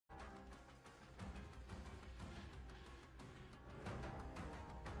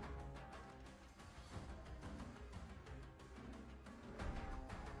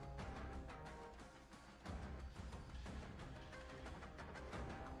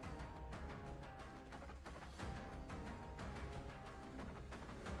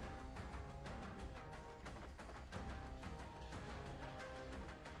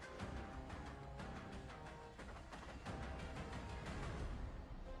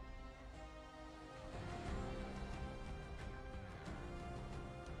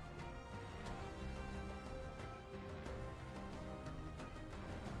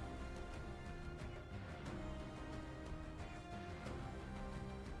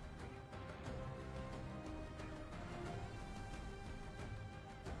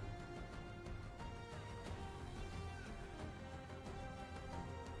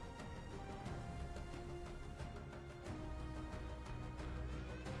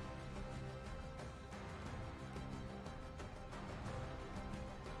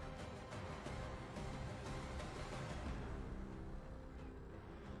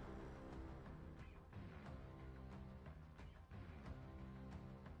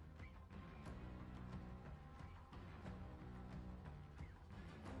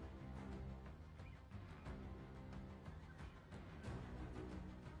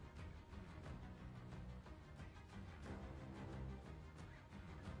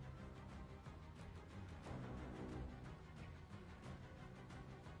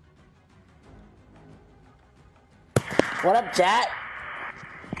What up, chat?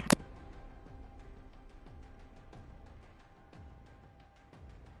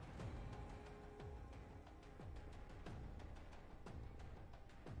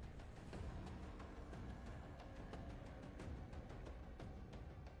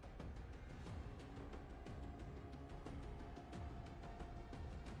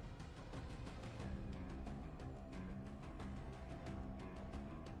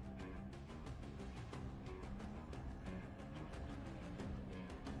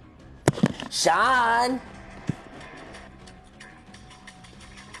 Sean!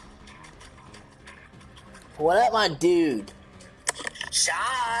 What up, my dude?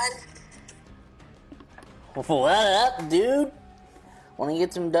 Sean! What up, dude? Wanna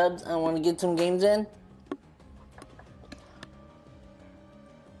get some dubs? I wanna get some games in?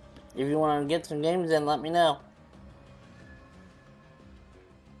 If you wanna get some games in, let me know.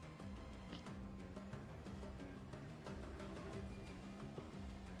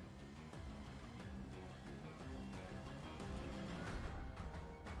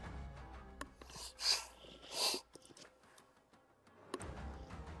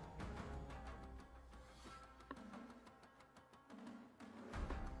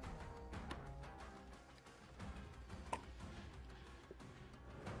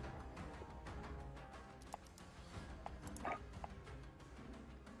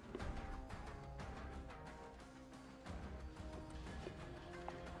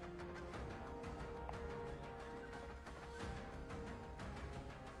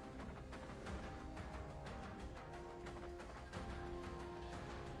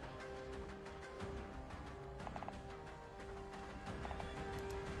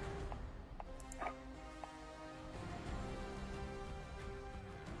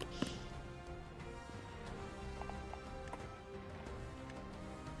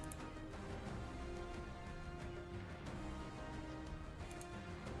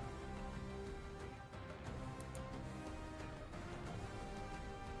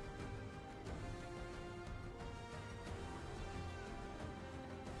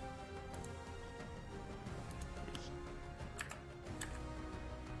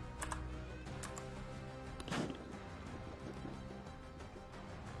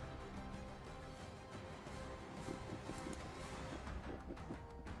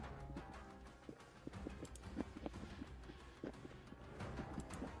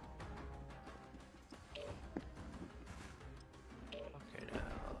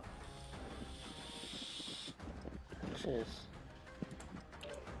 Cheers.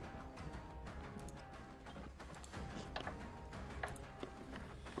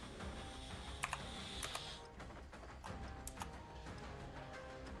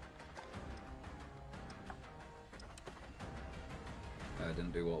 I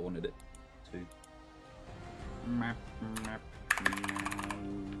didn't do what I wanted it to.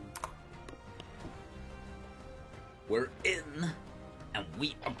 We're in, and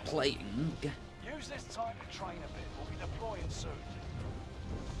we are playing. Use this time to train a bit. We'll be deploying soon.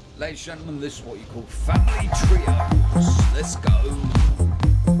 Ladies and gentlemen, this is what you call family trios. Let's go.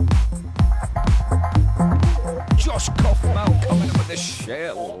 Josh Kaufman coming in with the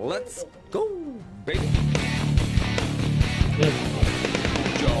shell. Let's go, baby.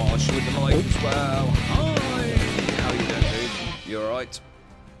 Josh with the mic as well. Hi. How you doing, dude? You alright?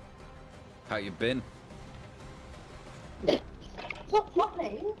 How you been? What's my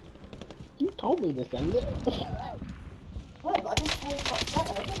name? You told me to send it. Well, I didn't tell you about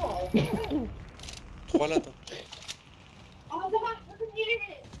that, did I? Toilet. Oh, the house doesn't hear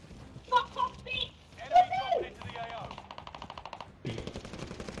it! Fuck off, bitch! Enemy dropping into the AO.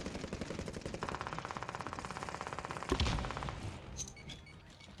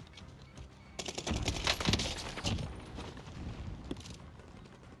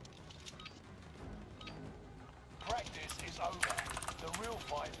 Practice is over. The real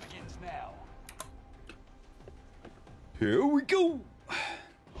fight begins now. Here we go.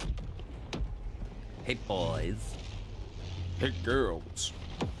 Hey boys. Hey girls.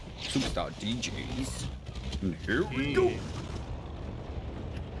 Superstar DJs. And here we go.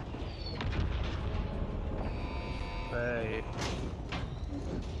 Hey.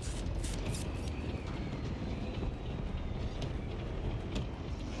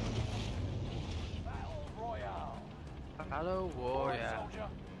 Battle Royale. Hello, warrior. Soldier,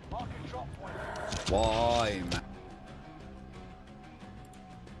 mark a drop point. Why, man?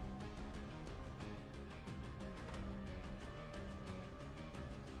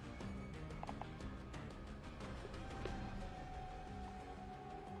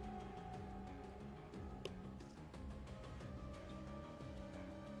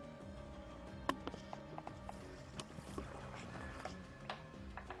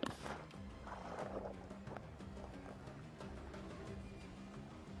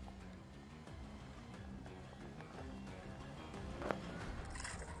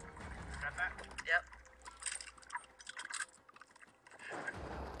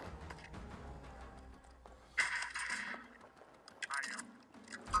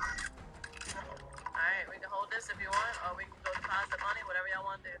 if you want, or we can go deposit money, whatever y'all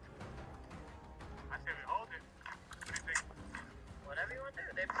want to do. I say we hold it. What do you think? Whatever you want to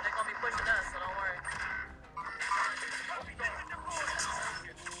do. They're gonna be pushing us, so don't worry.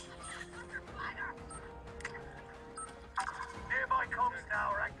 Nearby comms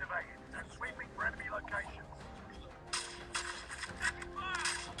tower activated and sweeping for enemy locations.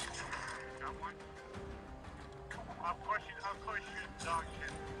 Someone? I'll push you, dog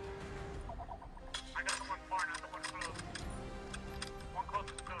shit. I got the one far, another one close. One close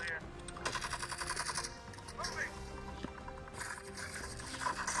is still here. Moving!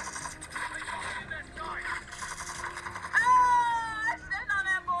 Ah! I shit on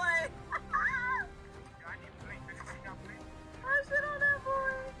that boy! I need police. Anybody got police? I shit on that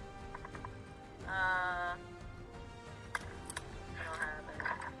boy! I don't have it.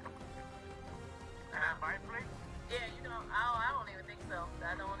 Can I buy police? Yeah, you know, I don't even think so.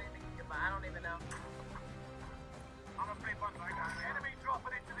 I don't even think you can buy. I don't even know. I'm a play bundle. I got it. Enemy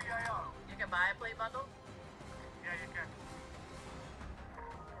dropping into the AO. You can buy a plate bundle? Yeah, you can.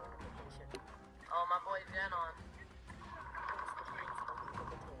 Oh, my boy Jen on.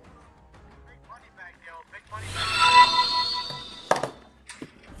 Big money bag, yo. Big money bag.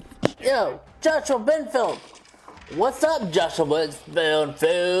 Yo, Joshua Benfield. What's up, Joshua Benfield?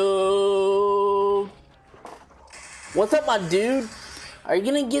 What's up, my dude? Are you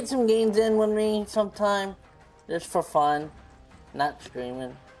gonna get some games in with me sometime? Just for fun, not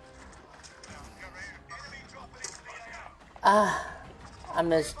streaming. Ah, I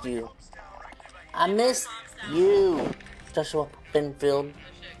missed you. I missed you, Joshua Benfield.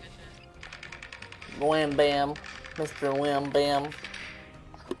 Wham Bam, Mr. Wham Bam.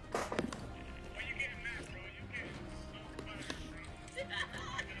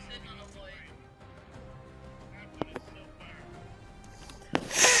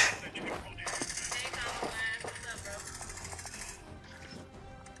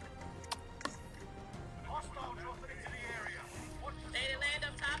 Hostile dropping into the area. Watch the They land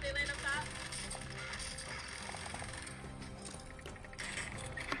up top, they land up top.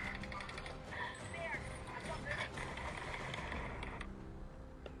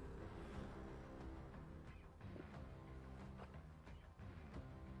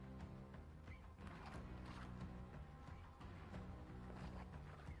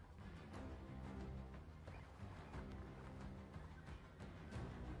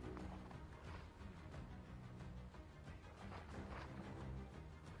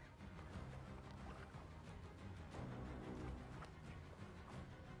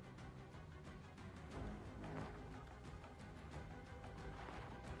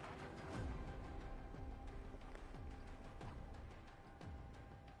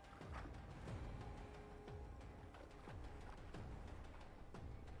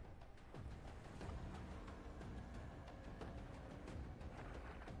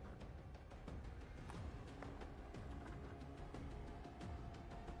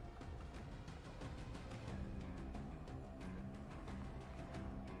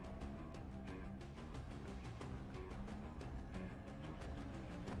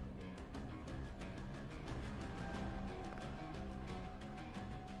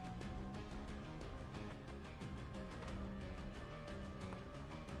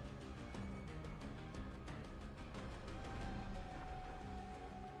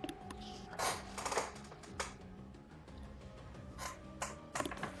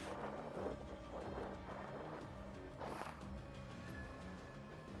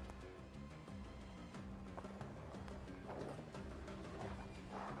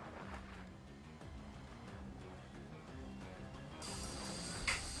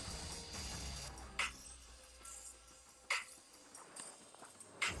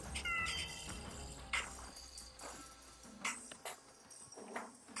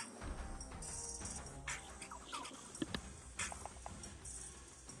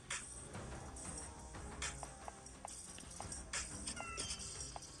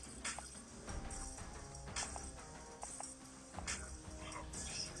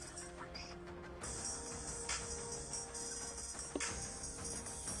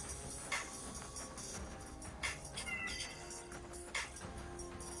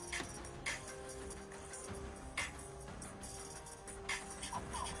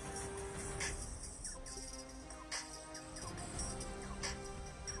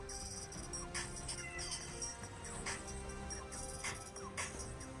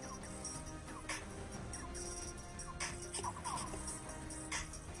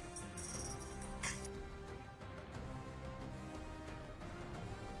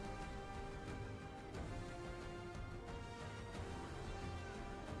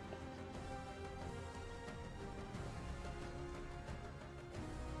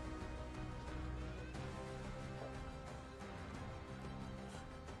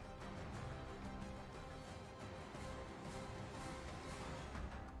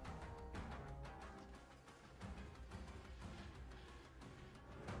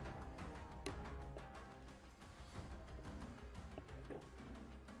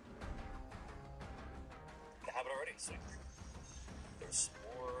 already, so there's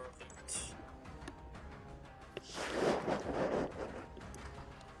more loot.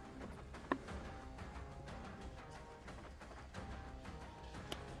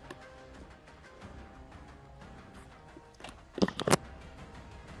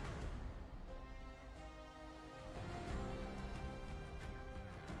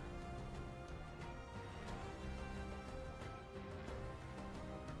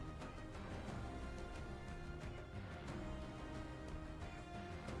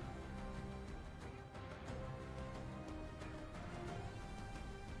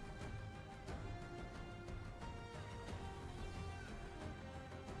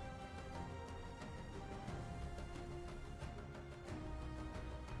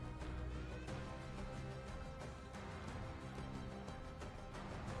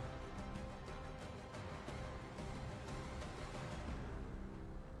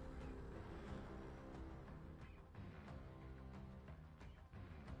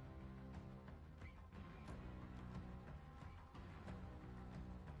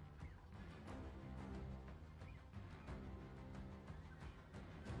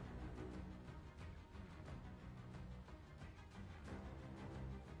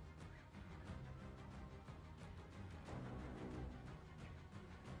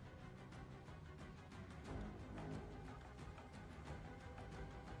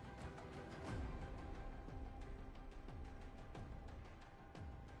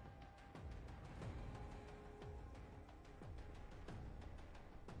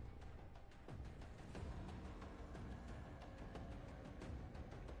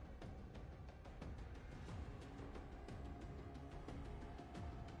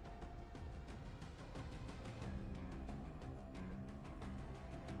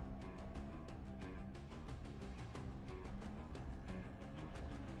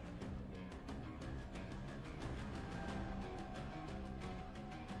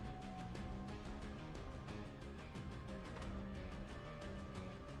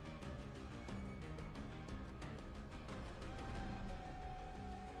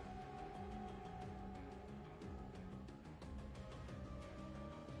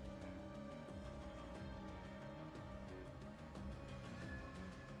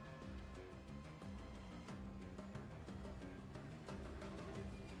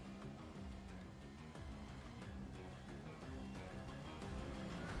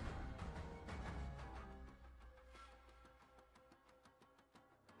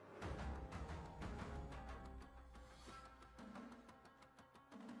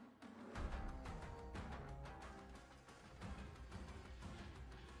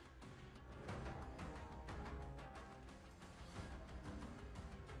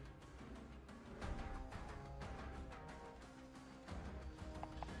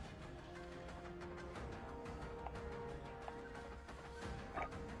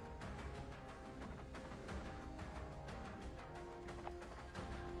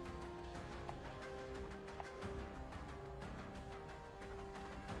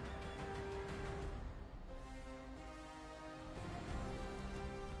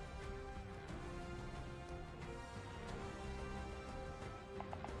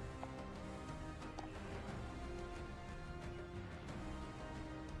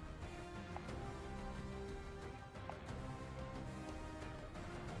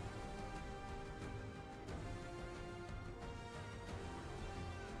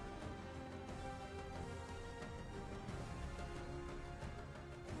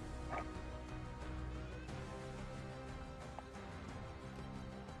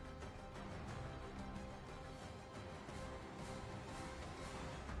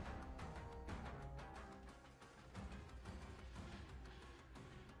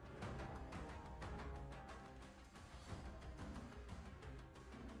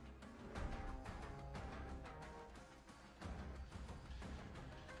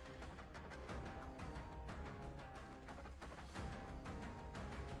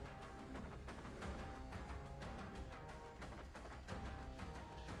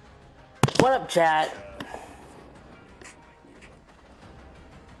 What up, chat?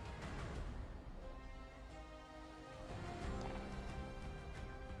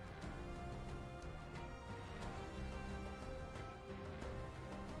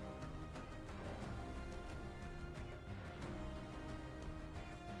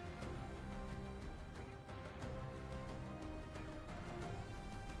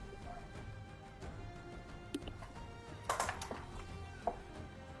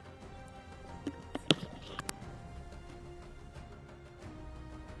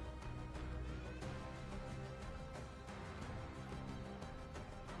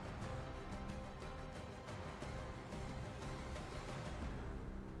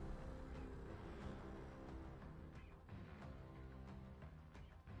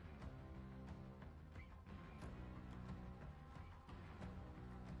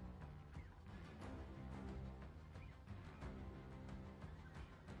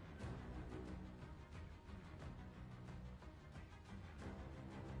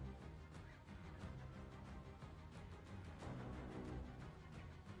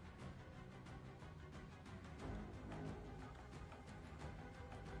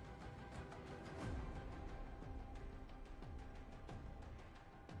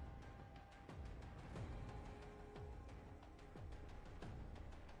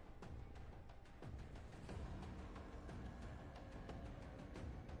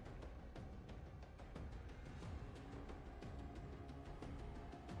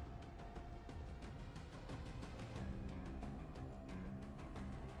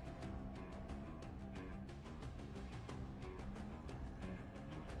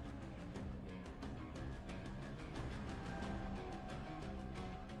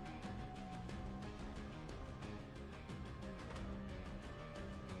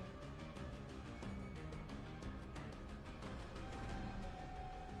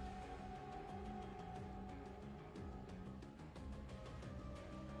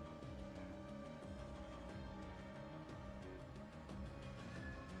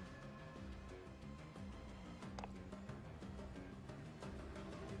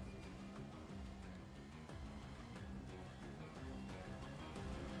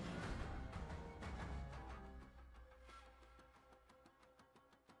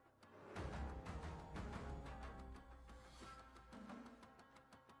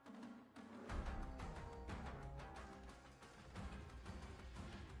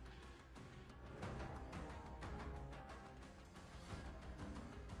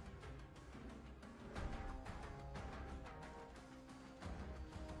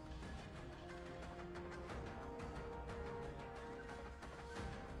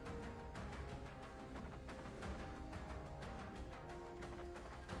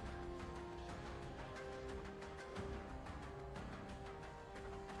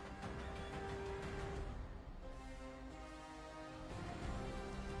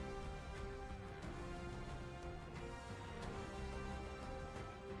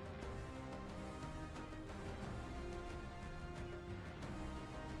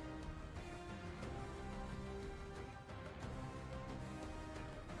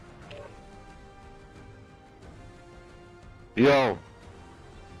 Yo.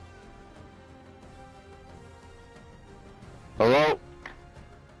 Hello?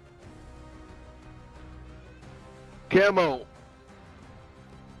 Camo.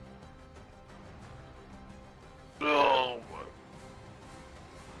 Oh.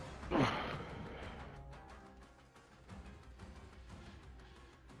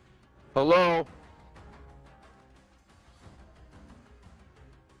 Hello?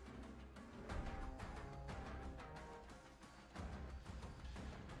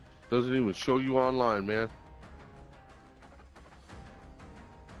 Doesn't even show you online, man.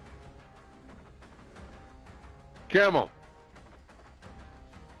 Camo.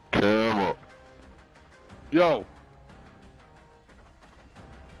 Camo. Yo.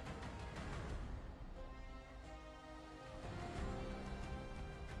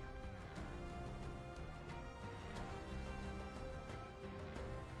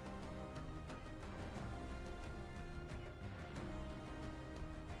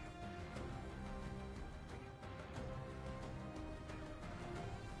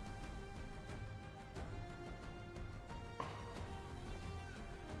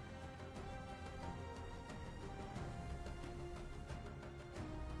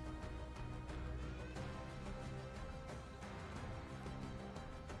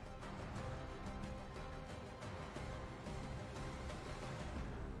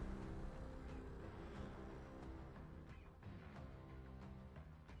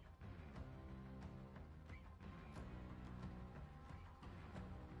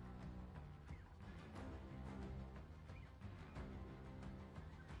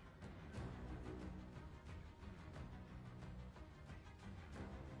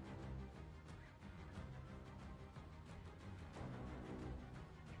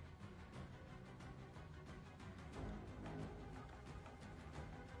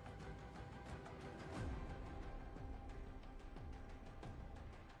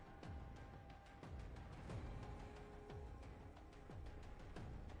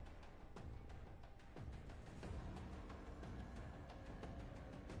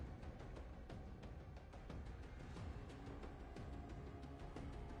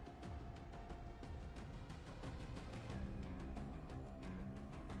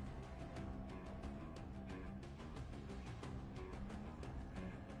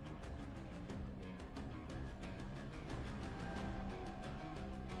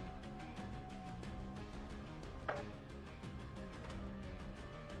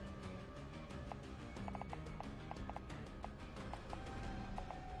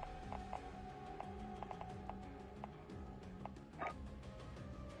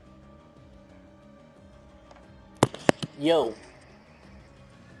 Yo.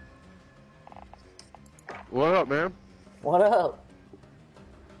 What up, man? What up?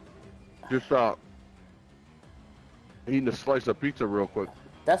 Just eating a slice of pizza real quick.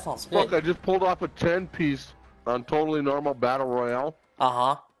 That sounds good. Look, I just pulled off a 10-piece on Totally Normal Battle Royale.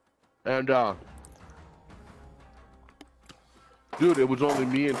 Uh-huh. And dude, it was only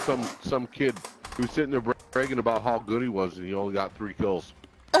me and some kid who was sitting there bragging about how good he was, and he only got 3 kills.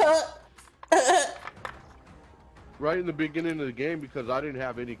 Right in the beginning of the game, because I didn't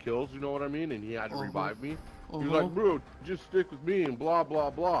have any kills, you know what I mean? And he had to revive me. He was like, bro, just stick with me and blah, blah,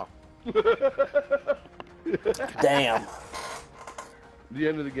 blah. Damn. The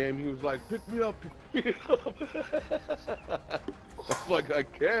end of the game, he was like, pick me up, pick me up. I was like, I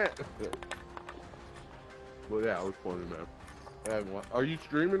can't. Well, yeah, it was funny, man. Are you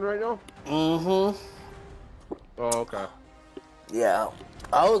streaming right now? Mm-hmm. Oh, okay. Yeah.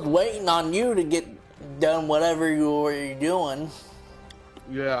 I was waiting on you to get done whatever you were doing.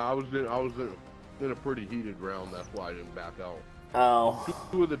 Yeah, I was in a pretty heated round. That's why I didn't back out. Oh.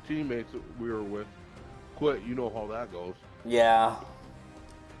 2 of the teammates that we were with quit. You know how that goes. Yeah.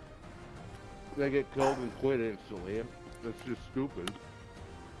 They get killed and quit instantly. That's just stupid.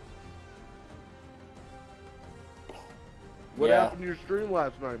 What happened to your stream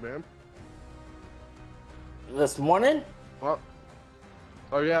last night, man? This morning? Oh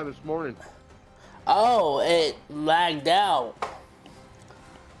yeah, this morning. Oh, it lagged out.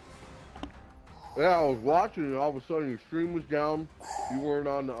 Yeah, I was watching and all of a sudden your stream was down. You weren't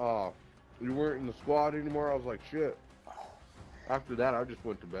on the you weren't in the squad anymore. I was like, shit. After that, I just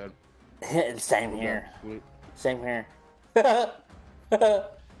went to bed. Same here. Same here.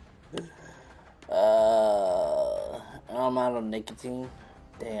 I'm out of nicotine.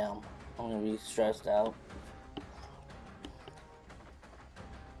 Damn. I'm gonna be stressed out.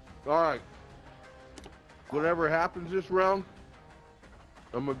 Alright. Whatever happens this round,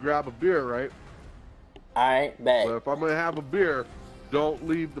 I'm gonna grab a beer, right? Alright, bet. But if I'm gonna have a beer, don't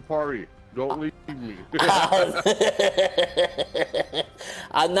leave the party. Don't leave me.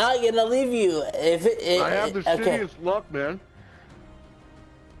 I'm not gonna leave you. I have the okay. shittiest luck, man.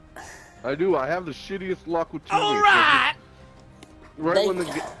 I do. I have the shittiest luck with teammates. All right. Right when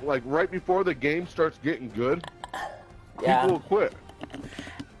right before the game starts getting good, Yeah. people will quit.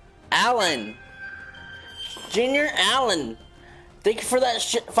 Alan, Junior Allen, thank you for that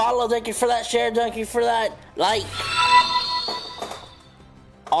follow. Thank you for that share. Thank you for that like.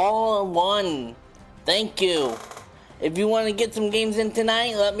 All in one. Thank you. If you want to get some games in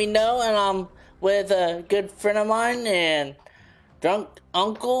tonight, let me know. And I'm with a good friend of mine and drunk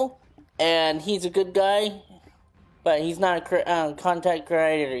uncle, and he's a good guy, but he's not a content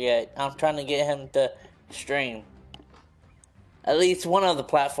creator yet. I'm trying to get him to stream at least one of the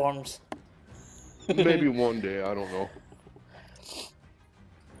platforms. Maybe one day. I don't know.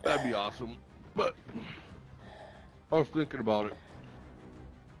 That'd be awesome. But I was thinking about it.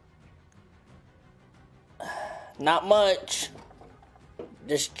 Not much.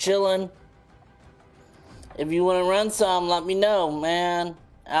 Just chilling. If you want to run some, let me know, man.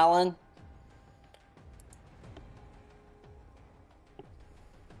 Alan.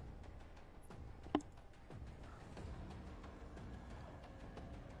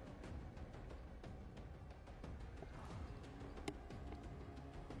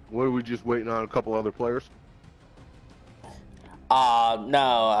 What, are we just waiting on a couple other players?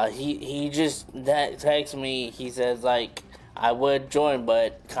 No, he just texted me. He says, like, I would join,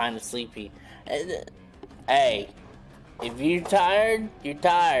 but kind of sleepy. Hey, if you're tired, you're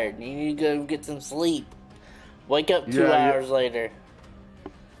tired. You need to go get some sleep. Wake up 2 hours later.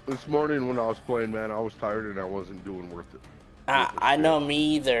 This morning when I was playing, man, I was tired and I wasn't doing worth it. I know,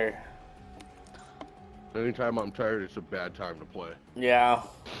 me either. Anytime I'm tired, it's a bad time to play. Yeah,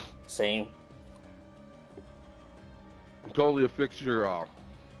 same. Totally affects your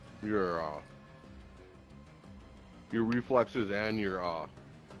reflexes and your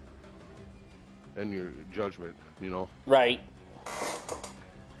judgment, you know. Right.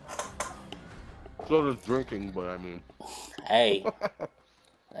 So does drinking, but I mean. Hey.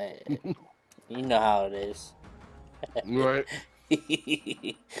 You know how it is. Right.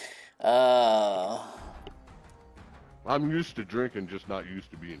 I'm used to drinking, just not used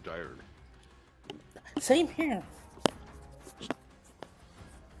to being tired. Same here.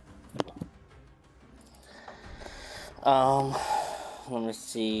 Let me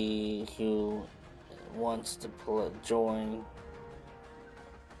see who wants to join.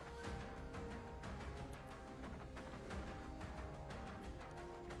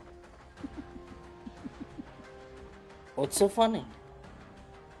 What's so funny?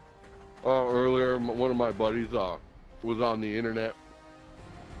 Earlier, one of my buddies was on the internet.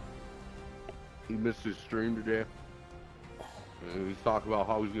 He missed his stream today. And he's talking about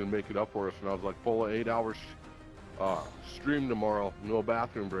how he's going to make it up for us. And I was like, full of 8 hours stream tomorrow. No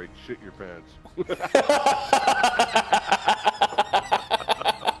bathroom break. Shit your pants.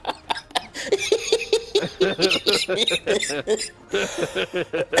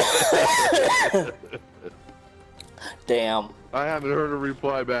 Damn. I haven't heard a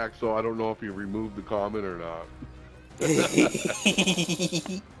reply back, so I don't know if he removed the comment or not.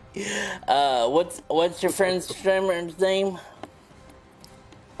 What's your friend's streamer's name?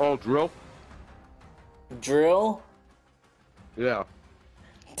 Oh, Drill? Drill? Yeah.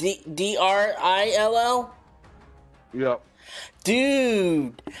 D-R-I-L-L? Yep.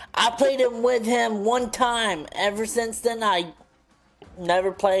 Dude, I played him with him one time. Ever since then, I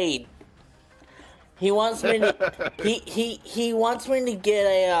never played. He wants me to. he wants me to get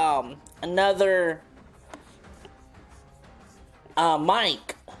a another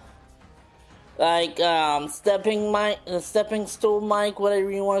mic, like stepping stool mic,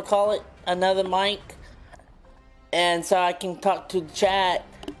 whatever you want to call it, another mic, and so I can talk to the chat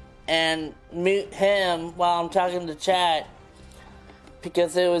and mute him while I'm talking to chat.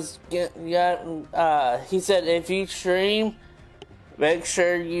 Because it was, he said if you stream, make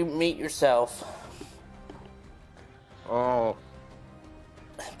sure you mute yourself. Oh.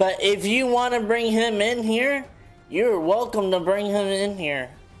 But if you want to bring him in here, you're welcome to bring him in here.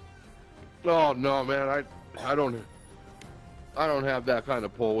 Oh no, man, I don't have that kind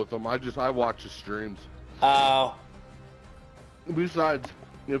of pull with him. I watch his streams. Oh. Besides,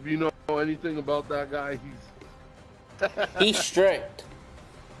 if you know anything about that guy, he's strict.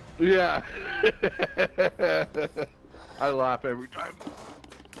 Yeah. I laugh every time.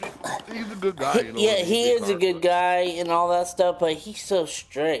 He's a good guy, you know. Yeah, he is a good guy and all that stuff, but he's so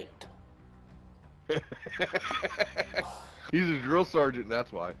strict. He's a drill sergeant,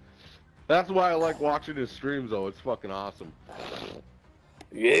 that's why. That's why I like watching his streams, though. It's fucking awesome.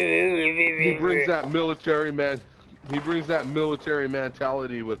 He brings that military man. He brings that military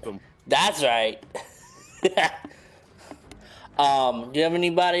mentality with him. That's right. Do you have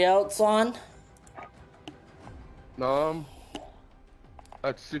anybody else on? I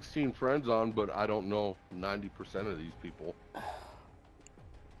had 16 friends on, but I don't know 90% of these people.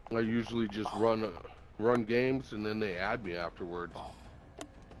 I usually just run games and then they add me afterwards.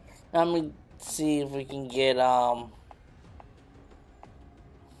 Let me see if we can get let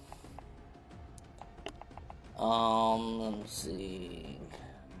me see.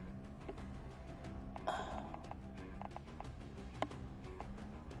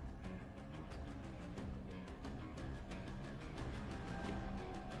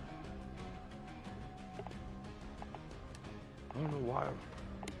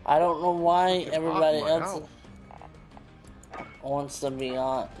 I don't know why. Everybody Hot in my else house. wants to be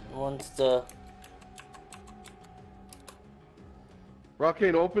on. Wants to.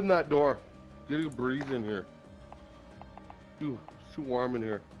 Rockane, open that door. Get a breeze in here. It's too warm in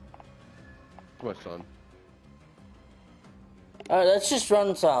here. It's my son. Alright, let's just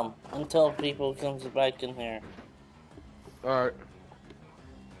run some until people comes back in here. Alright.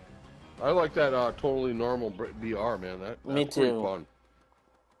 I like that totally normal BR, man. That's Me pretty too. fun.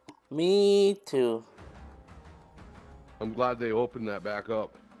 Me too. I'm glad they opened that back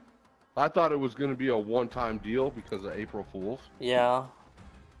up. I thought it was going to be a one-time deal because of April Fools. Yeah.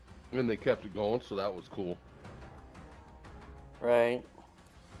 And they kept it going, so that was cool. Right.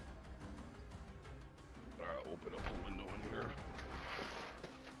 Alright, open up the window in here.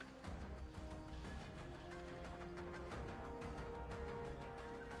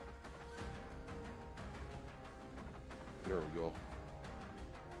 There we go.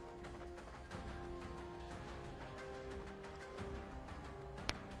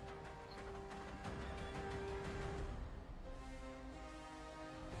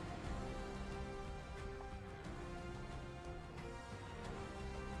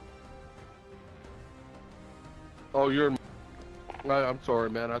 Oh, you're in... I'm sorry,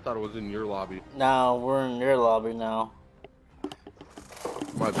 man. I thought it was in your lobby. Now we're in your lobby now.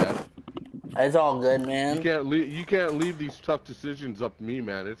 My bad. It's all good, man. You can't leave these tough decisions up to me,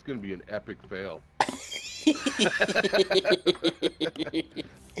 man. It's gonna be an epic fail.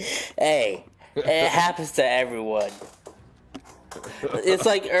 Hey, it happens to everyone. It's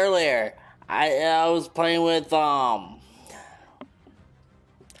like earlier. I was playing with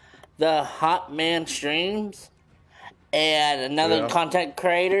the Hot Man Streams and another content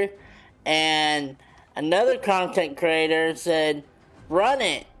creator, and another content creator said, "Run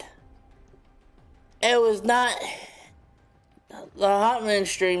it." It was not the Hot Man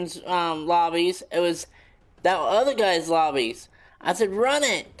Streams lobbies. It was that other guy's lobbies. I said, "Run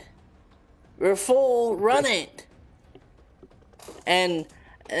it. We're full. Run it." And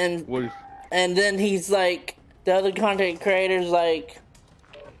then he's like, the other content creator's like,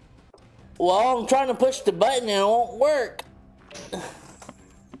 "Well, I'm trying to push the button and it won't work."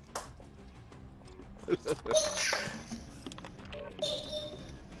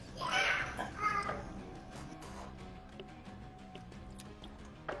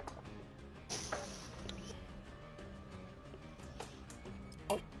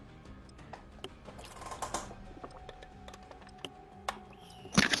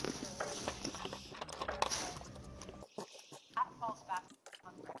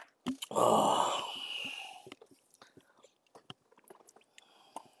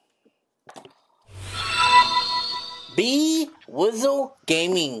 B Wizzle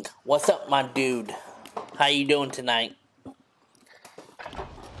Gaming, what's up, my dude? How you doing tonight?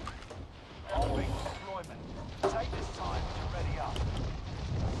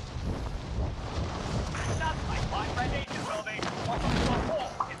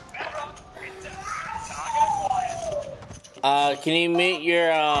 Can you mute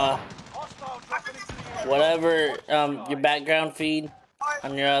your whatever your background feed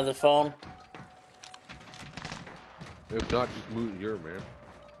on your other phone? If not, just move here, man.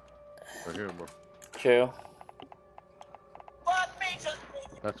 Right here, bro. True.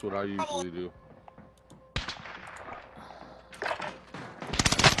 That's what I usually do.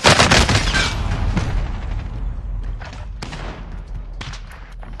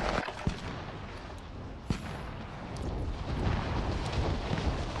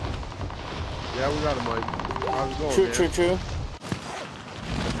 Yeah, we got him, Mike. How's it going, True, man? true.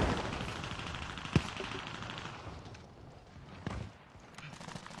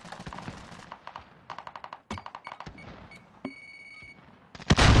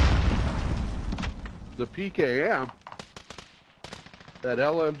 The PKM, that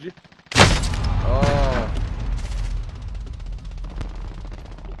LMG. Oh,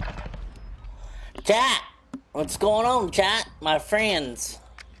 Chat! What's going on, chat? My friends.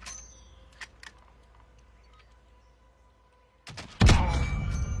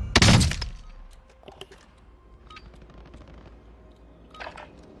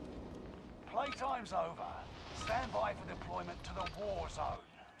 Playtime's over. Stand by for deployment to the war zone.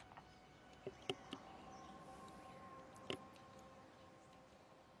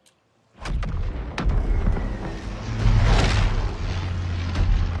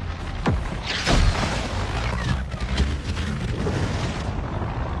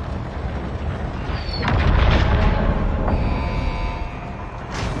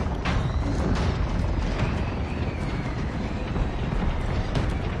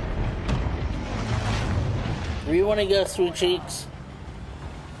 Where you want to go, sweet cheeks?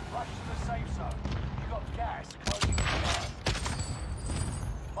 Rush to the safe zone. You got gas closing the gas.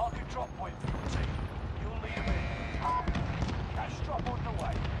 Mark a drop point for your team. You'll lead them in. Cash drop on the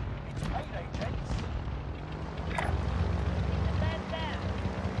way. It's payday, gents.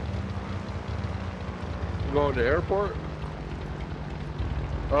 You going to the airport?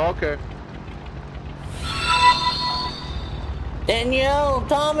 Oh, okay. Danielle,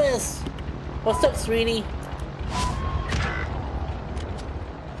 Thomas! What's up, sweetie?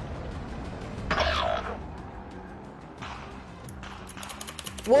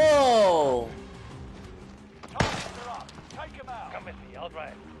 Whoa! Targets are up. Take them out. Come with me. I'll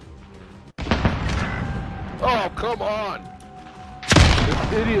drive. Oh, come on!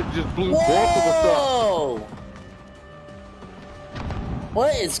 This idiot just blew both of us up. Whoa!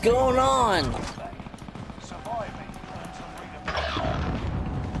 What is going on? Surviving earns a freedom.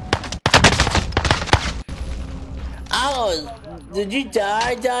 Oh, did you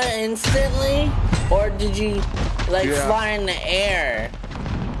die instantly? Or did you, like, Yeah. fly in the air?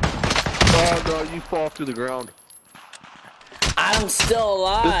 Oh no, you fall to the ground. I'm still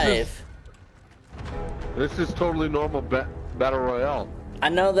alive. This is totally normal battle royale. I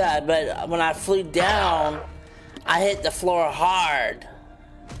know that, but when I flew down, I hit the floor hard.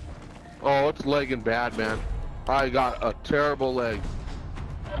 Oh, it's lagging bad, man. I got a terrible leg.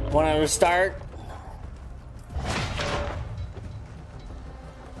 When I restart,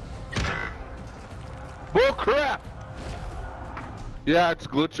 Bull crap! Yeah, it's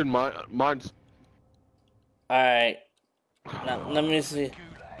glitching. Mine's. alright. Now, let me see.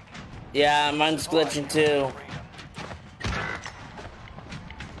 Yeah, mine's glitching too.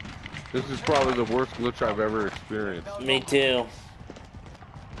 This is probably the worst glitch I've ever experienced. Me too.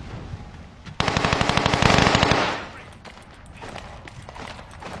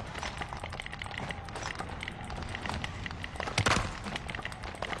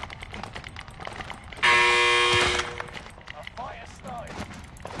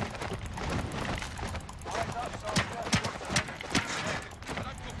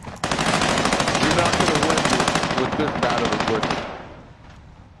 You're not gonna win with this bad of a glitch.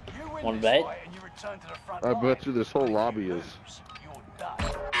 One bet? I bet you this whole lobby is. You're done.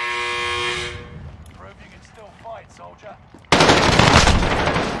 Prove you can still fight, soldier.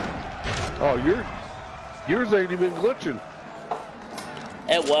 Oh, yours ain't even glitching.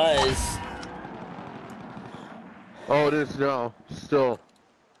 It was. Oh, it is now. Still.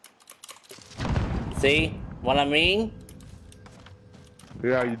 See what I mean?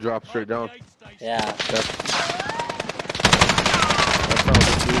 Yeah, you drop straight down. Yeah. That's how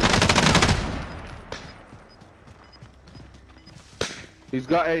this is. He's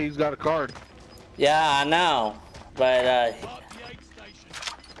got a card. Yeah, I know. But, I'm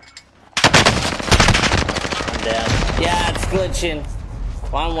dead. Yeah, it's glitching.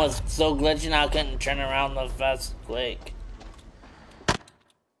 Mine was so glitching I couldn't turn around the fast quick.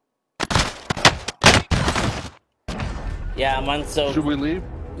 Yeah, mine's so... Should we leave?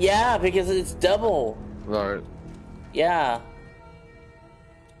 Yeah, because it's double. Alright. Yeah.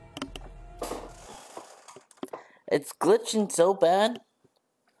 It's glitching so bad.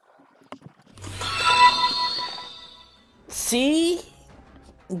 See?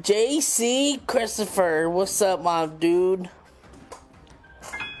 JC Christopher, what's up, my dude?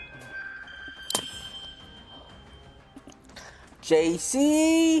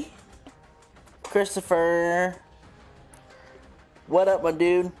 JC Christopher. What up, my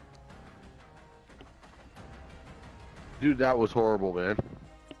dude? Dude, that was horrible, man.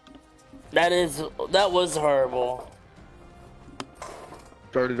 That was horrible.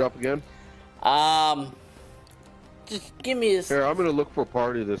 Start it up again? Just give me this. Here, I'm gonna look for a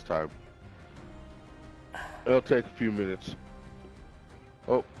party this time. It'll take a few minutes.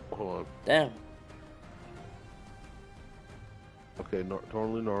 Oh, hold on. Damn. Okay,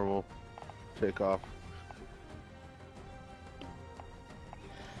 totally normal. Take off.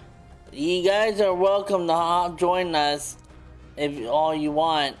 You guys are welcome to join us if all you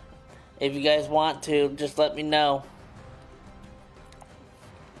want. If you guys want to, just let me know.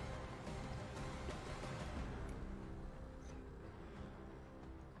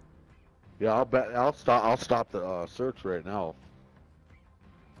 Yeah, I'll bet. I'll stop the search right now.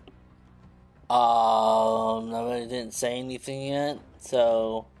 Nobody didn't say anything yet.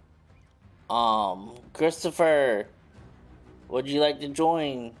 So, Christopher, would you like to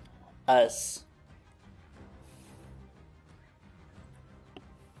join us?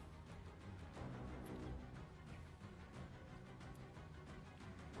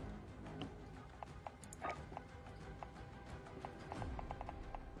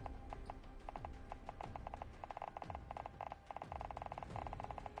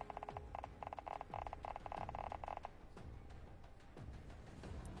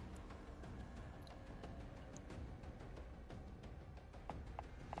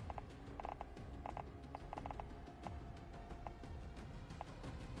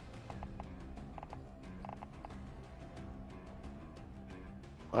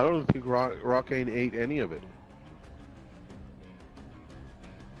 I don't think Rockane ate any of it.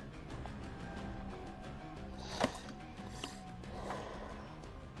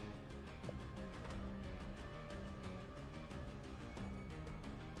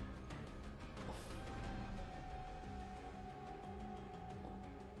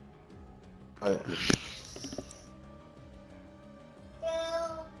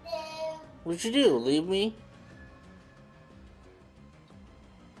 What'd you do? Leave me?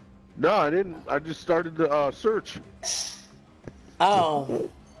 No, I didn't. I just started the search. Oh.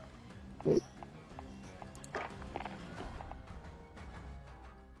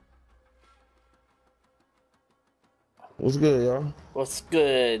 What's good, y'all? What's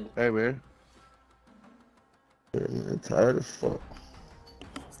good? Hey, man. Yeah, man, tired as fuck.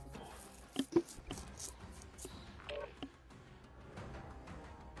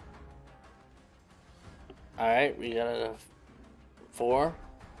 Alright, we got a 4.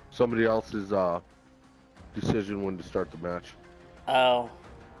 Somebody else's decision when to start the match. Oh.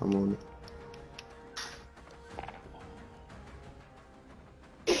 I'm on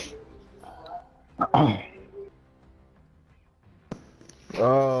it.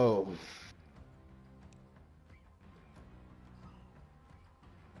 Oh.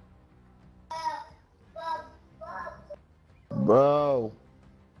 Bro.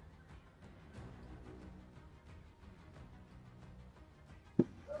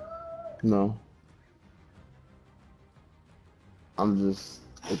 No. I'm just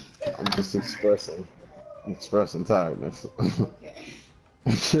expressing tiredness.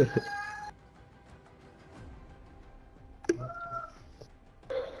 I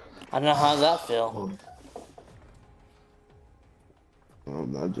don't know how that feel.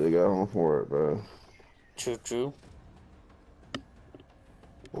 I just got home for it, bro. True.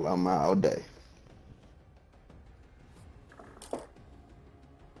 Well, I'm out all day.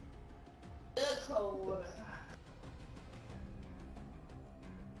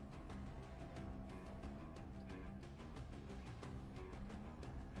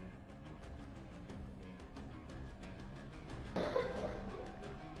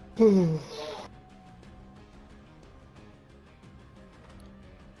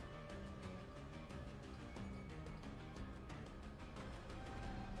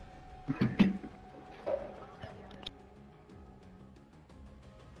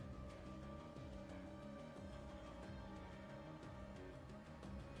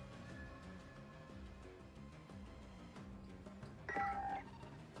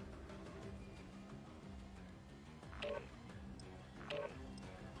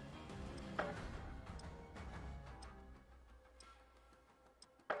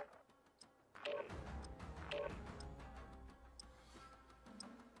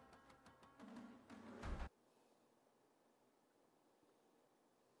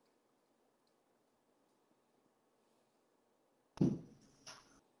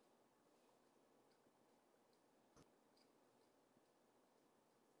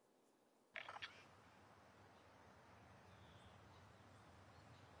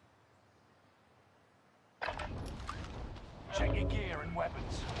 Check your gear and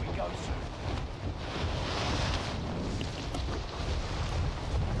weapons. We go soon.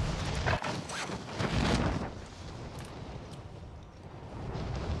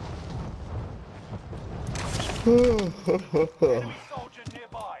 Enemy soldier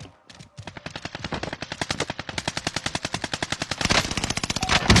nearby.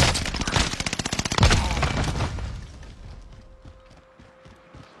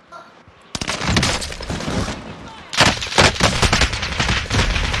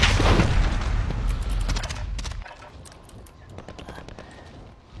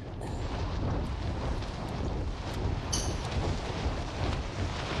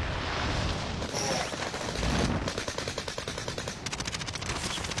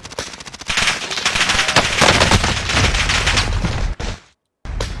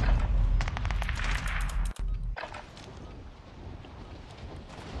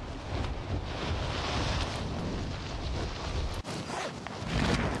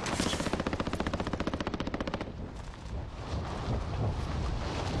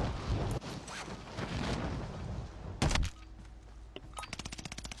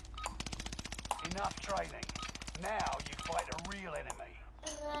 enough training. Now you fight a real enemy.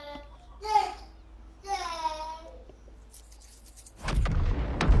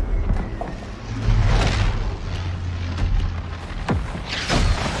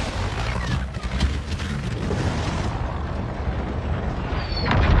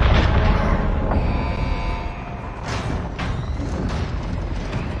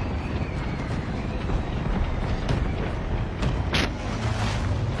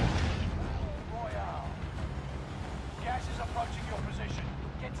 Royale. Gas is approaching your position.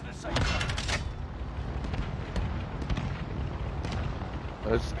 Get to the safe zone.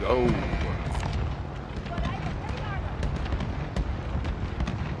 Let's go.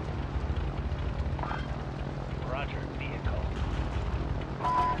 Roger, vehicle.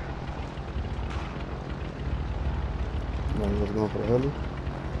 Man, was going for the heli.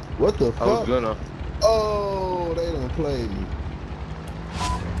 What the I was fuck? gonna. Oh, they done played me.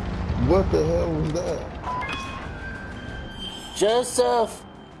 What the hell was that? Joseph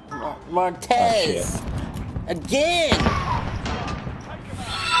Martez. Again.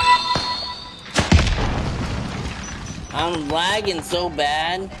 I'm lagging so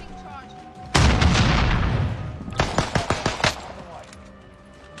bad.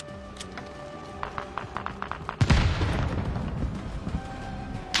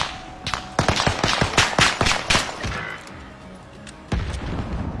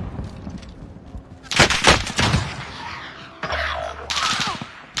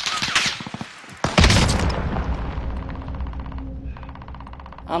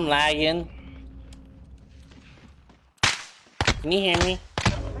 I'm lagging. Can you hear me?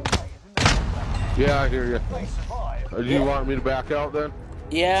 Yeah, I hear you. They survive. Do you want me to back out then?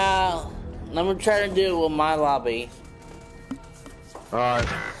 Yeah. I'm gonna try to do it with my lobby. All right.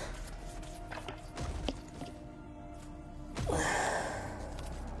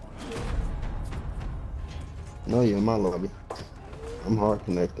 No, you're in my lobby. I'm hard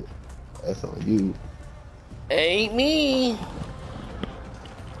connected. That's on you. Ain't me.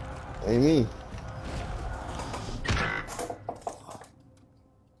 Ain't me.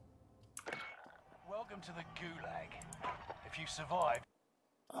 Welcome to the Gulag. If you survive,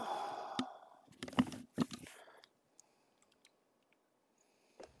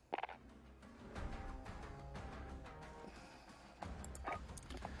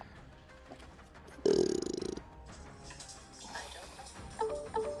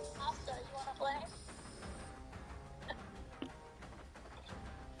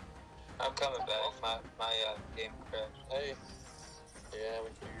 I'm coming back. My game crashed. Hey. Yeah, we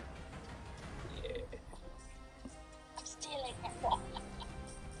figured. Yeah. I'm stealing it.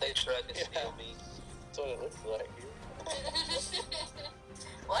 They tried to steal me. That's what it looks like here.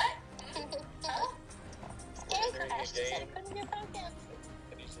 What? Huh? Game During the crashed. You said game. it couldn't get broken.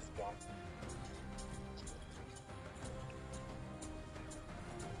 And he's just gone.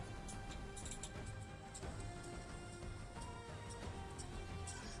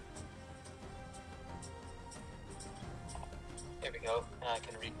 There we go. Now I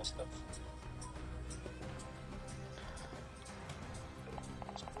can read my stuff.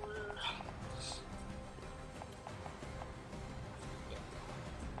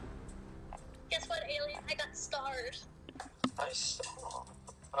 Guess what, alien? I got stars. I saw.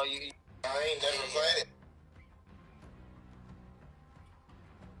 Oh, you. I ain't never played it.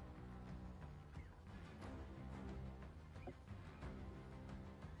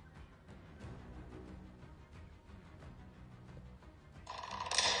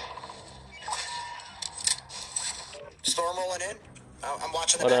 Storm rolling in. I'm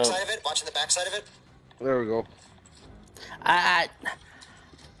watching the What up? backside of it. Watching the backside of it. There we go. I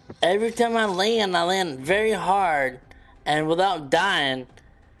every time I land very hard and without dying.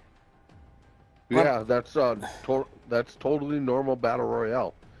 Yeah, that's that's totally normal battle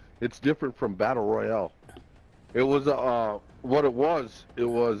royale. It's different from battle royale. It was what it was. It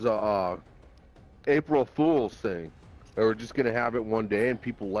was April Fool's thing. They were just gonna have it one day, and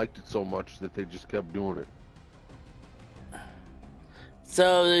people liked it so much that they just kept doing it.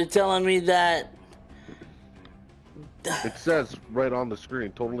 So they're telling me that It says right on the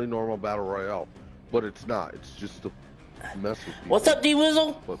screen, totally normal battle royale, but it's not. It's just to mess with people. What's up,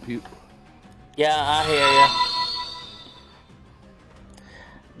 D-Wizzle? But people, Yeah, I hear ya.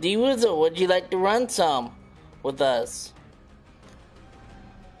 D-Wizzle, would you like to run some with us?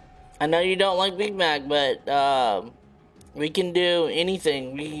 I know you don't like Big Mac, but we can do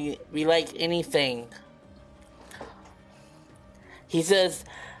anything. We like anything. He says,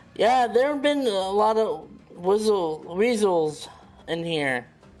 yeah, there have been a lot of weasels in here.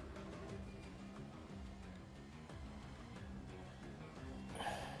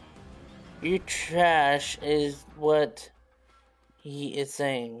 You trash is what he is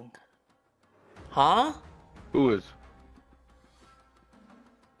saying. Huh? Who is?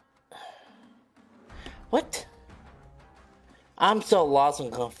 What? I'm so lost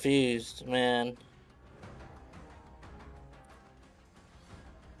and confused, man.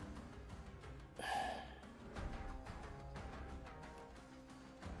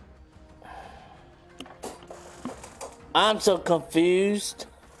 I'm so confused.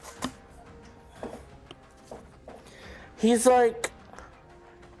 He's like,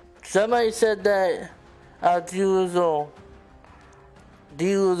 somebody said that Diluzo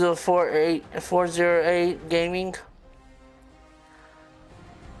 408 gaming.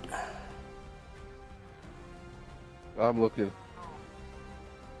 I'm looking.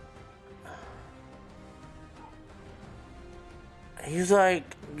 He's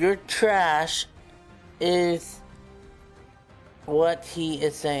like, your trash is what he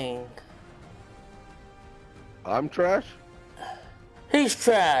is saying. I'm trash? He's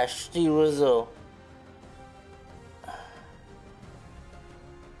trash, Diluzo.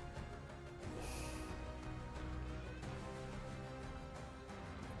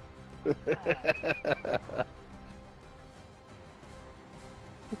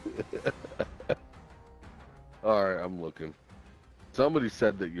 Alright, I'm looking. Somebody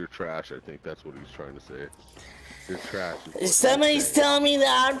said that you're trash. I think that's what he's trying to say. You're trash. Somebody's telling me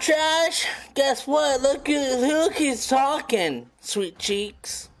that I'm trash? Guess what? Look who's talking, sweet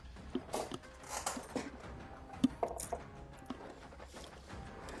cheeks.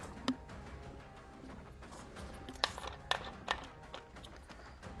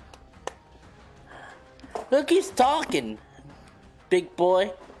 Look, he's talking, big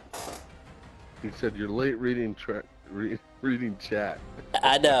boy. He said you're late reading reading chat.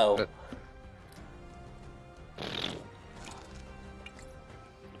 I know.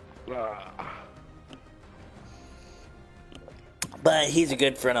 But he's a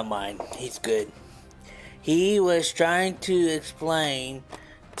good friend of mine. He's good. He was trying to explain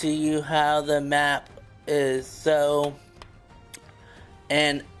to you how the map is so,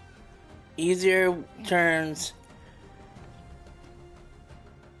 and easier turns.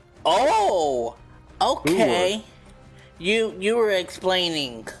 Oh, okay. You were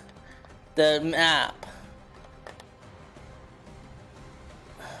explaining the map.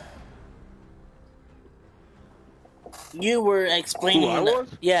 You were explaining. Who I was?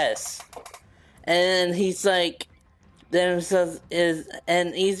 Yes. And he's like, then says is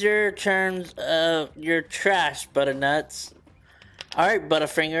an easier terms of your trash, butternuts. All right,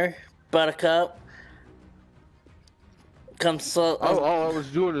 Butterfinger, Buttercup. Come slow. All I was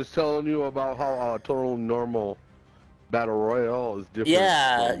doing is telling you about how total normal battle royale is different.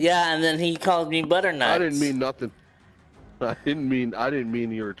 Yeah, yeah, and then he called me butternuts. I didn't mean nothing. I didn't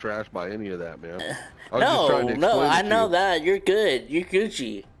mean you were trash by any of that, man. I was just trying to explain I to know you. that. You're good. You're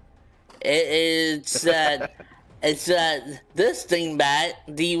Gucci. It's that. It's that this thing bat,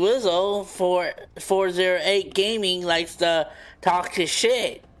 the Wizzle for 408 Gaming likes to talk his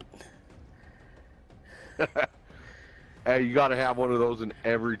shit. Hey, you gotta have one of those in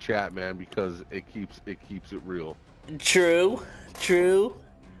every chat, man, because it keeps it real. True.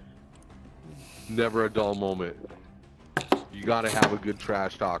 Never a dull moment. You gotta have a good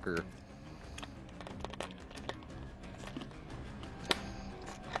trash talker.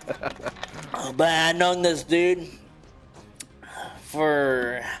 But I've known this dude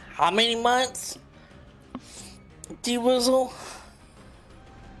for how many months? D-Wizzle?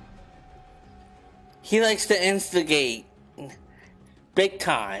 He likes to instigate. Big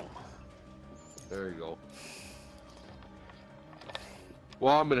time. There you go.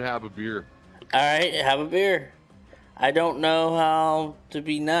 Well, I'm gonna have a beer. Alright, have a beer. I don't know how to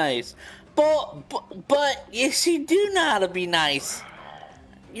be nice. But yes, you do know how to be nice.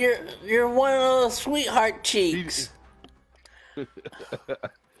 You're one of those sweetheart cheeks.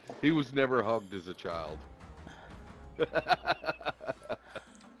 He was never hugged as a child.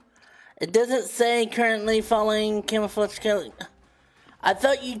 It doesn't say currently following Camouflage Kelly. I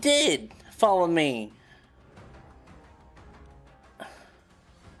thought you did follow me.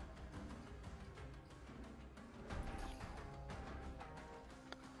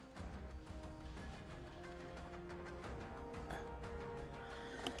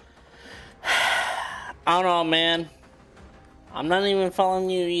 I don't know, man. I'm not even following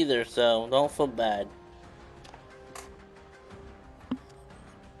you either, so don't feel bad.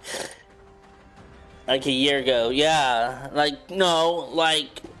 Like a year ago, yeah. Like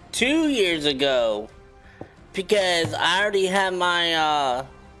 2 years ago. Because I already have my,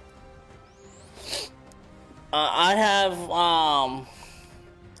 I have,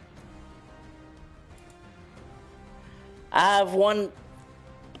 I have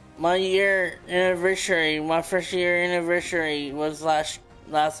my year anniversary. My first year anniversary was last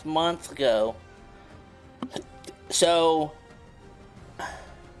month ago. So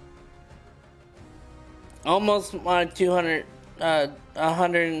almost my 1,200 and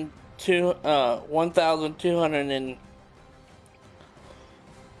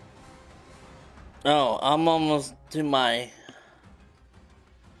I'm almost to my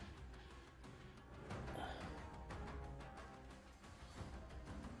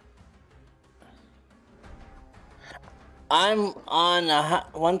I'm on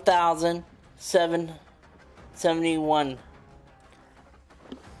 1,771.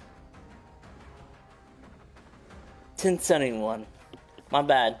 1071. My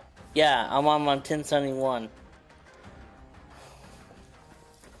bad. Yeah, I'm on my 1071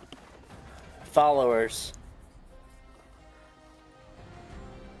 followers.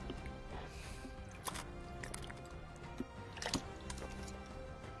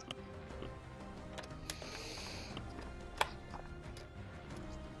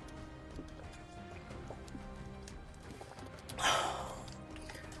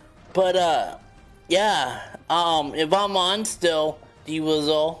 But yeah, if I'm on still,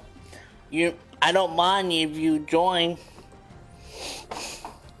 D-Wizzle, I don't mind if you join.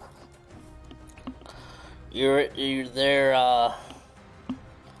 You're there,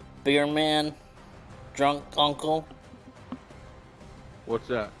 beer man, drunk uncle. What's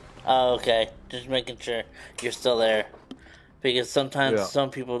that? Oh, okay. Just making sure you're still there, because sometimes some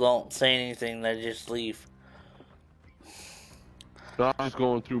people don't say anything; they just leave. So I'm just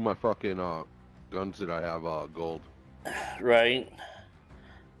going through my fucking guns that I have gold. Right.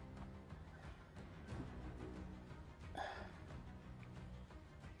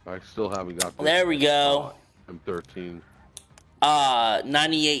 I still haven't got this. There we go. I'm 13.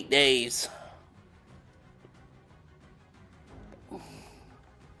 98 days.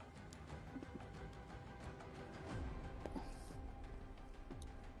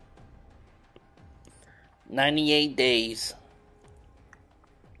 $98 days.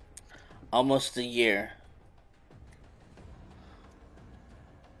 Almost a year.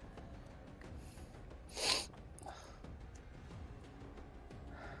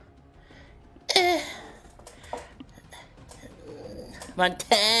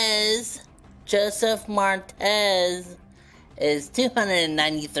 Martez, Joseph Martez is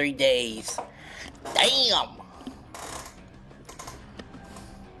 293 days. Damn.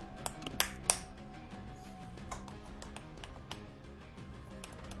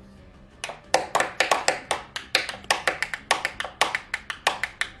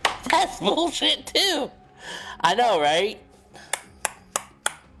 That's bullshit too. I know, right?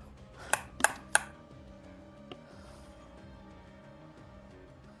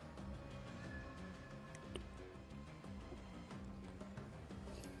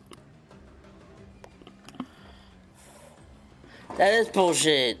 That is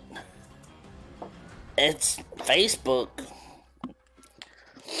bullshit. It's Facebook.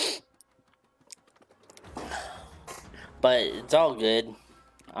 But it's all good.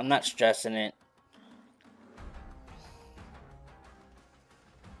 I'm not stressing it.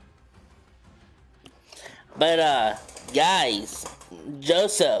 But, guys,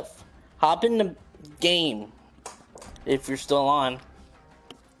 Joseph, hop in the game if you're still on.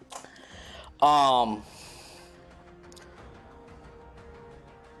 Oh.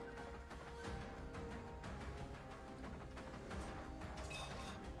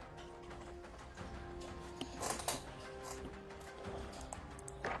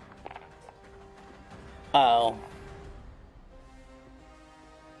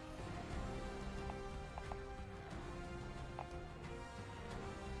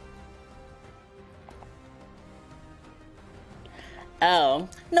 Oh.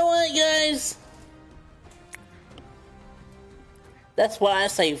 You know what, guys? That's what I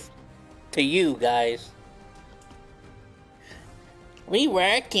say to you guys. We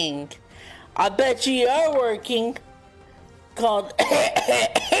working. I bet you are working. Called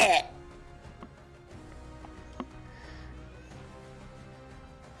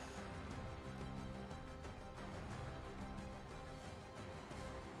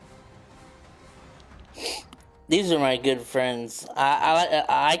These are my good friends.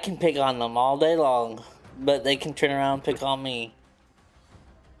 I can pick on them all day long, but they can turn around and pick on me.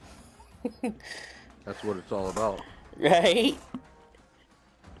 That's what it's all about. Right?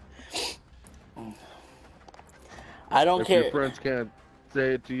 I don't care. If your friends can't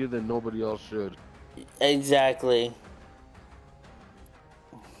say it to you, then nobody else should. Exactly.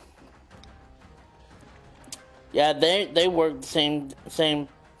 Yeah, they work the same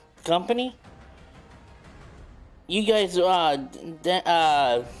company. you guys,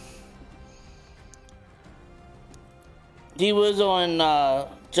 D Wizzle and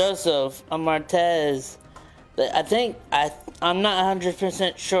Joseph Martez. I'm not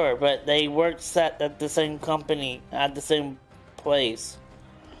 100% sure, but they worked at the same company at the same place.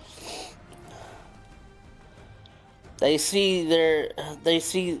 They see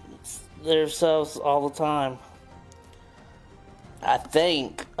themselves all the time. I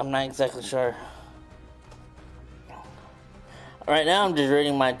think. I'm not exactly sure. Right now, I'm just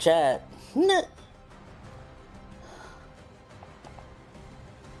reading my chat. My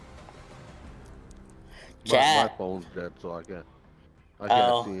phone's dead, so I can't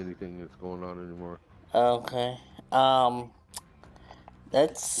see anything that's going on anymore. Okay.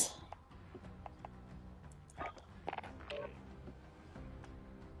 That's.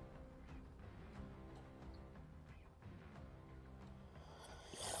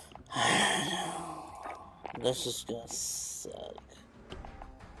 This is gonna suck.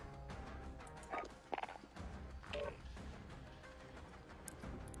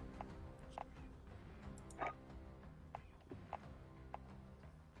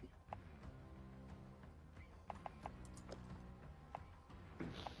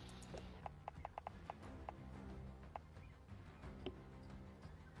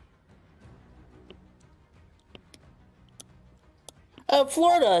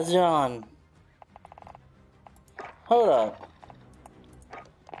 Florida, John. Hold up.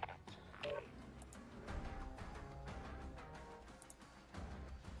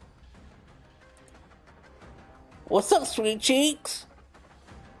 What's up, sweet cheeks?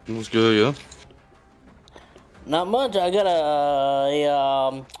 What's good, yeah? Not much. I got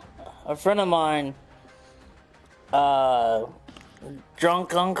a friend of mine,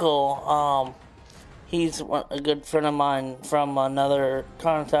 drunk uncle. He's a good friend of mine from another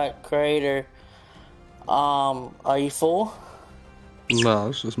content creator. Are you full? Nah,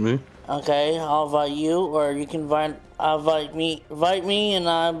 it's just me. Okay, I'll invite you, or you can invite me, and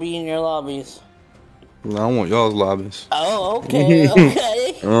I'll be in your lobbies. Nah, I want y'all's lobbies. Oh, okay,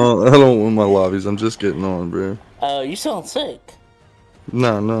 okay. I don't want my lobbies. I'm just getting on, bro. Oh, you sound sick.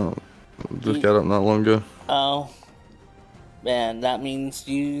 No. Just got up not long ago. Oh, man, that means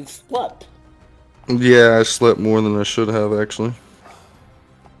you slept. Yeah, I slept more than I should have, actually.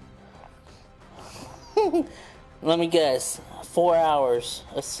 Let me guess. 4 hours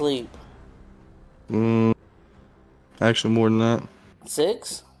of sleep. Actually, more than that.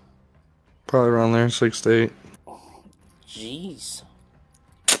 6? Probably around there, 6 to 8. Jeez.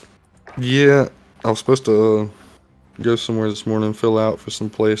 Yeah, I was supposed to go somewhere this morning, fill out for some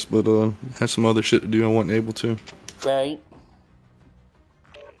place, but had some other shit to do. I wasn't able to. Right.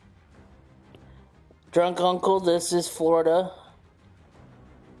 Drunk Uncle, this is Florida.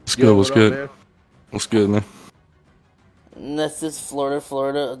 What's good? What's good? What's good, man? And this is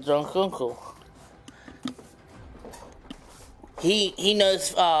Florida, Drunk Uncle. He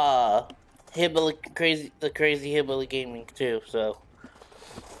knows Hillbilly the crazy Hillbilly Gaming too, so.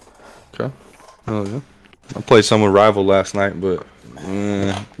 Okay. Oh yeah. I played some with Rival last night, but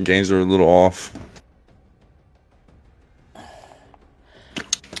games are a little off.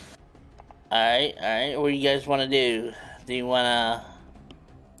 Alright. What do you guys want to do? Do you want to...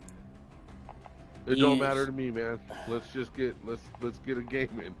 It don't matter to me, man. Let's just get a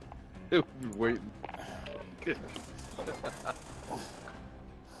game in. We'll be waiting.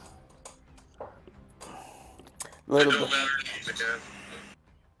 Little bit.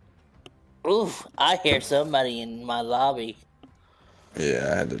 Oof! I hear somebody in my lobby.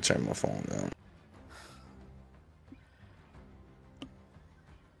 Yeah, I had to turn my phone down.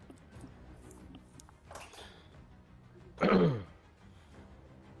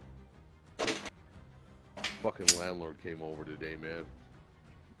 Fucking landlord came over today, man.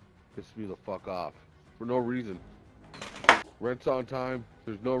 Pissed me the fuck off. For no reason. Rent's on time.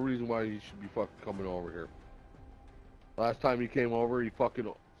 There's no reason why he should be fucking coming over here. Last time he came over, he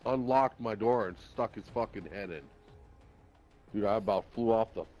fucking unlocked my door and stuck his fucking head in. Dude, I about flew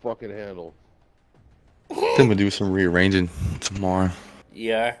off the fucking handle. I think I'm gonna do some rearranging tomorrow.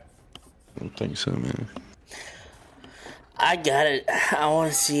 Yeah. I don't think so, man. I got it. I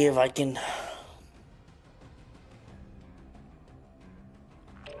want to see if I can...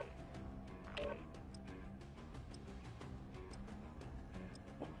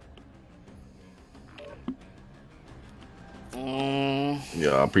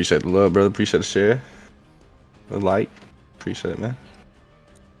 Yeah, I appreciate the love, brother. Appreciate the share. The like. Appreciate it, man.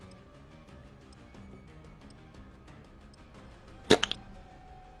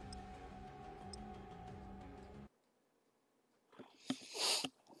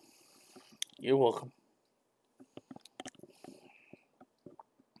 You're welcome.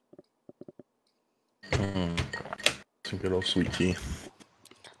 Good old sweet tea.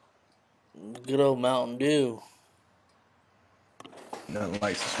 Good old Mountain Dew. Nothing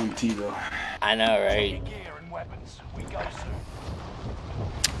like some sweet tea though. I know, right? Your gear and weapons. We go soon.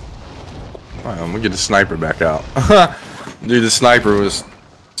 Alright, I'm gonna get the sniper back out. Dude, the sniper was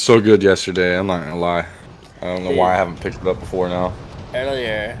so good yesterday. I'm not gonna lie. I don't know why I haven't picked it up before now.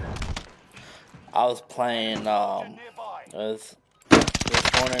 Earlier, I was playing, this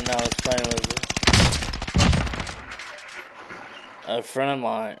morning I was playing with a friend of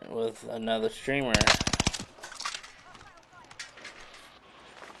mine with another streamer.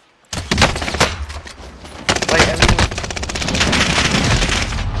 Wait, everyone.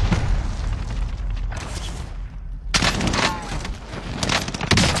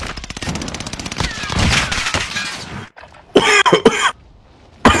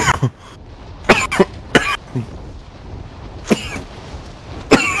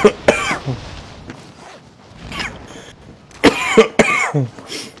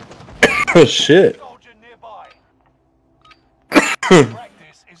 Oh shit.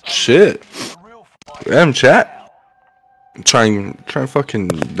 Shit. Damn, chat. Trying to fucking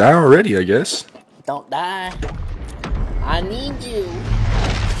die already, I guess. Don't die. I need you.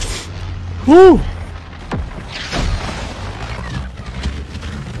 Woo.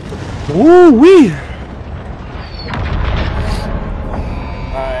 Woo wee.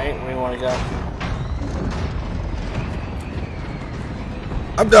 Alright, we wanna go.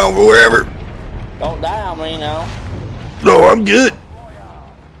 I'm down for wherever. Don't die on me now. No, I'm good.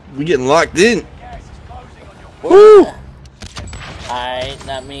 We getting locked in. Woo! Alright,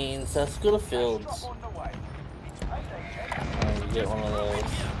 that means let's go to Fields. Get one of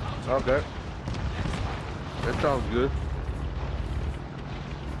those. Okay. That sounds good.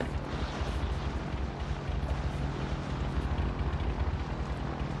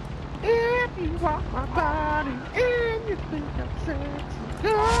 If you want my body and you think I'm sexy,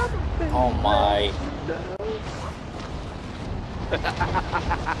 come Oh my.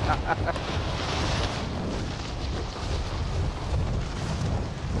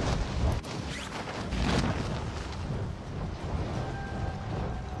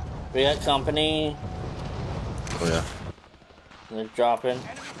 We got company. Oh yeah. They're dropping.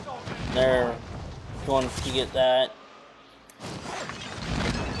 They're going to get that.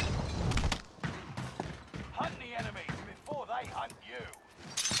 Hunt the enemies before they hunt you.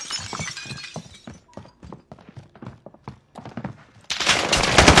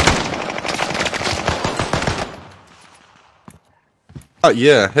 Oh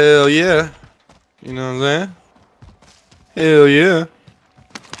yeah, hell yeah. You know what I'm saying? Hell yeah.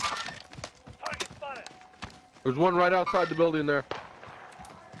 There's one right outside the building there.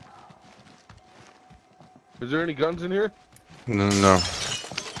 Is there any guns in here? No.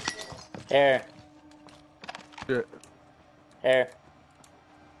 Here. Shit. Here.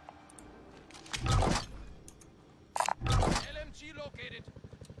 LMG located.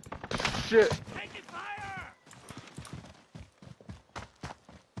 Shit. Taking fire.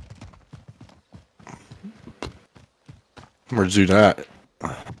 Where'd you do that?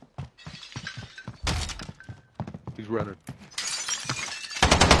 He's running.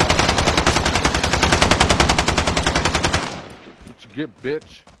 What you get,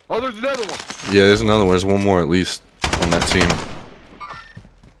 bitch? Oh, there's another one. Yeah, there's another one. There's one more at least on that team.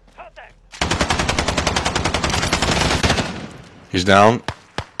 He's down.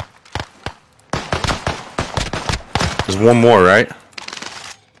 There's one more, right?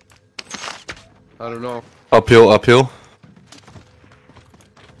 I don't know. Uphill, uphill.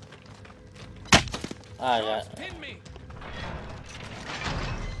 I got.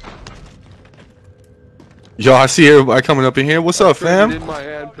 Yo, I see everybody coming up in here. What's up, fam? In my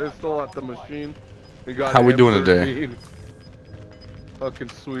hand, pistol at the machine. We got How we doing M13. today? Fucking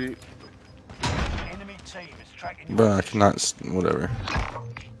sweet. Enemy team is tracking you. Bruh, I cannot. Whatever.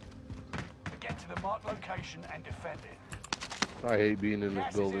 Get to the marked location and defend it. I hate being in this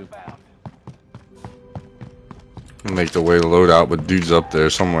Gas is building. inbound. Make the way to load out, but dude's up there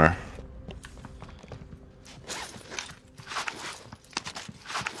somewhere.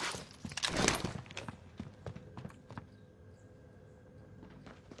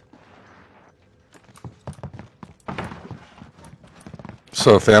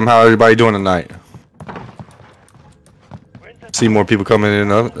 So, fam, how everybody doing tonight? See more people coming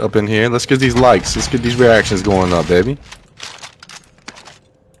in up in here. Let's get these likes. Let's get these reactions going up, baby.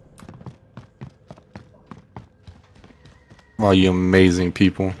 All you amazing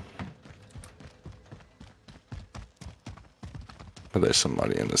people. But there's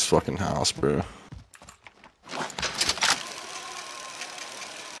somebody in this fucking house, bro.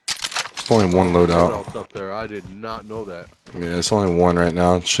 It's only one loadout. else up there. I did not know that. Yeah, it's only one right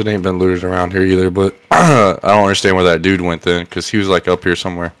now. Shit ain't been looted around here either, but I don't understand where that dude went then, because he was like up here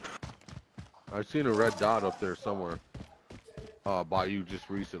somewhere. I seen a red dot up there somewhere. By you just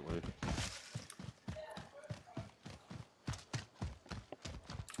recently.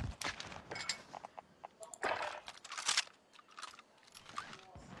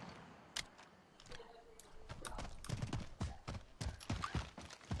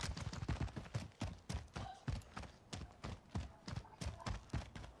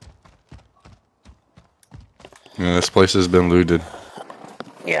 Yeah, this place has been looted.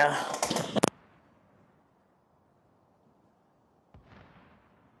 Yeah.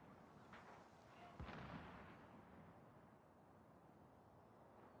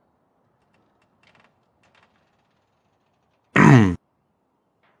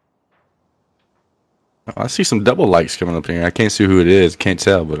 I see some double likes coming up here. I can't see who it is, can't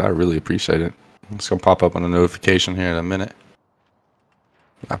tell, but I really appreciate it. It's gonna pop up on a notification here in a minute.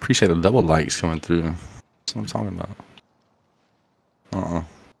 I appreciate the double likes coming through. That's what I'm talking about.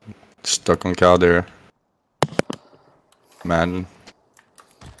 Stuck on Caldera. Madden.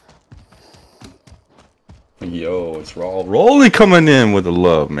 Yo, it's Rolly coming in with the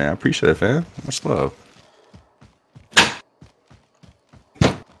love, man. I appreciate it, fam. Much love.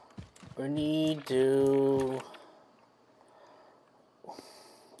 We need to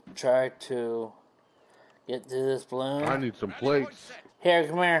try to get to this balloon. I need some plates. Here,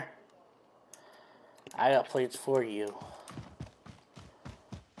 come here. I got plates for you.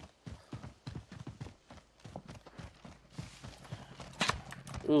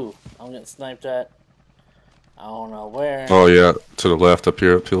 Ooh, I'm getting sniped at. I don't know where. Oh yeah, to the left up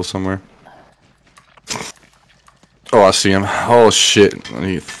here, uphill somewhere. Oh, I see him. Oh shit! I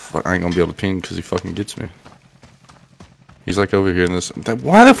ain't gonna be able to ping because he fucking gets me. He's like over here in this.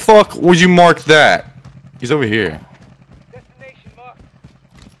 Why the fuck would you mark that? He's over here. Destination mark.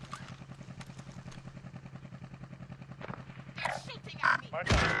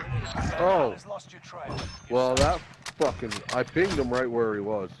 Oh. Lost your trail. Well, that fucking... I pinged him right where he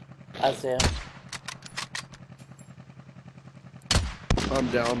was. I see him.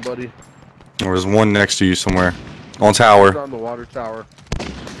 I'm down, buddy. There's one next to you somewhere. On tower. He's on the water tower.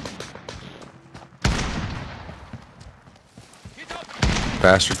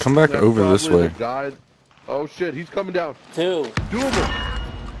 Bastard, come back That's over this probably way. the guy. Oh shit, he's coming down. Two of them.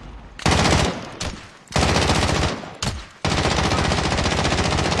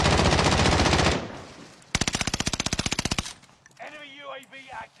 Enemy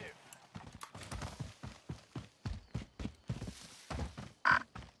UAV active.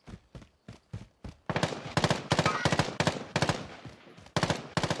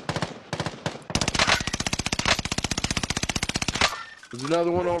 There's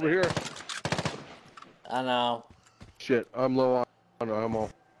another one over here. I know. Shit, I'm low on ammo.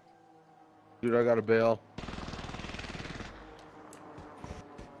 Dude, I got a bail.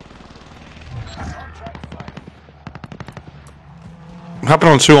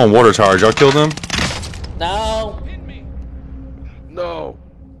 Happened on 2 on water tower. Y'all killed them? No. No.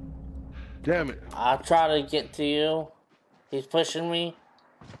 Damn it. I'll try to get to you. He's pushing me.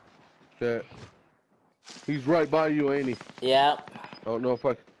 Yeah. He's right by you, ain't he? Yep. I don't know if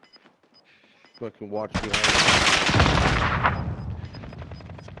I can watch behind me.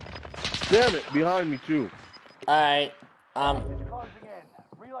 Damn it, behind me too. Alright.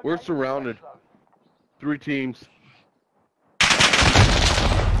 We're surrounded. 3 teams.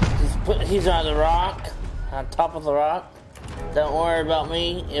 He's on the rock. On top of the rock. Don't worry about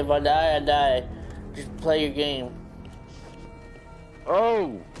me. If I die, I die. Just play your game.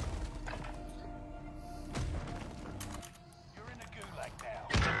 Oh!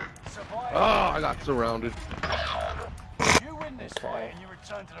 Oh, I got surrounded. You win this way and you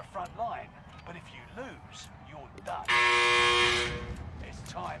return to the front line. But if you lose, you're done. It's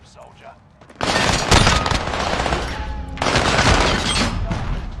time, soldier.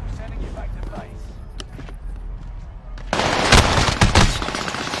 We're sending you back to base.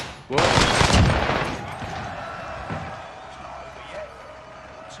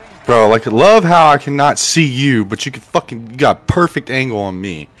 Bro, like, love how I cannot see you, but you got perfect angle on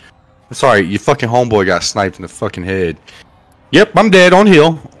me. Sorry, your fucking homeboy got sniped in the fucking head. Yep, I'm dead on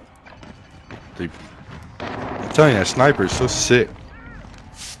hill. I'm telling you, that sniper is so sick.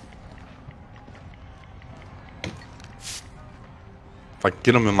 If I can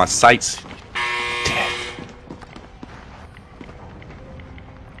get him in my sights.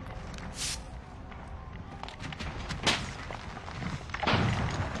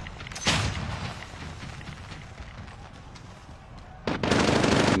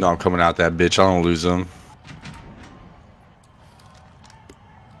 know I'm coming out that bitch. I don't lose them.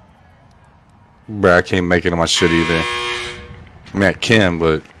 Bruh, I can't make it on my shit either. I mean, I can,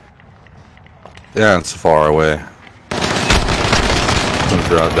 but yeah, it's far away. I'm gonna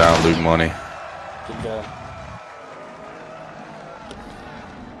drop down, loot money. Good job.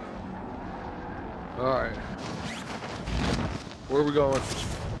 Alright. Where are we going?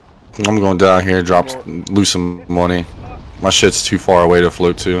 I'm going down here, loot some money. My shit's too far away to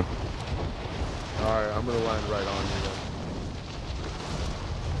float to. Alright, I'm gonna land right on you then.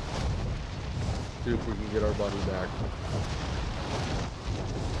 See if we can get our buddy back.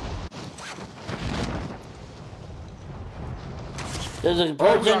 There's a Oh,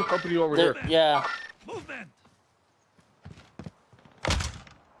 person. we got company over here. Yeah. Movement!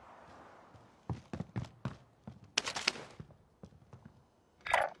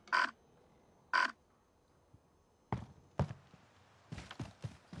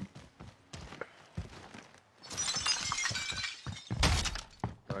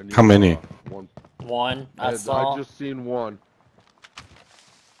 I need, How many? One. One. I saw. I just seen one.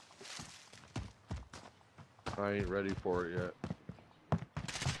 I ain't ready for it yet.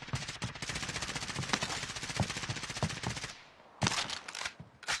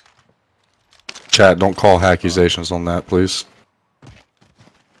 Chat, don't call accusations on that, please.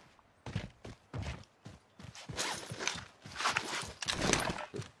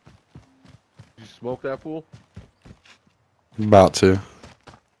 Did you smoke that fool? About to.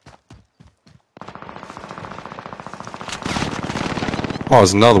 Oh,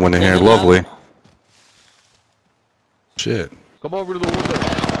 there's another one in here. Lovely. Shit. Come over to the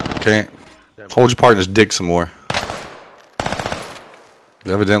window. Can't. Hold your partner's dick some more.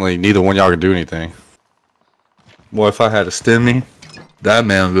 Evidently, neither one of y'all can do anything. Boy, if I had a stimmy, that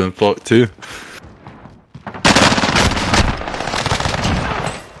man would have been fucked too.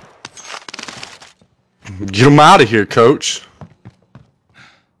 Get him out of here, coach.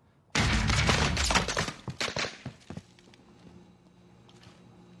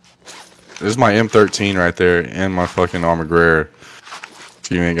 This is my M13 right there and my fucking armor rare.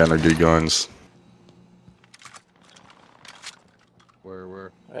 If you ain't got no good guns. Where?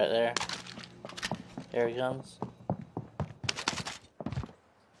 Right there. Here he comes.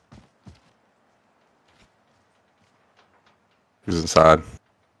 He's inside.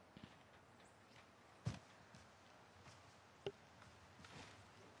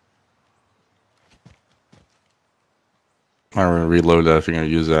 I'm gonna reload that if you're gonna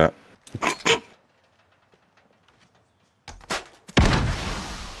use that.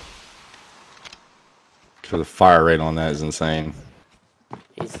 Cause the fire rate on that is insane.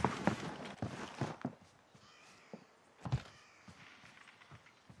 He's.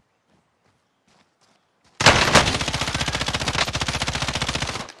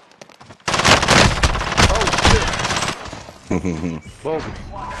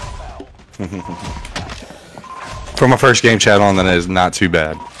 For my first game chat on, that is not too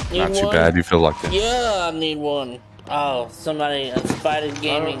bad. Need Not too one? bad. You feel like that? Yeah, I need one. Oh, somebody, Spider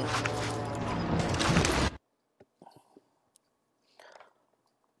Gaming.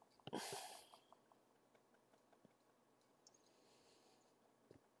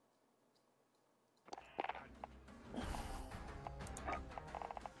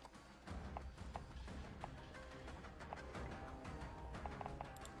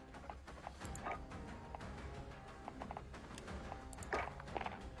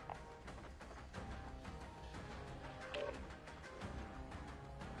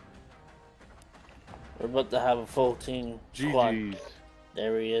 We're about to have a full team squad. GG's.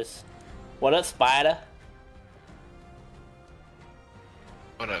 There he is. What up, Spider?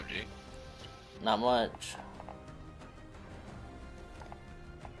 What up, G? Not much.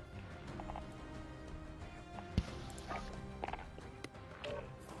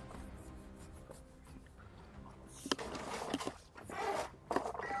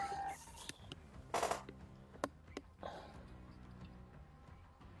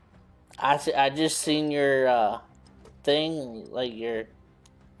 I just seen your thing, like your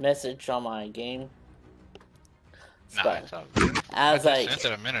message on my game. Nah, it's all good. I was like, sent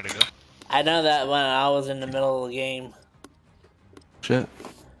it a minute ago. I know that when I was in the middle of the game. Shit.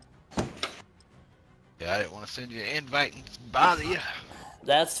 Yeah, I didn't want to send you an invite and bother you.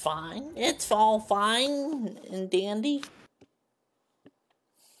 That's fine. It's all fine and dandy.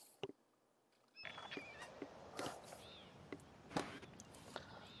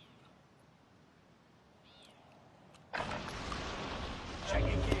 Check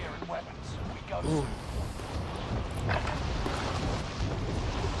your gear and weapons. We go. Ooh.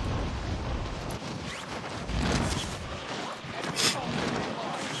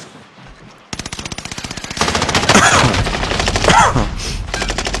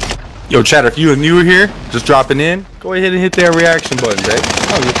 Yo, chatter, if you are new here, just dropping in, go ahead and hit that reaction button, babe.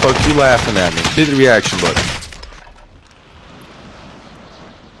 Oh, the fuck you laughing at me? Hit the reaction button.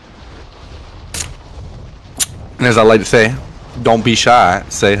 And as I like to say, don't be shy,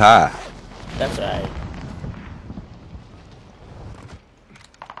 say hi. That's right.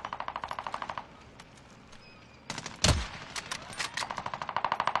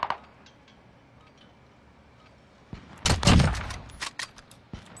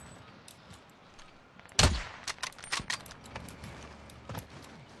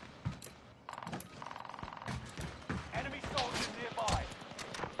 Enemy soldiers nearby.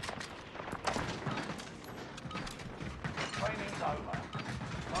 Training's over.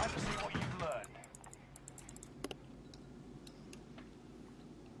 Time to see what you've learned.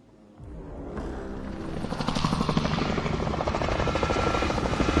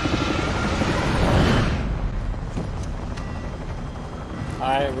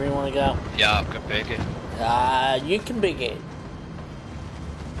 Alright, where you wanna go? Yeah, I can pick it. You can pick it.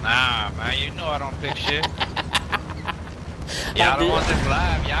 Nah, man, you know I don't pick shit. Y'all the ones that's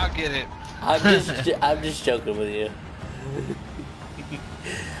live, y'all get it. I'm just joking with you.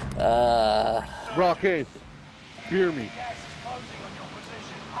 Rockade, hear me.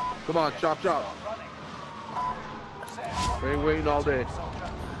 Come on, chop chop. We ain't waiting all day.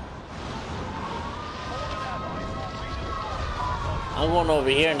 I'm going over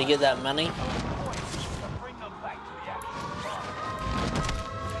here and to get that money.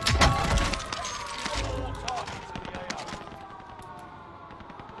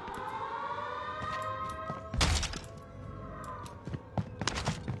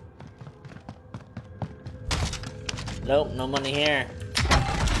 Nope, no money here.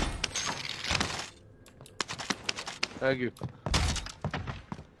 Thank you.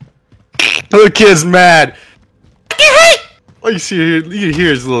 The kid's mad. Oh, you see, you hear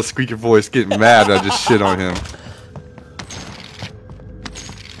his little squeaky voice getting mad. I just shit on him.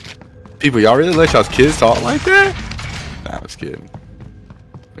 People, y'all really let y'all's kids talk like that? Nah, I was kidding.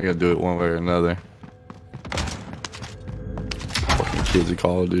 I gotta do it one way or another. Fucking kids at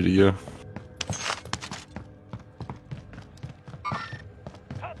Call of Duty, yeah.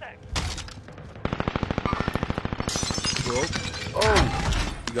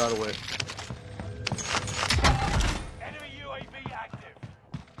 Oh, you got away. Enemy UAV active.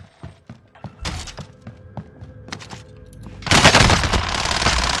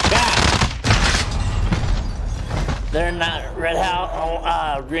 They're in that red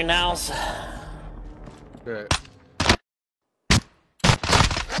house, greenhouse. Okay.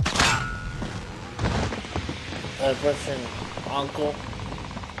 Person, uncle.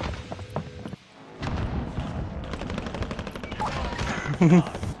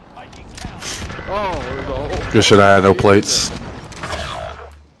 Oh, there's a whole. Good shit, I had no plates.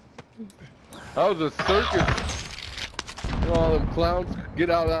 That was a circus. You know, all them clowns get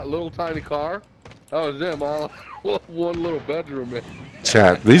out of that little tiny car. That was them, all one little bedroom, man.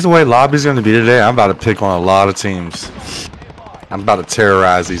 Chat, these are the way lobby's gonna be today. I'm about to pick on a lot of teams. I'm about to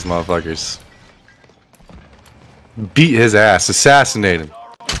terrorize these motherfuckers. Beat his ass, assassinate him.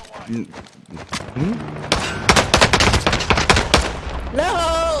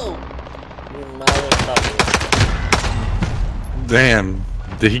 No! You motherfucker. Damn,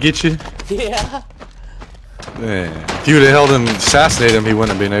 did he get you? Yeah. Man, if you would have held him, assassinated him, he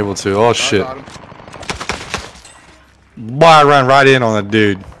wouldn't have been able to. Oh shit. Boy, I ran right in on that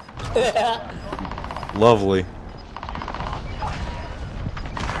dude. Lovely.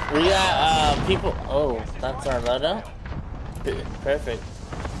 We got people. Oh, that's our loadout. Perfect.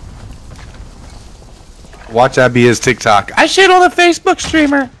 Watch that be his TikTok. I shit on a Facebook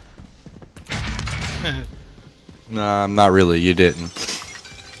streamer. Nah, not really. You didn't.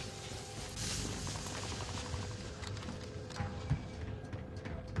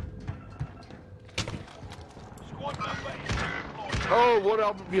 Oh, what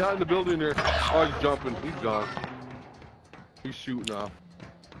up behind the building there? Oh, he's jumping. He's gone. He's shooting off.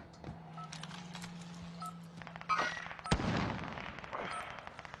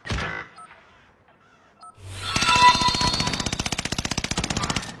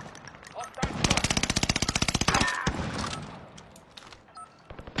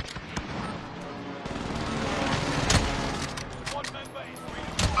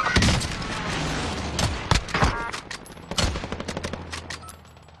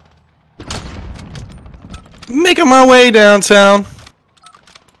 Making my way downtown.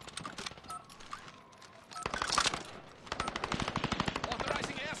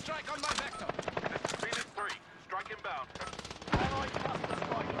 Authorizing airstrike on my vector. Phoenix 3, strike inbound.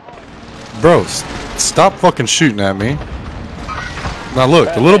 Bro, stop fucking shooting at me. Now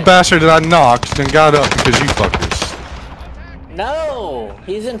look, the little bastard that I knocked then got up because you fuckers. No,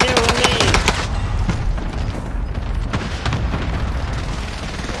 he's in here with me.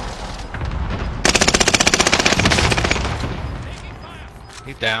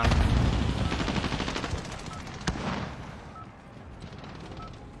 He's down.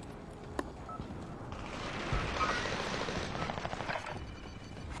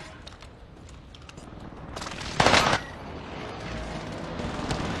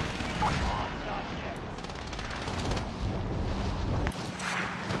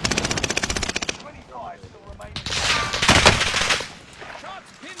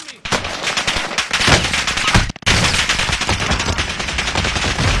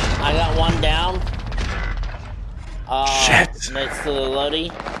 I got one down. Shit. Next to the Lodi.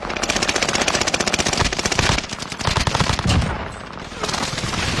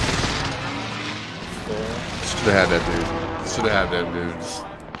 Should have had that dude. Should have had that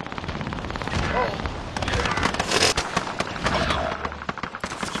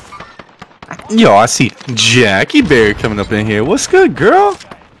dude. Yo, I see Jackie Bear coming up in here. What's good, girl?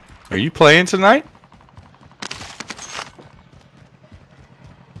 Are you playing tonight?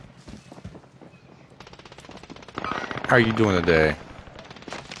 How are you doing today?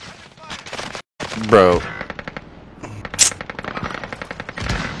 Bro.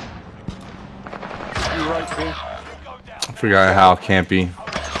 I forgot how campy.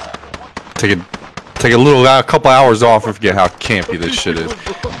 Take a couple hours off and forget how campy this shit is.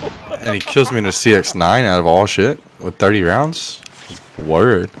 And he kills me in a CX-9 out of all shit with 30 rounds.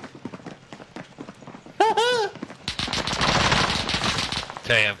 Word.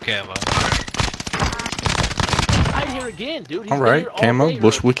 Damn, Camo. I'm here again, dude. He's All right, been here all camo, day,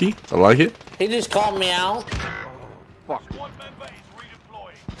 bush wiki. I like it. He just called me out.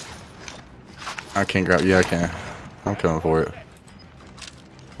 I can't grab. Yeah, I can. I'm coming for it.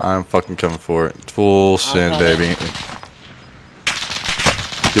 I'm fucking coming for it. Full send, baby.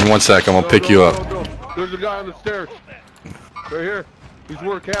 Give me 1 sec. I'm gonna pick you up. No. There's a guy on the stairs. Right here. He's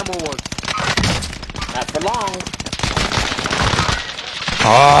where Camo was. Not for long.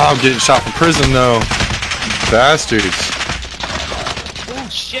 Oh, I'm getting shot from prison though. Bastards. Oh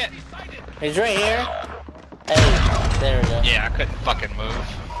shit! He's right here. Hey, there we go. Yeah, I couldn't fucking move.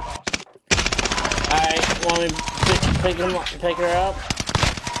 Alright, want me to pick her up?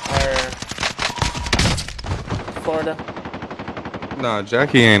 Or Florida? Nah,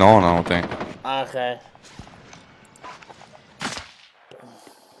 Jackie ain't on, I don't think. Okay.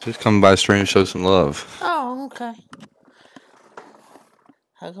 Just come by stream and show some love. Oh, okay.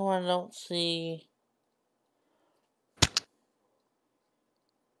 How come I don't see...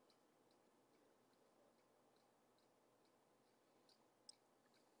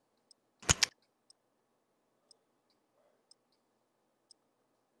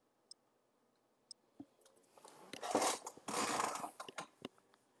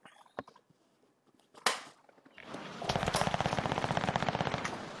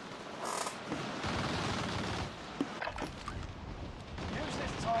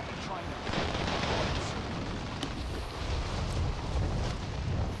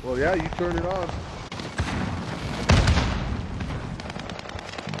 Well, yeah, you turn it on.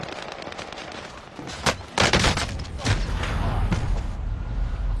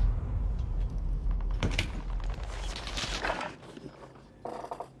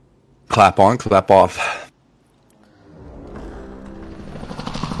 Clap on, clap off.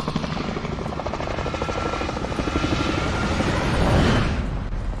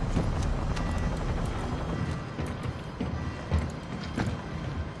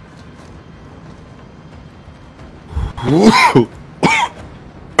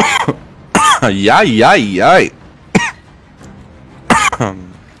 Yay, yay, yay.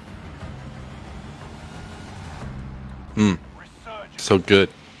 So good.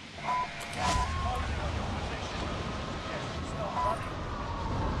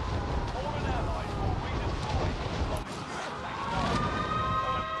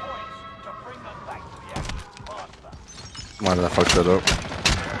 Why did I fuck that up?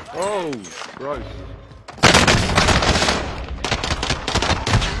 Oh, Christ.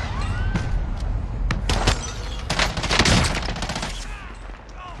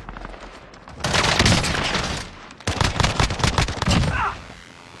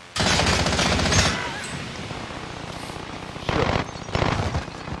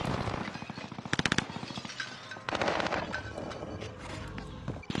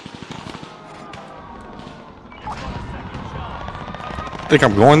 Think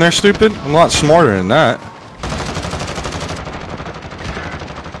I'm going there, stupid? I'm a lot smarter than that.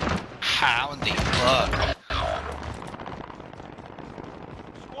 How in the fuck?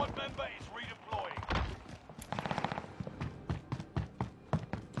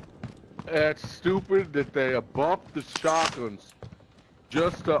 It's stupid that they buffed the shotguns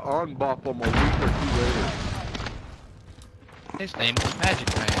just to unbuff them a week or two later. His name was Magic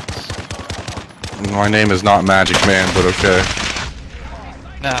Man's. My name is not Magic Man, but okay.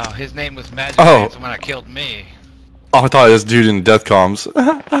 No, his name was Magic Oh. Man's when I killed me. Oh, I thought this dude in death comms.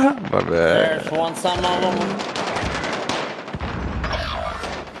 My bad. There's one some of them.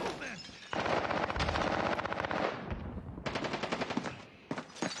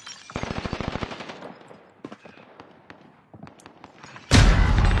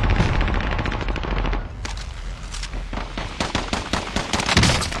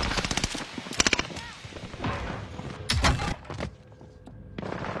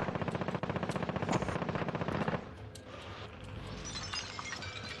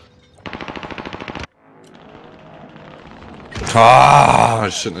 Ah, I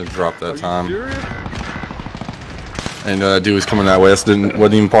shouldn't have dropped that time. Serious? I didn't know that dude was coming that way. That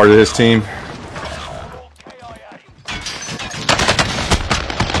wasn't even part of his team.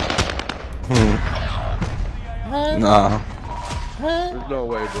 Nah. There's no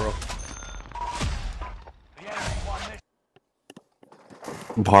way, bro.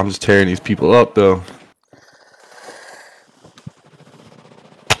 Bomb's tearing these people up, though.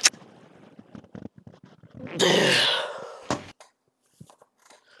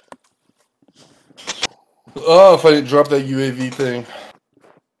 Oh, if I didn't drop that UAV thing.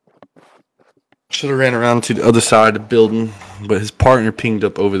 Should have ran around to the other side of the building, but his partner pinged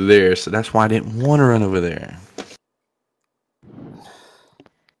up over there, so that's why I didn't want to run over there.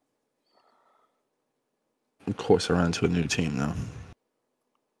 Of course, I ran into a new team, though.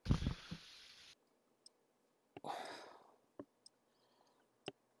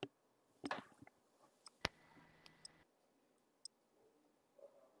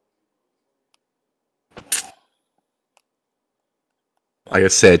 Like I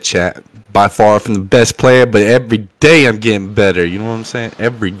said, chat, by far from the best player, but every day I'm getting better. You know what I'm saying?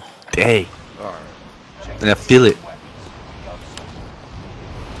 Every day. Alright. And I feel it.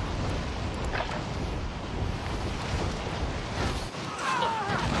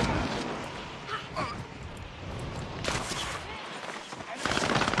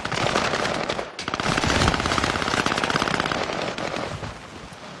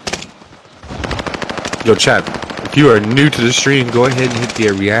 Yo, chat. If you are new to the stream, go ahead and hit the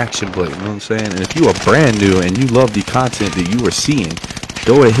reaction button, you know what I'm saying? And if you are brand new and you love the content that you are seeing,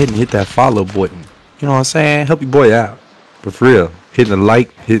 go ahead and hit that follow button. You know what I'm saying? Help your boy out. But for real, hitting the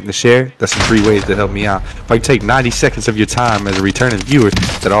like, hitting the share, that's some free ways to help me out. If I can take 90 seconds of your time as a returning viewer,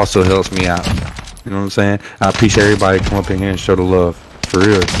 that also helps me out. You know what I'm saying? I appreciate everybody come up in here and show the love. For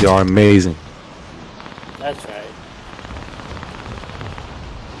real, y'all are amazing. That's right.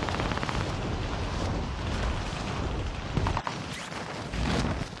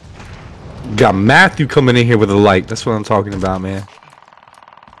 Got Matthew coming in here with a like. That's what I'm talking about, man.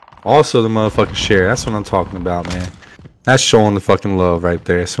 Also the motherfucking share. That's what I'm talking about, man. That's showing the fucking love right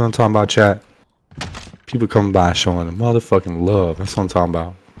there. That's what I'm talking about, chat. People coming by showing the motherfucking love. That's what I'm talking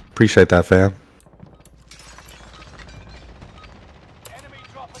about. Appreciate that, fam.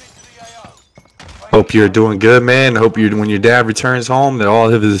 Hope you're doing good, man. Hope you're, when your dad returns home, that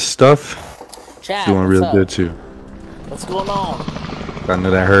all of his stuff Chat, doing what's real up? good too. What's going on? I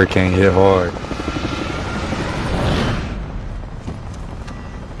know that hurricane hit hard.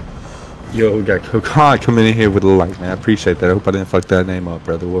 Yo, we got Kokan coming in here with a like, man. I appreciate that. I hope I didn't fuck that name up,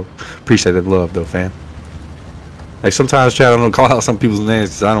 brother. Well, appreciate that love, though, fam. Like, sometimes, chat, I don't call out some people's names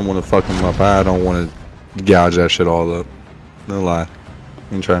because I don't want to fuck them up. I don't want to gouge that shit all up. No lie.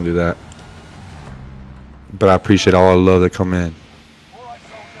 I ain't trying to do that. But I appreciate all the love that come in.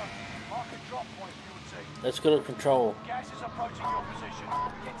 Let's go to control.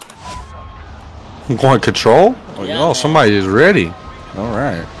 I'm going control? Oh, Yeah, no, man. somebody is ready.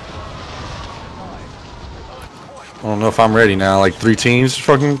 Alright. I don't know if I'm ready now. Like 3 teams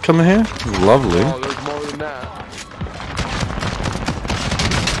fucking coming here? Lovely. Oh, there's more than that.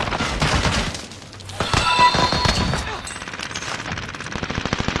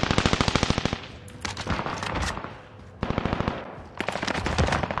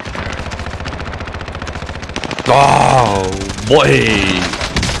 Oh, boy.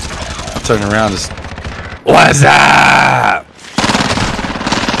 Turn around. Just, what's up?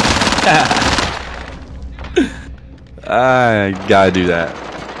 I gotta do that.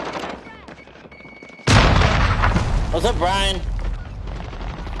 What's up, Brian?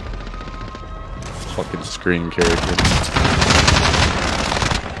 Fucking screen character.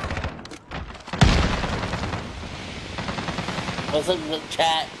 What's up,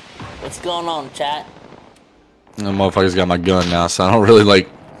 chat? What's going on, chat? The motherfucker's got my gun now, so I don't really like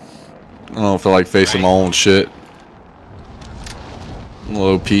I don't feel like facing my own shit.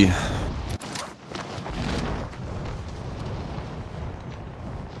 Low P.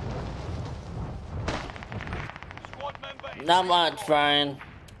 Not much, Brian.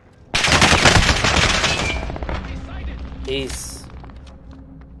 Peace.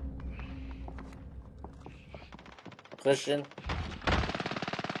 Pushing.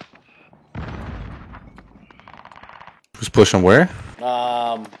 Who's pushing where?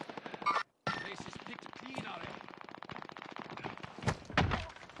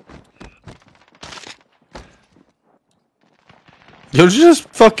 Yo, did you just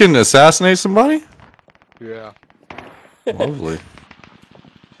fucking assassinate somebody? Yeah. Lovely.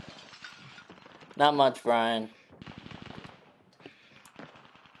 Not much, Brian.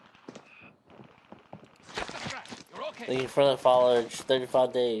 Thank you for the followers.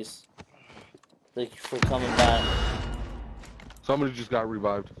 35 days. Thank you for coming back. Somebody just got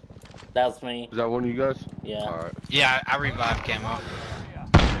revived. That's me. Is that one of you guys? Yeah. Alright. Yeah, I revived Camo.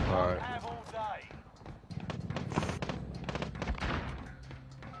 Alright.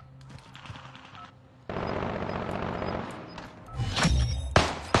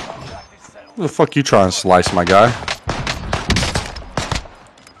 Who the fuck you trying to slice, my guy?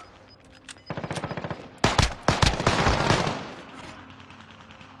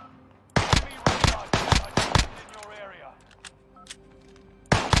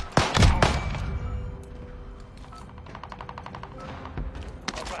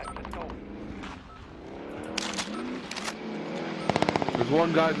 There's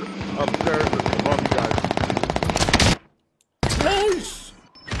one guy upstairs above you guys. Nice.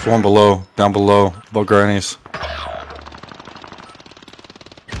 There's one below, down below, above Granny's.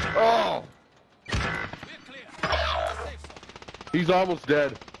 Oh! He's almost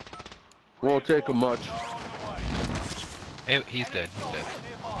dead. Won't take him much. Hey, he's dead. He's dead.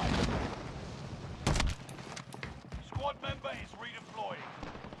 Squad member is redeploying.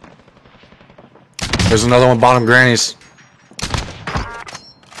 There's another one bottom Granny's.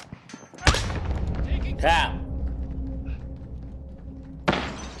 Yeah.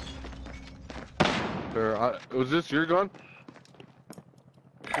 There, was this your gun?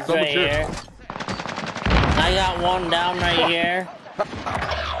 He's Someone right shoot. here. I got one down right here.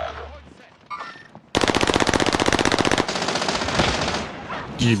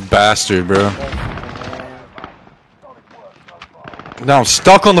 You bastard, bro. Now I'm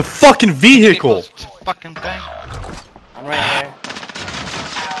stuck on the fucking vehicle. Fucking thing. I'm right here.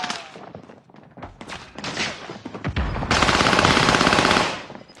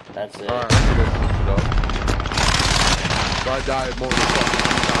 That's it. Alright, I'm gonna push it up. If I die more than fucking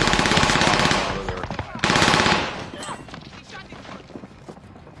 2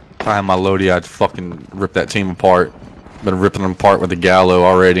 times, If I had my loadie, I'd fucking rip that team apart. Been ripping them apart with the Gallo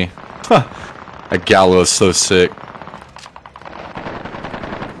already. Huh. That Gallo is so sick.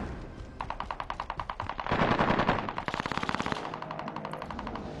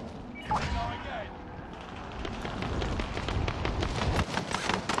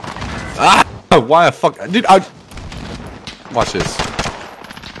 Ah! Why the fuck? Dude, watch this.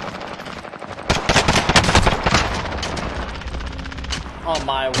 Oh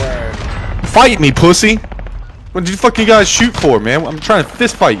my word. Fight me, pussy! What did you fucking guys shoot for, man? I'm trying to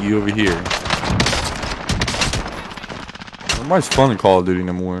fist fight you over here. Nobody's fun in Call of Duty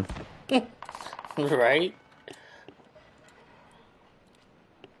no more. Right?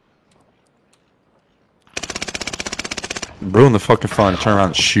 Ruin the fucking fun. Turn around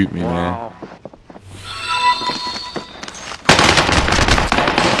and shoot me, man.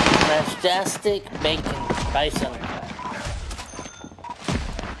 Majestic bacon bison.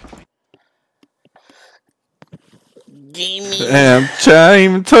 Gimme. Damn, Chad, I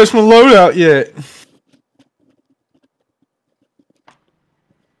ain't even touched my loadout yet.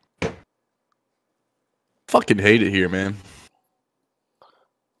 Fucking hate it here, man.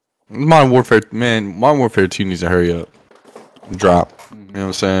 Modern Warfare, man, Modern Warfare 2 needs to hurry up. Drop. You know what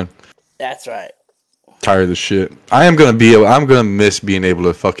I'm saying? That's right. Tired of this shit. I'm gonna miss being able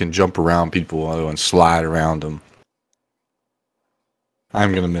to fucking jump around people and slide around them.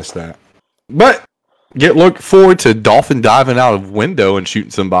 I'm gonna miss that. But look forward to dolphin diving out of window and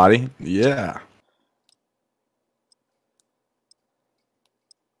shooting somebody. Yeah.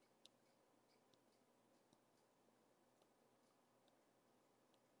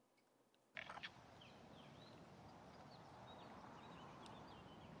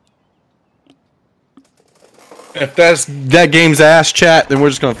 If that game's ass, chat, then we're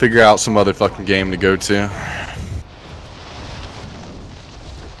just gonna figure out some other fucking game to go to.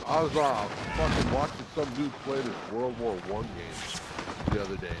 I was fucking watching some dude play this World War I game. the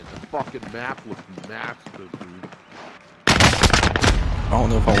other day, and the fucking map looked massive, dude. I don't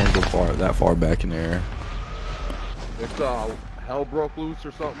know if I want to go that far back in there. It's hell broke loose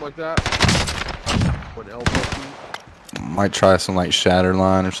or something like that. When hell broke loose. Might try some like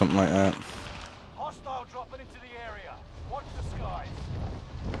Shatterline or something like that. Hostile dropping into the area. Watch the skies.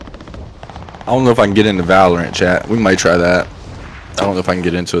 I don't know if I can get into Valorant, chat. We might try that. I don't know if I can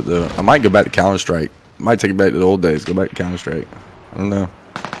get into it though. I might go back to Counter-Strike. Might take it back to the old days. Go back to Counter-Strike. I don't know.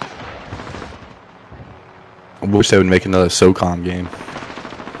 I wish they would make another SOCOM game.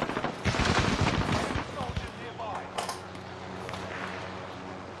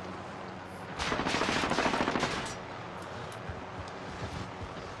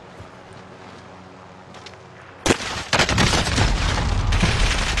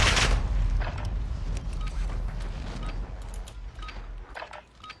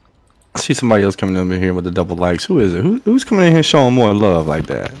 I see somebody else coming over here with the double likes. Who is it? Who's coming in here showing more love like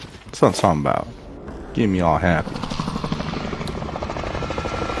that? That's what I'm talking about. Getting me all happy.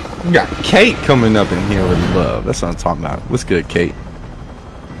 We got Kate coming up in here with love. That's what I'm talking about. What's good, Kate?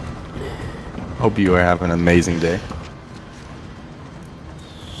 Hope you are having an amazing day.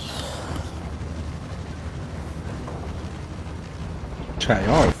 Chat,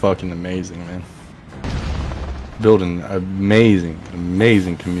 y'all are fucking amazing, man. Building an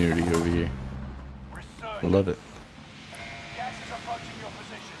amazing community over here. I love it. Gas is approaching your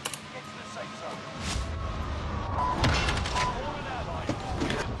position. Get to the safe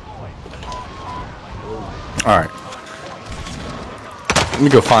zone. Alright. Let me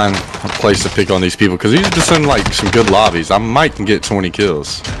go find a place to pick on these people, because these are just in like some good lobbies. I might can get 20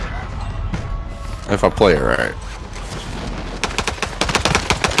 kills. If I play it right.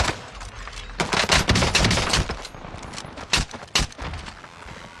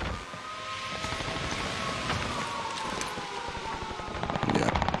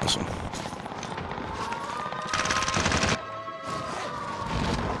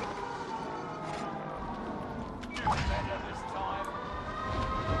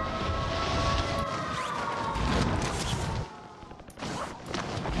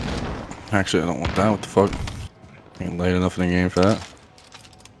 Actually, I don't want that. What the fuck? Ain't late enough in the game for that.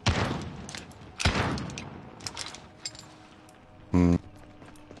 The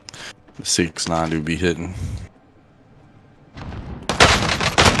 6.9 do be hitting.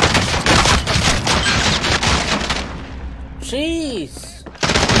 Jeez.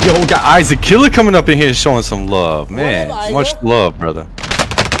 Yo, we got Isaac Killer coming up in here showing some love, man. Much love, brother.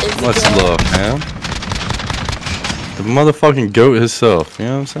 Much love, man. The motherfucking goat himself, you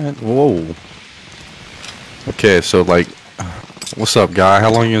know what I'm saying? Whoa. Okay, so like, what's up, guy?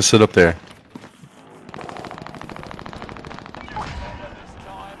 How long you gonna sit up there?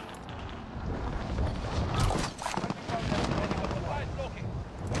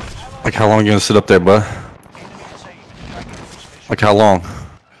 Like, how long you gonna sit up there, bud? Like, how long?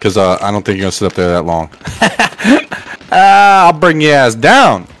 Because I don't think you're gonna sit up there that long. I'll bring your ass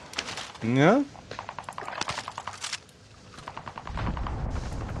down. Yeah?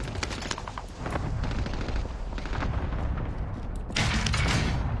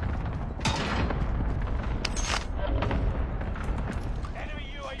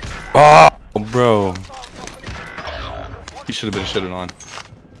 Oh, bro. He should have been shitted on.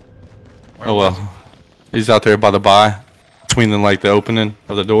 Oh well. He's out there by the between the like the opening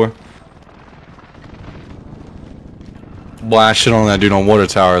of the door. Blast shit on that dude on water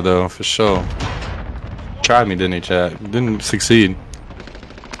tower though, for sure. Tried me, didn't he, chat? Didn't succeed.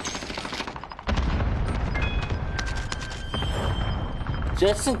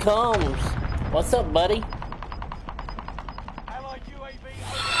 Justin Combs. What's up, buddy?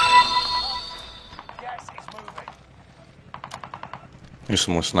 Here's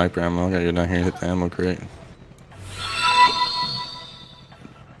some more sniper ammo. I gotta go down here and hit the ammo crate.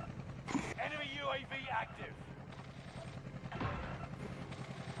 Enemy UAV active.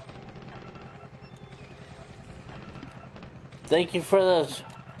 Thank you for those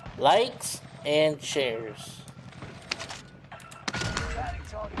likes and shares.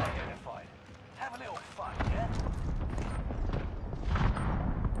 Target identified. Have a little fun, yeah?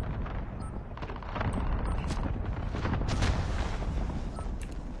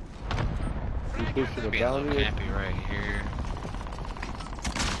 Pushing a Be a little boundary. campy right here.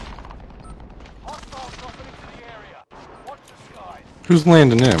 Hostiles dropping into the area. Watch the skies. Who's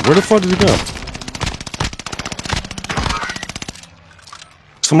landing in? Where the fuck did he go?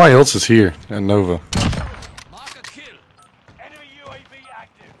 Somebody else is here at Nova. Mark a kill. Enemy UAV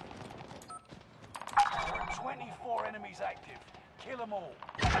active. 24 enemies active. Kill them all.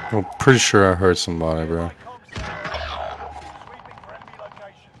 I'm pretty sure I heard somebody, bro. Sweeping for enemy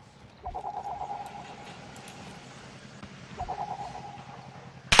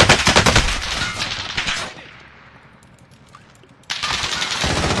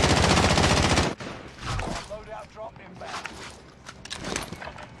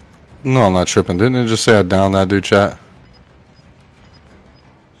No, I'm not tripping. Didn't it just say I downed that dude, chat?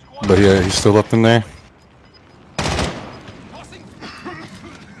 But yeah, he's still up in there.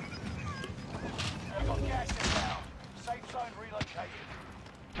 You got gas inbound. Safe zone relocated.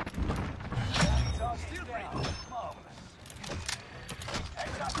 Target down. Marvelous.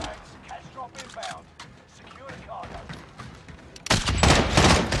 Heads up, Max. Cash drop inbound. Secure the cargo.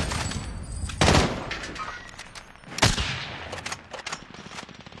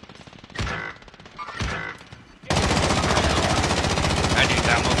 That dude's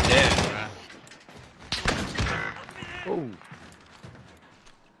almost dead, bro. Oh.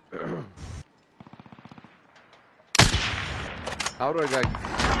 How do I get...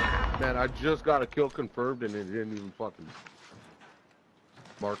 Man, I just got a kill confirmed and it didn't even fucking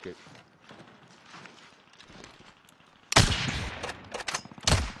mark it.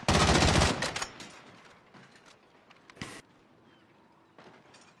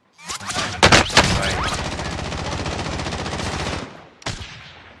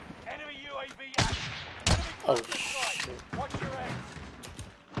 Enemy UAV active. Enemy Oh, cluster strike. shit. Watch your head.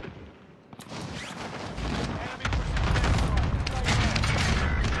 Enemy precision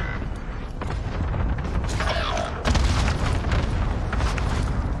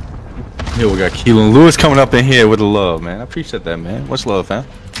Here we got Keelan Lewis coming up in here with the love, man. I appreciate that, man. Much love, fam.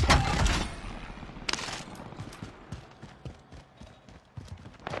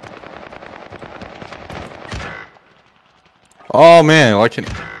 Oh man, I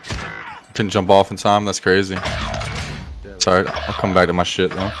couldn't jump off in time. That's crazy. Sorry, I'll come back to my shit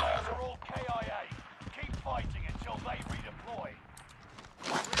though. are all KIA. Keep fighting until they redeploy.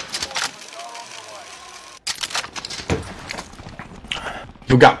 Reinforcements are on the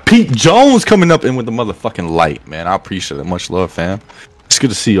way. We got Pete Jones coming up in with the motherfucking light, man. I appreciate it. Much love, fam. It's good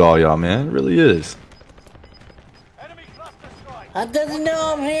to see all y'all, man. It really is. Enemy cluster strike. How does he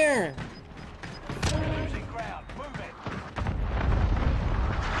know I'm here? Losing ground. Move it.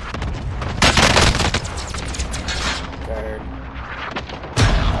 Bird.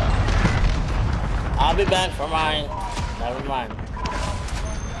 I'll be back for mine. Never mind.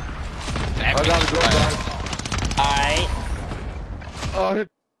 I gotta go, guys. Alright.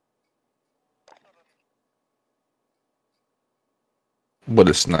 What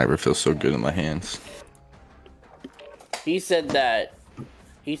a sniper feels so good in my hands. He said that.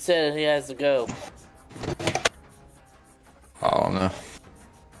 He said he has to go. I don't know.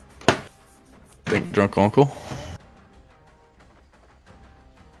 Think drunk uncle.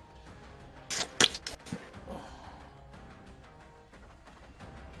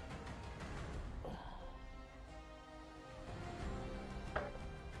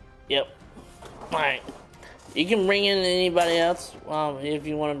 Yep. Alright. You can bring in anybody else, if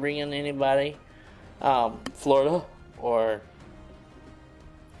you want to bring in anybody. Florida or...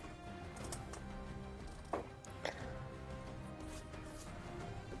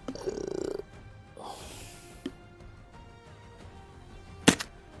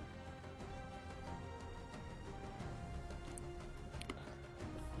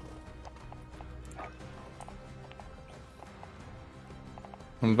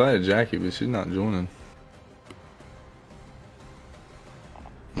 I invited Jackie, but she's not joining.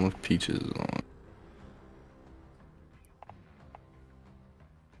 What Peaches is on?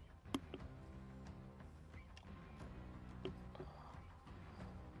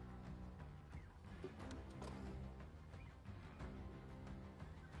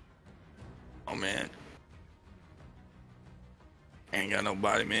 Oh man, ain't got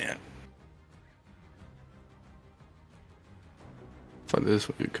nobody, man. Fuck this,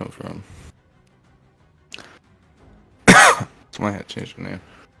 where you come from? Somebody had to change your name.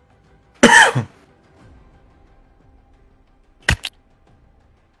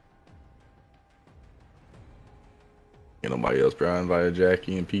 Ain't nobody else, bro. I invited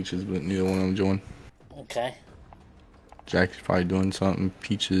Jackie and Peaches, but neither one of them joined. Okay. Jackie's probably doing something.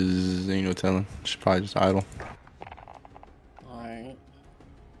 Peaches, ain't no telling. She's probably just idle. Alright.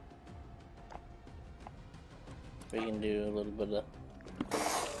 We can do a little bit of...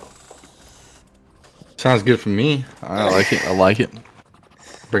 Sounds good for me. I like it. I like it.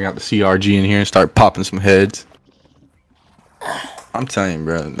 Bring out the CRG in here and start popping some heads. I'm telling you,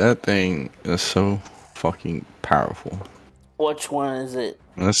 bro, that thing is so fucking powerful. Which one is it?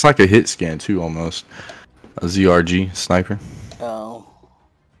 And it's like a hit scan too, almost. A ZRG sniper. Oh.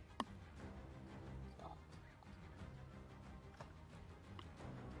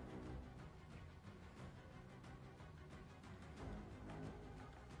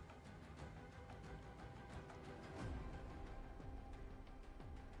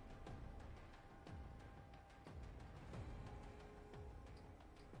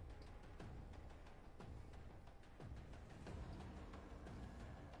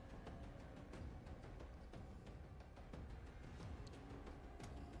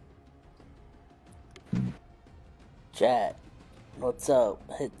 Chat, what's up?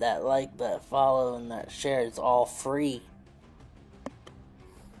 Hit that like, that follow, and that share. It's all free.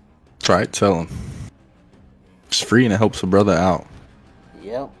 That's right, tell him. It's free and it helps a brother out.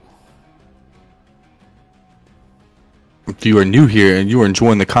 Yep. If you are new here and you are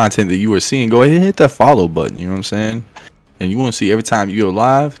enjoying the content that you are seeing, go ahead and hit that follow button, you know what I'm saying? And you want to see every time you go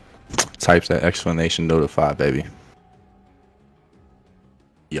live, type that explanation notify, baby.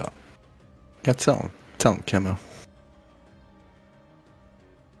 Yeah. Yeah, tell him, Camo.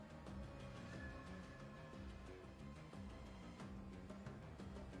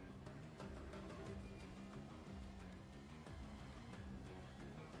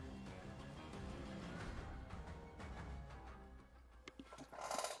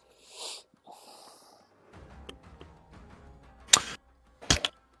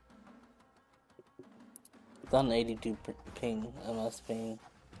 It's on 82 ping, MS ping.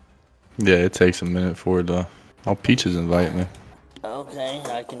 Yeah, it takes a minute for it to... Oh, Peaches invite me. Okay,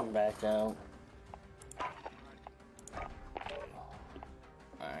 I can back out.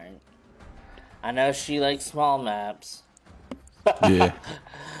 Alright. I know she likes small maps. Yeah.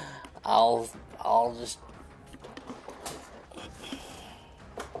 I'll just...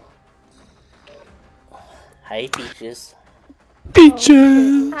 Hey, Peaches.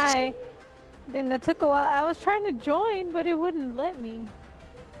 Peaches! Hi. Then that took a while. I was trying to join, but it wouldn't let me.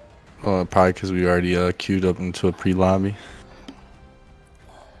 Well, probably because we already queued up into a pre-lobby.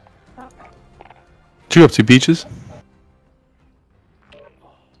 Oh. What you up to, Peaches?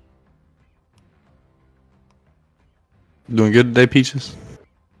 Doing good today, Peaches?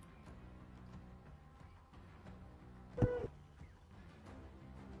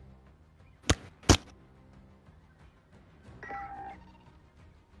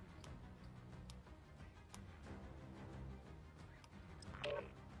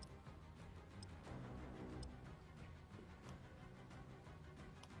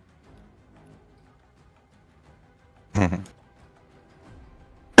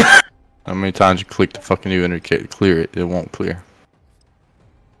 How many times you click the fucking new indicator to clear it, it won't clear.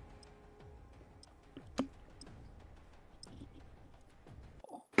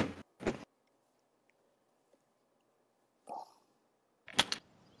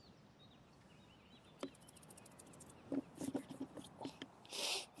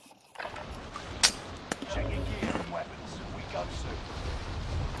 Check your gear and weapons. We go soon.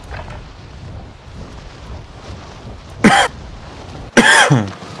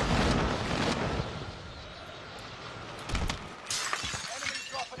 Enemies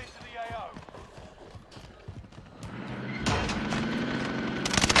dropping into the AO.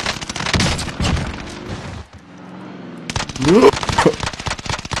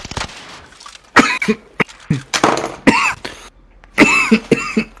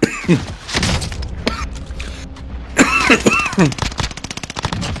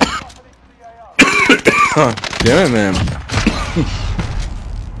 Damn it, man.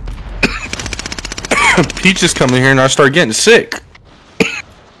 Peaches come in here and I start getting sick.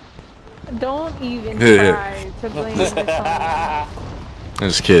 Don't even try to blame this on me. I'm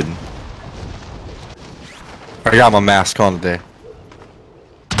just kidding. I got my mask on today.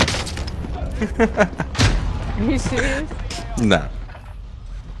 Are you serious? Nah.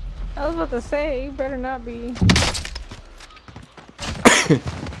 I was about to say, you better not be.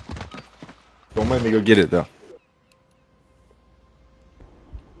 Don't make me go get it though.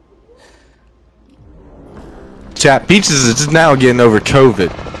 Chat, Peaches is just now getting over COVID.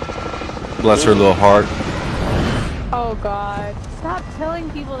 Bless her little heart. Oh god. Stop telling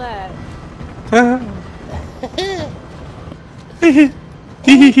people that.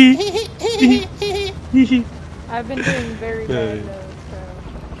 I've been doing very bad though,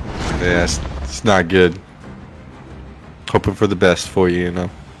 so. Yeah, it's not good. Hoping for the best for you, you know.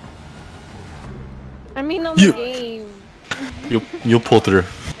 I mean on the game. You'll pull through.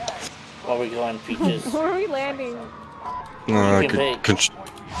 Where are we going, Peaches? Where are we landing?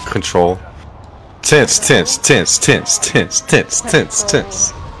 Control. Tense. Hey,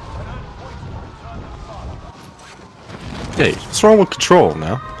 what's wrong with control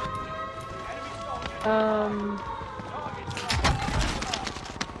now?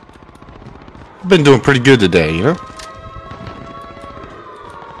 I've been doing pretty good today, you know?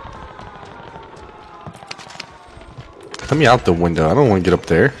 Let me out the window. I don't want to get up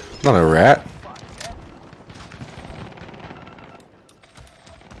there. I'm not a rat.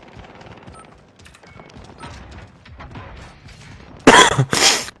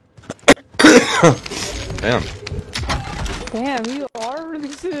 Damn. Damn, you are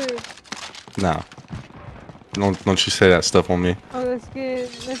really sick. Nah. Don't you say that stuff on me. Oh, let's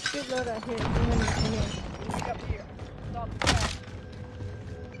get load out here.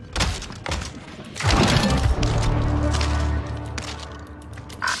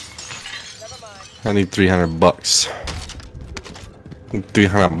 I need 300 bucks.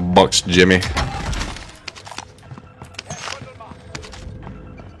 300 bucks, Jimmy.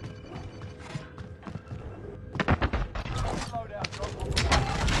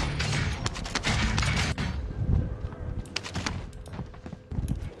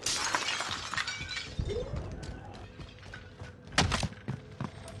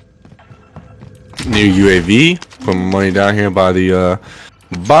 New UAV. Put my money down here by the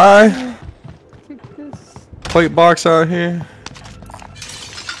buy plate box out here.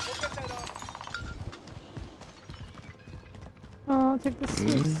 Oh, I'll take the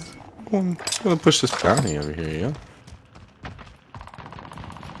 6. I'm gonna push this bounty over here, yeah.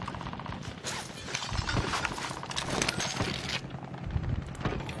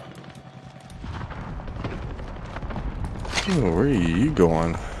 Oh, where are you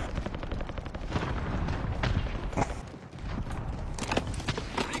going?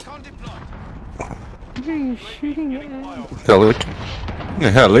 What are you shooting at? Heli.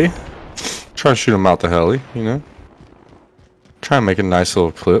 The heli. Try to shoot him out the heli, you know. Try and make a nice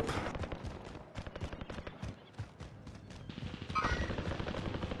little clip.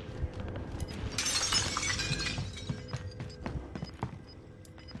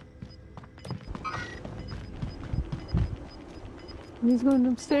 He's going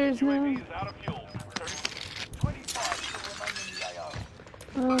upstairs now.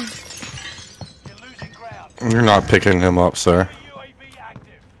 Oh. You're not picking him up, sir.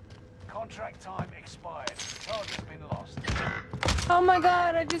 Oh my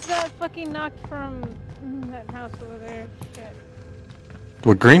god, I just got fucking knocked from that house over there. Shit.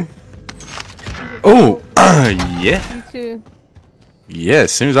 What, green? Oh, yeah. You too. Yeah,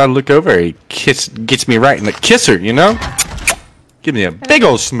 as soon as I look over, he gets me right in the kisser, you know? Give me a big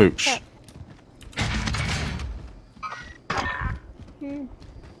old smooch.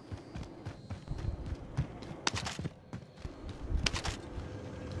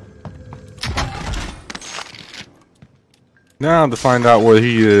 Now to find out where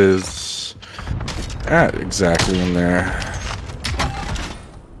he is at exactly in there.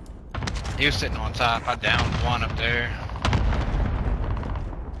 He was sitting on top. I downed one up there.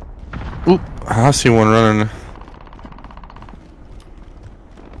 Oop, I see one running.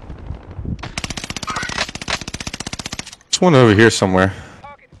 There's one over here somewhere.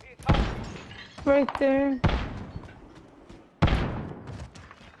 Right there.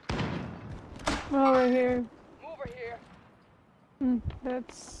 Oh, right here.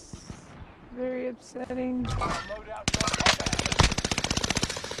 That's very upsetting.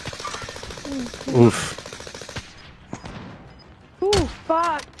 Oof. Ooh,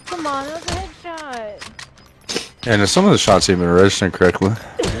 fuck! Come on, that was a headshot! And some of the shots even registering correctly.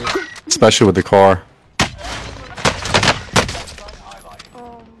 Especially with the car.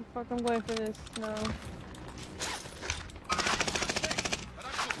 Oh, fuck, I'm going for this. No.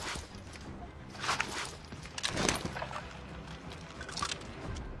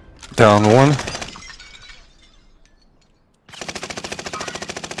 Down one.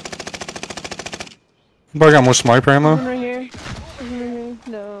 Anybody got more sniper ammo? Right here.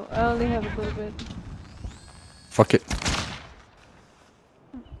 No, I only have a little bit. Fuck it.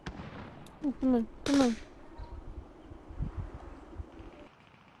 Oh, come on, come on.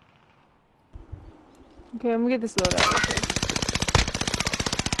 Okay, I'm gonna get this load out real quick.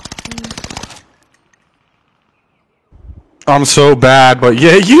 I'm so bad, but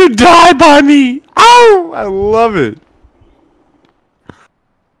yeah, you died by me! Oh, I love it.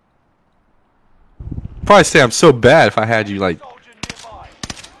 Probably say I'm so bad if I had you like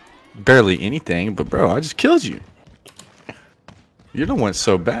barely anything, but bro, I just killed you. You're the one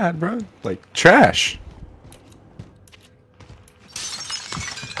so bad, bro. Like trash.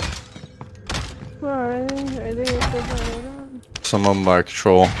 Where are they? Are they still on loadout? Some of them are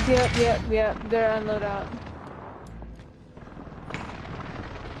control. Yep. They're on loadout.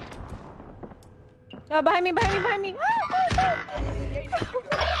 Oh, behind me!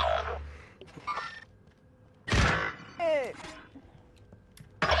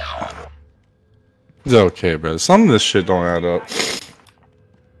 It's okay, bro. Some of this shit don't add up.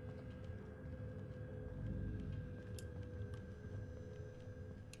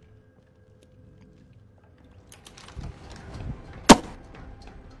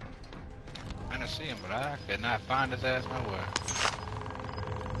 I didn't see him, but I could not find his ass nowhere.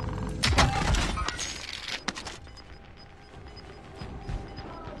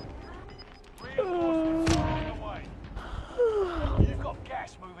 You've got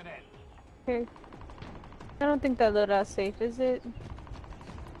gas moving in. Okay. I don't think that loadout's safe, is it?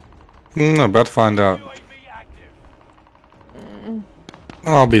 I'm about to find out.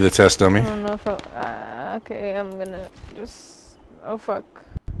 I'll be the test dummy. I don't know if okay, I'm gonna just... Oh, fuck.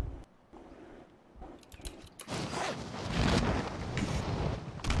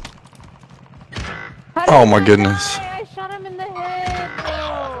 Oh my goodness. I shot him in the head,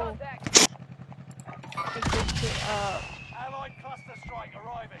 bro. Allied cluster strike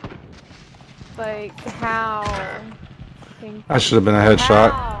arriving. Like, how? I should have been a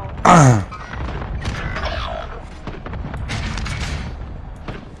headshot.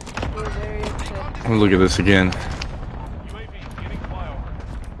 Look at this again.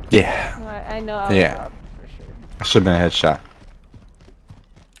 Yeah. I know. Yeah. For sure. I should have been a headshot.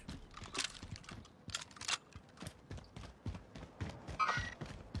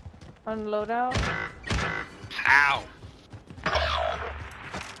 On loadout. Ow.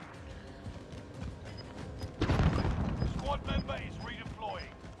 Squad member is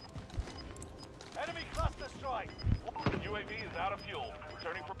redeploying. Enemy cluster strike. UAV is out of fuel.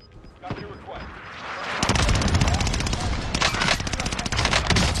 Returning from. Got your request.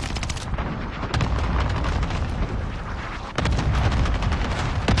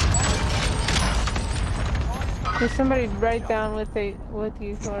 There's somebody right down with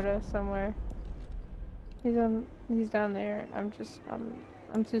you, sorta, somewhere. He's down there. I'm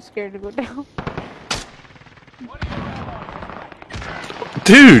too scared to go down.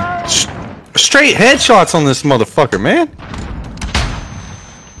 Dude, straight headshots on this motherfucker, man.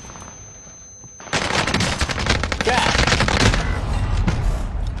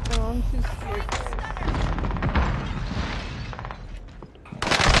 Oh, I'm too scared.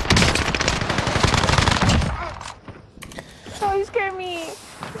 Oh, you scared me.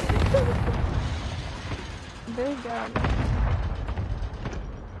 They're down.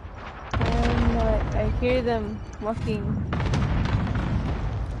 I hear them walking.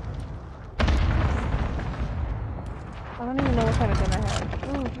 I don't even know what kind of gun I have.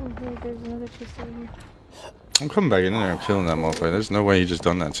 Oh, there's another chest over here. I'm coming back in there and killing that motherfucker. There's no way you just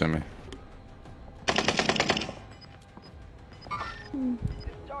done that to me.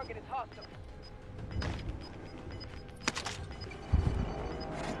 Target is hostile.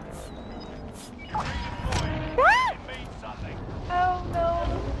 Oh no!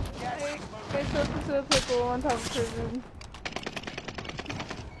 They slipped into a pickle on top of prison.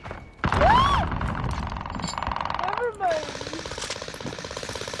 Everybody!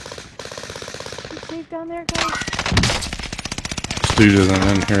 You safe down there, guys? This dude isn't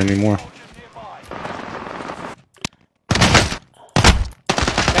in here anymore.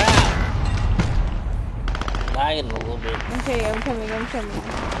 Lagging a little bit. Okay, I'm coming. I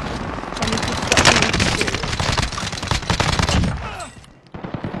need to stop being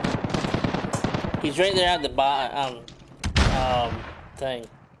He's right there at the bottom thing.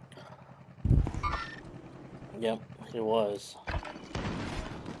 Yep, he was.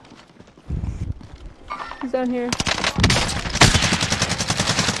 He's down here.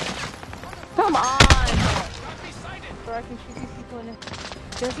 Come on! Or I can shoot these people in it.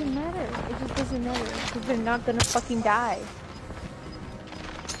 Doesn't matter. It just doesn't matter. Because they're not gonna fucking die.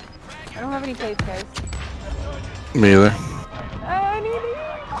 I don't have any plates, guys. Me either. I need it!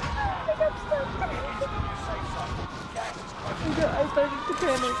 I got stuck. I started to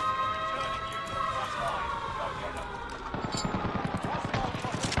panic.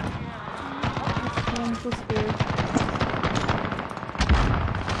 I'm so scared.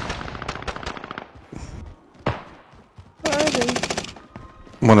 Where are they?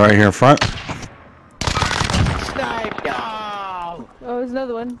 One right here in front. Snipe! No! Oh, there's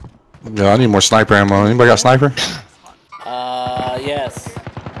another one. Yeah, I need more sniper ammo. Anybody got sniper? Yes.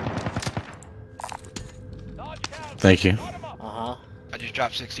 Thank you. I just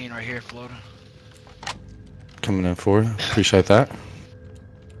dropped 16 right here, floating. Coming in for you. Appreciate that.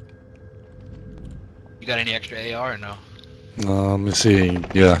 You got any extra AR or no? Let me see.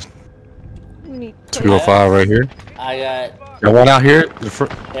 Yeah. We need 205 right here. I got. Got one out here.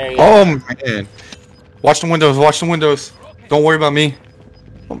 There you go. Oh man. Watch the windows. Watch the windows. Don't worry about me.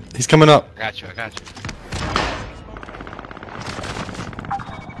 He's coming up. I got you.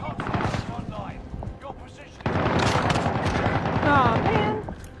 Aw,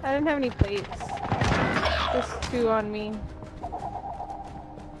 man. I didn't have any plates. Just two on me.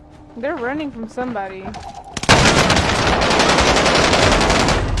 They're running from somebody.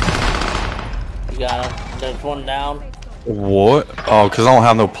 You got him. There's one down. What? Oh, because I don't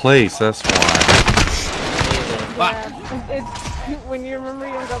have no plates. That's why. Yeah, it's when you remember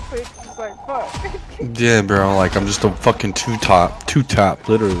you don't got plates, it's like, fuck. Yeah, bro. Like, I'm just a fucking two-top,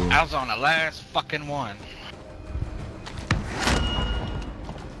 literally. I was on the last fucking one.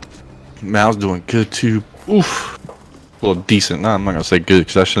 Man, I was doing good too. Oof. Well, decent. Nah, I'm not gonna say good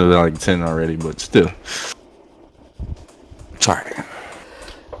because I should have been like 10 already, but still. Sorry.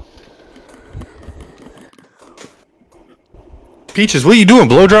 Peaches, what are you doing?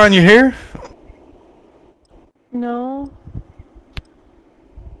 Blow drying your hair? No.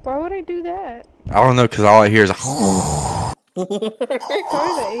 Why would I do that? I don't know, because all I hear is like. Probably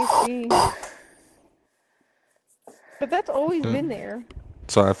the AC. But that's always been there.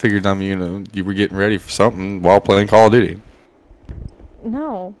 So I figured, I mean, you know, you were getting ready for something while playing Call of Duty.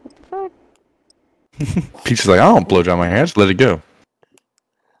 No. What the fuck? Peaches like, I don't blow dry my hair, just let it go.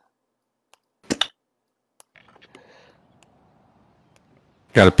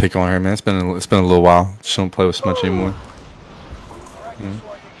 Gotta pick on her, man. It's been a little while. She don't play with Smudge anymore.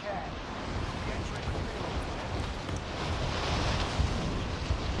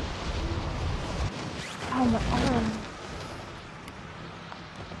 Oh, my arm.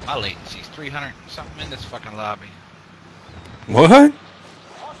 My latency's 300 something in this fucking lobby. What?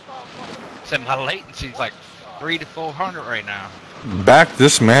 Said my latency's like 300 to 400 right now. Back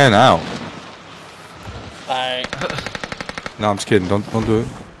this man out. Alright. No, I'm just kidding. Don't do it.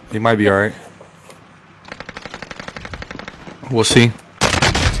 He might be alright. We'll see.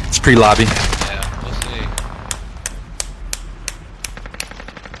 It's pre-lobby. Yeah, we'll see.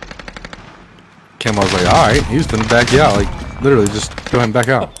 Kim was like, alright, he was gonna back you out. Like, literally, just go ahead and back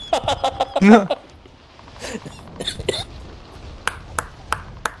out. That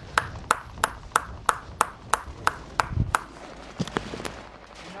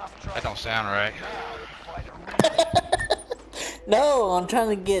don't sound right. No, I'm trying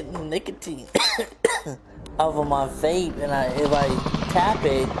to get nicotine off of my vape, and if I tap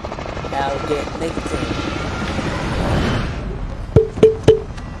it, I'll get nicotine.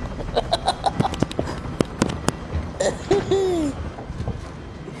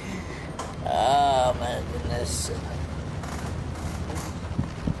 Oh my goodness.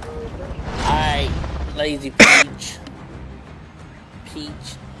 Alright, lazy peach.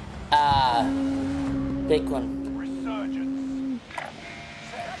 Peach. Pick one.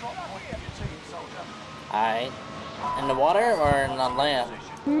 Alright. In the water or in the land?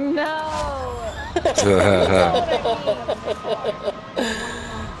 No!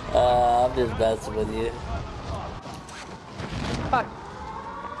 I'm just messing with you. Fuck.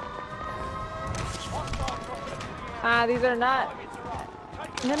 Ah, these are not.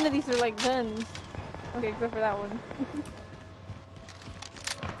 None of these are like guns. Okay, except for that one.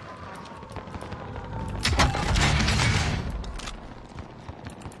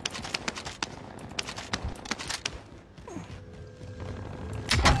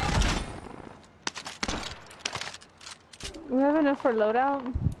 We have enough for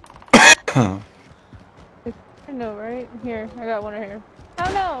loadout? I know, right? Here, I got one right here.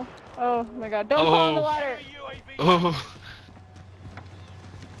 Oh no! Oh my god, don't fall in the water! Oh.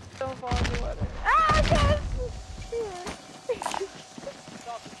 Don't fall in the water. Ah, yes!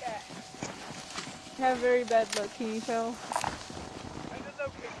 I have very bad luck, can you tell?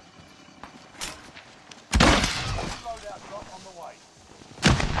 Loadout drop on the way.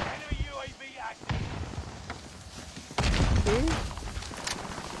 Enemy UAV active.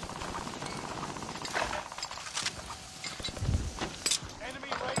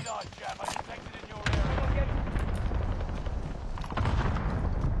 Enemy radar jammer detected in your area.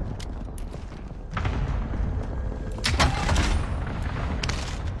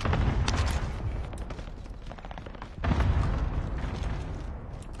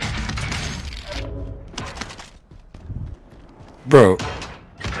 Bro,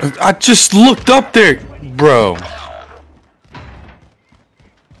 I just looked up there, bro.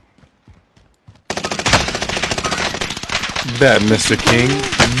 Bet, Mr. King.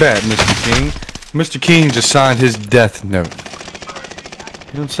 Bet, Mr. King. Mr. King just signed his death note. You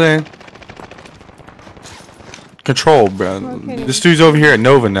know what I'm saying? Control, bro. Okay. This dude's over here at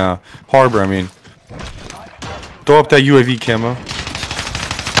Nova now. Harbor, I mean. Throw up that UAV camo.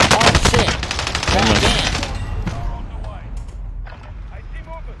 Oh shit!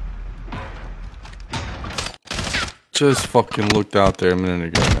 Just fucking looked out there a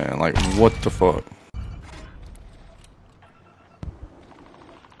minute ago, man. Like, what the fuck?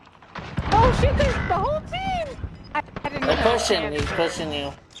 Oh shit, there's the whole team! I didn't know They're that. pushing, he's pushing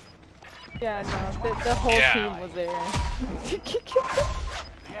you. Yeah, no, the whole team was there. The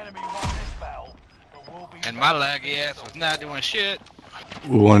enemy won this battle, but will be And my laggy ass was not doing shit.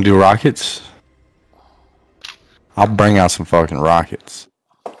 We want to do rockets? I'll bring out some fucking rockets.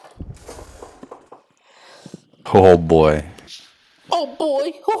 Oh boy. Oh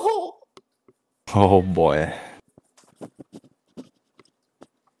boy! Ho Oh boy.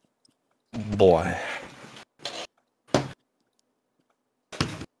 Boy.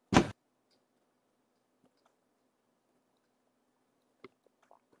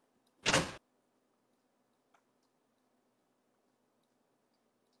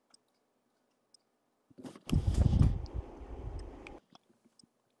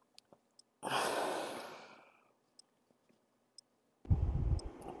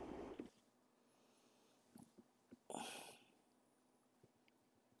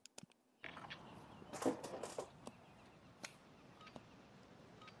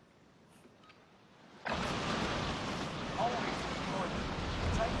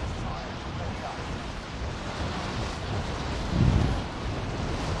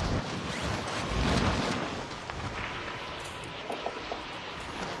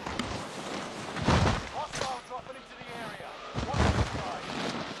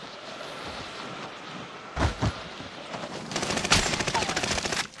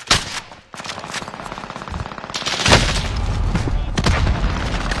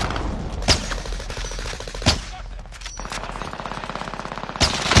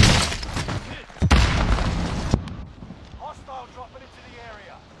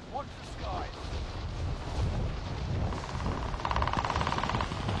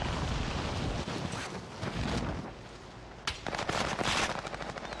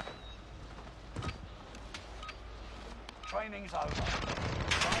 training's over.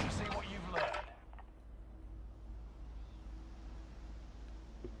 Time to see what you've learned.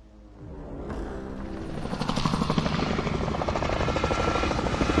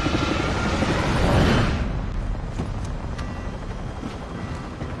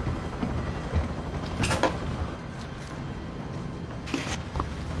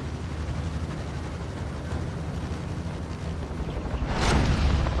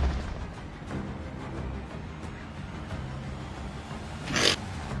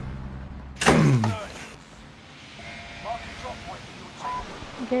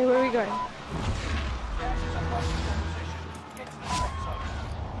 Okay, where are we going?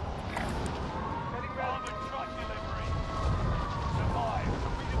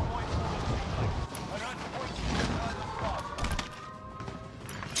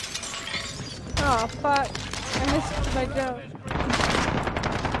 Oh fuck, I missed my jump.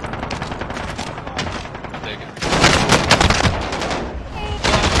 Take it.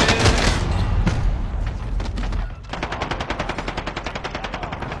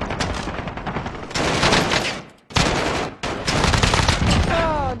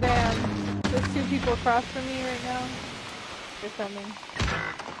 Oh damn, there's two people across from me right now. They're coming.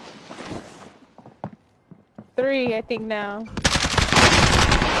 3, I think now.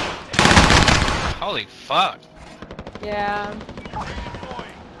 Holy fuck. Yeah.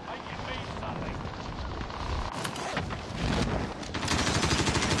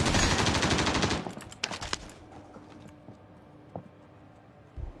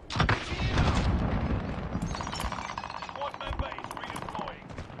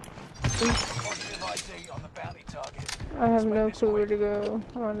 I have no clue where to go,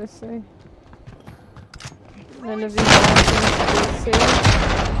 honestly. None of these options feel safe.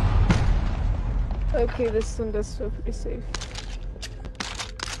 Okay, this one does feel pretty safe.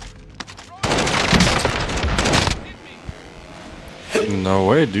 No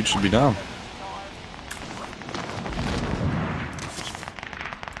way, dude should be down.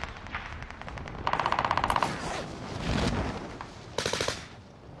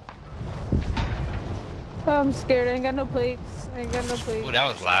 Oh, I'm scared. I ain't got no plates. I ain't got no plates. Ooh, that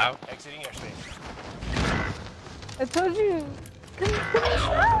was loud. Exiting airspace. I told you.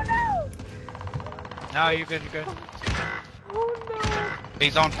 Oh no! No, you're good, you're good. Oh no!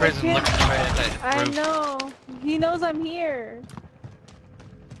 He's on prison looking straight at that I roof. know. He knows I'm here.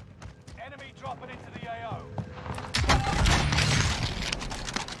 Enemy dropping into the AO.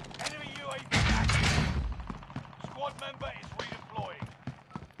 Enemy UAV active. Squad member is redeploying.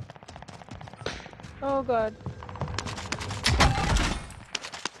 Oh god.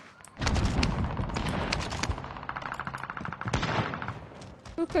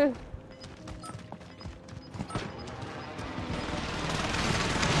 Okay.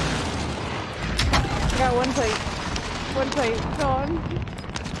 I got one plate. One plate. Gone.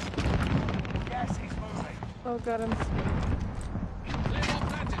 Gas is moving. Oh god, I'm scared.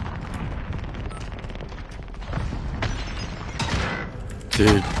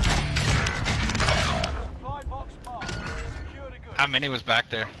 Dude. How many was back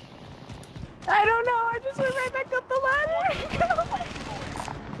there? I don't know. I just went right back up the ladder.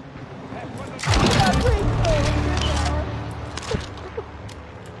 I'm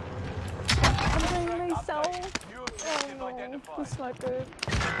playing myself. Oh no, that's not good.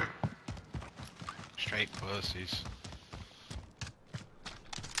 Straight pussies.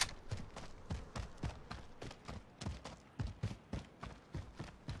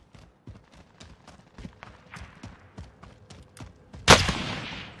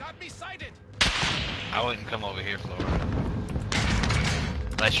 Got me sighted. I wouldn't come over here, Flora.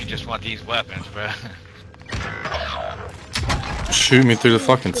 Unless you just want these weapons, bro. Shoot me through the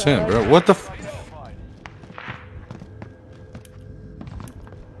fucking tent, bro. What the f-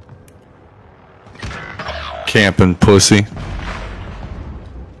 Camping pussy.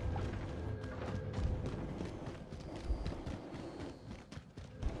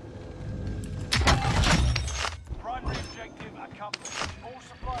 Primary objective accomplished. All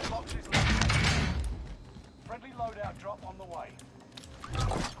supply boxes located. Friendly loadout drop on the way.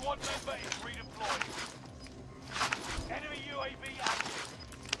 Squad member is redeployed. Enemy UAV active.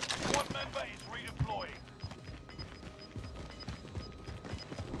 Squad member is redeploying.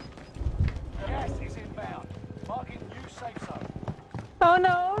 Gas is inbound. Marking new safe zone. Oh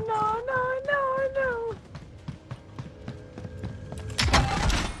no, no, no, no, no.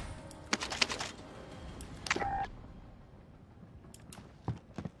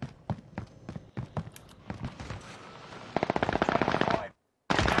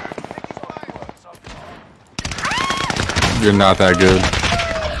 You're not that good.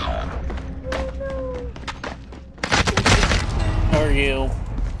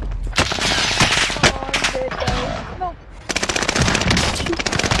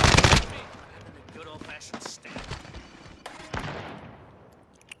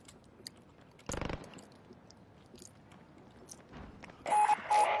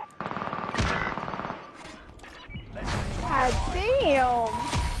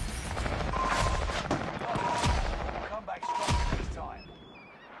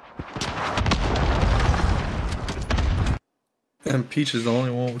 And Peach is the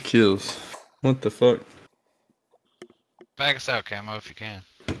only one with kills. What the fuck? Back us out, Camo, if you can.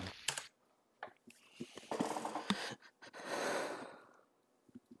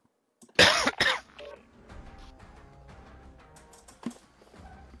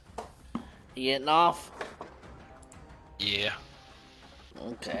 You getting off? Yeah.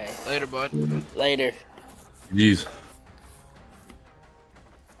 Okay. Later, bud. Later. Jeez.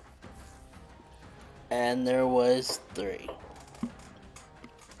 And there was 3.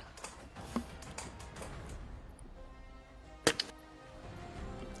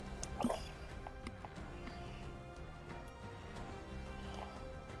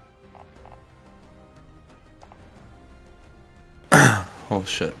 Oh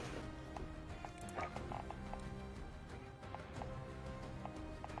shit.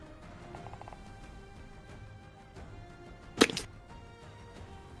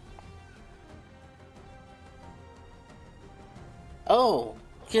 Oh,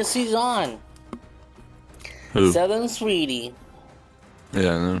 guess he's on. Who? Southern Sweetie.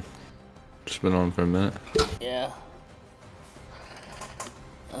 Yeah, I know. Just been on for a minute. Yeah.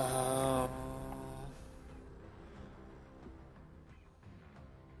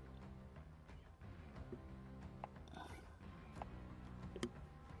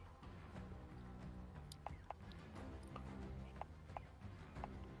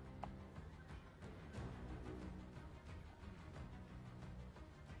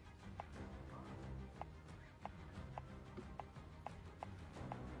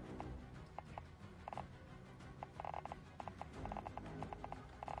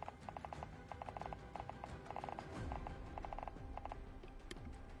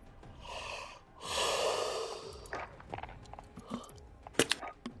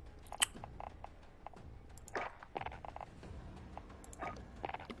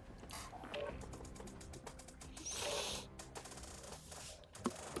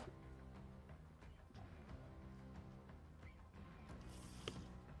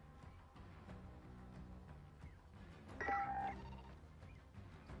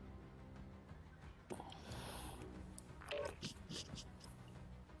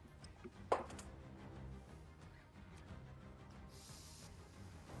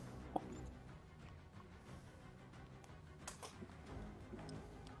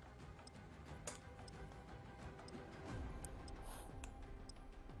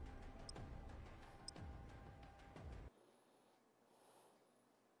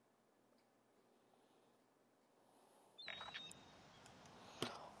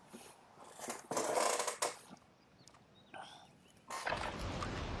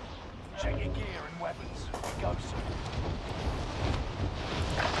 Check your gear and weapons. We go soon.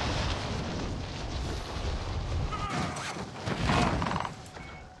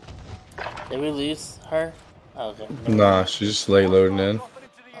 Did we lose her? Okay. Nah, she's just late loading in.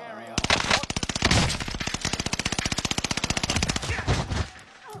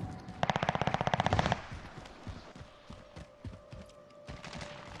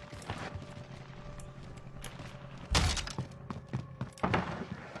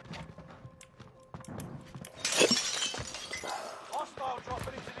 Hostile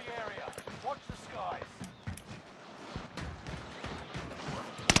dropping into the area. Watch the skies.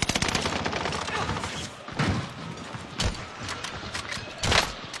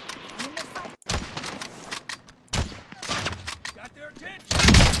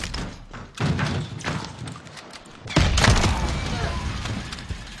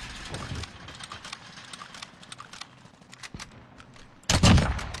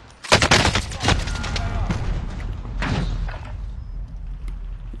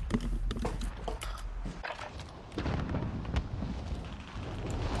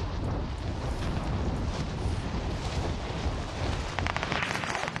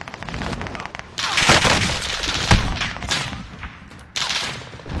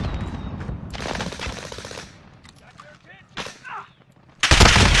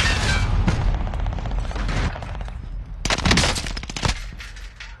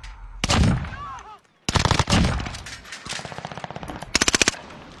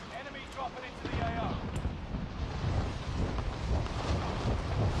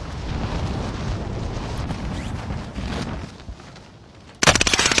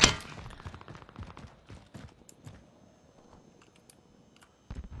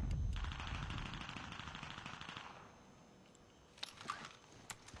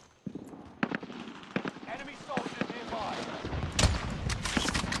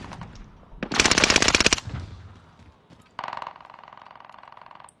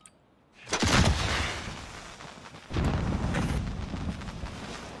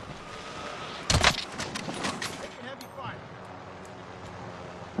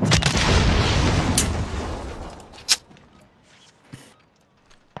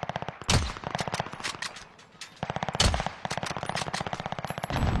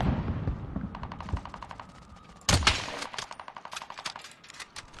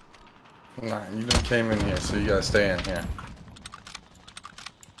 Nah, you done came in here, so you gotta stay in here.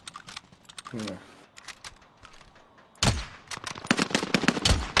 Yeah.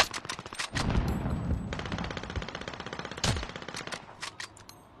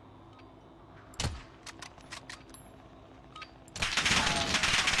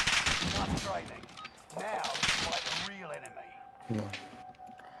 Enough training. Now, fight the real enemy. Yeah.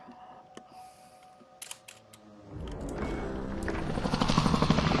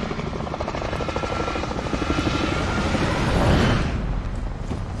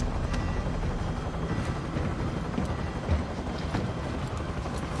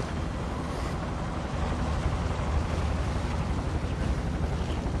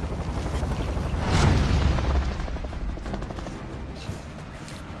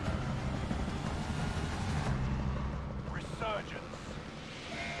 Resurgence.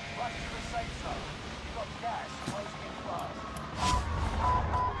 Rush to the safe zone. You've got gas closing in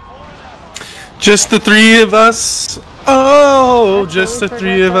fast. Just the three of us. Oh, just the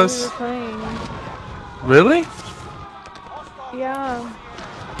three of us. Really? Yeah.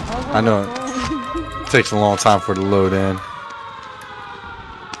 I know it takes a long time for it to load in.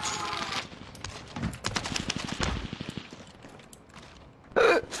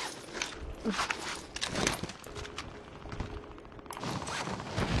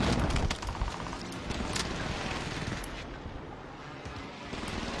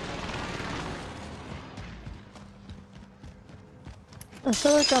 I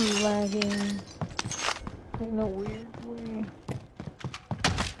feel like I'm lagging in a weird way.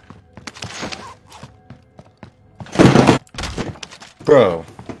 Bro,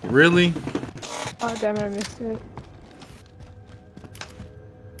 really? Oh damn it, I missed it.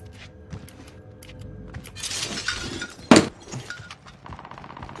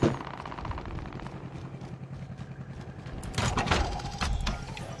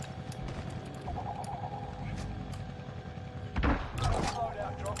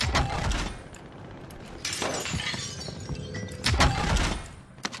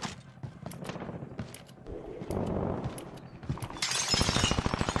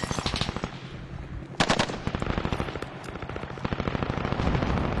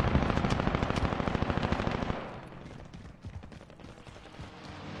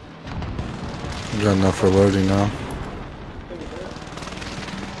 We got enough for loading now.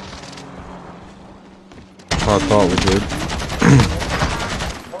 I thought we did.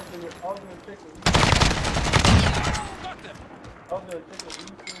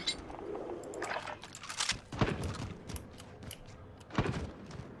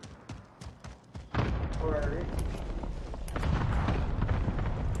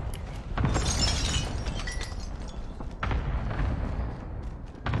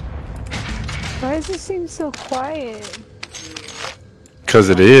 Why does it seem so quiet? Cause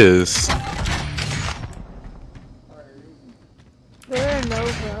it is. They're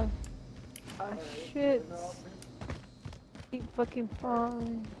Nova. Oh shit. Keep fucking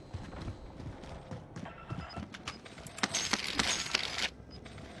falling.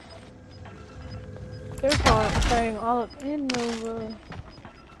 They're fighting all up in Nova.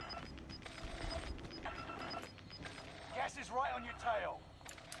 Gas is right on your tail.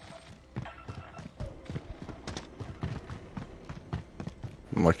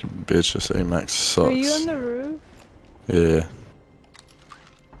 I'm like a bitch, this AMAX sucks. Are you on the roof? Yeah.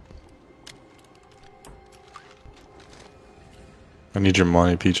 I need your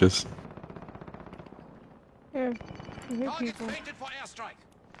money, Peaches. Here. I hear people. For airstrike.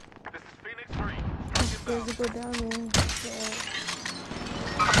 This is Phoenix 3. I'm scared to go down there. Yeah.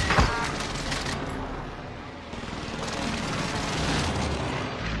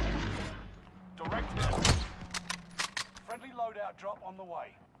 Direct hit. Friendly loadout drop on the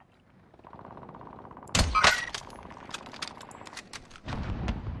way.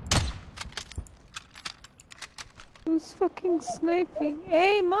 Who's fucking sniping?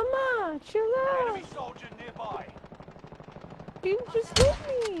 Hey, mama! Chill out! Enemy soldier nearby. You just hit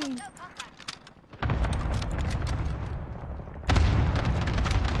me!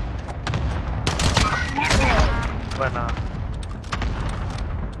 Buena.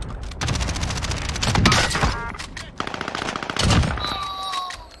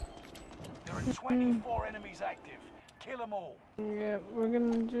 There are 24 enemies active. Kill them all. Yeah, we're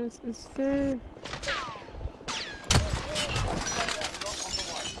gonna just escape.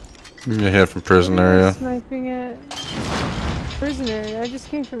 You head from prison area. Sniping at prison area. I just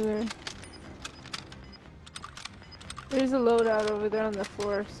came from there. There's a loadout over there on the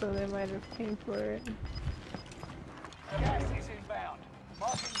floor, so they might have came for it. Gas is inbound.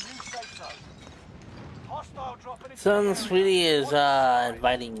 Marking new safe zone. Hostile dropping into Son, Sweetie is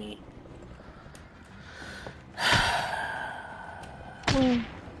inviting me.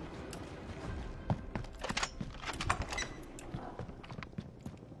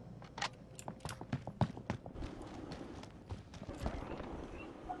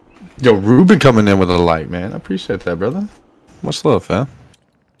 Yo, Ruben coming in with a light, man. I appreciate that, brother. Much love, fam.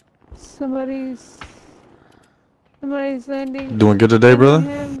 Somebody's landing. Doing good today, brother?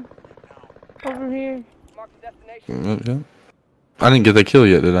 Him. Over here. Yeah. I didn't get that kill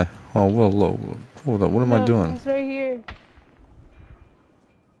yet, did I? Oh, well, hold up. What am I doing? It's right here.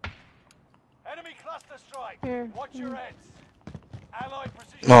 Enemy cluster strike. Here. Watch your heads. Allied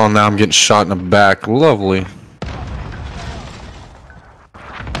precision. Oh, now I'm getting shot in the back. Lovely.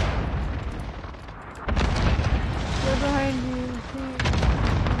 They're behind you.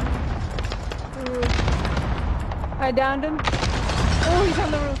 I downed him. Oh, he's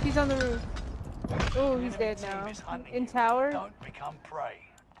on the roof. He's on the roof. Oh, he's dead now. In tower. Don't become prey.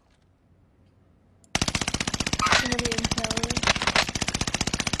 Somebody in tower.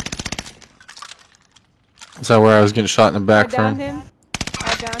 Is that where I was getting shot in the back from? I downed him.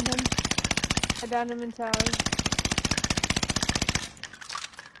 I downed him in tower.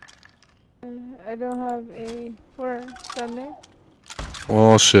 I don't have a for Sunday.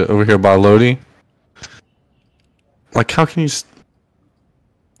 Oh shit! Over here by Lodi. Like, how can you?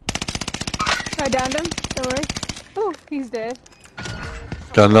 I downed him. Don't worry. Oh, he's dead.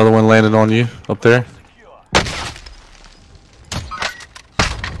 Got another one landed on you up there.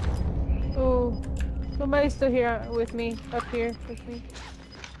 Oh, somebody's still here with me. Up here with me.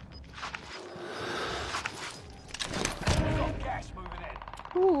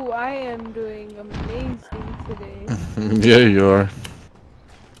 Ooh, I am doing amazing today. Yeah, you are.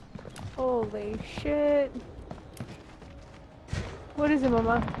 Holy shit. What is it,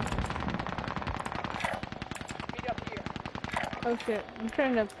 Mama? Oh shit, I'm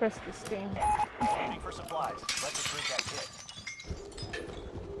trying to press this thing. Waiting for supplies. Let's drink that kit.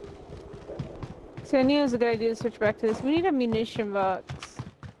 So I knew it was a good idea to switch back to this. We need a munition box.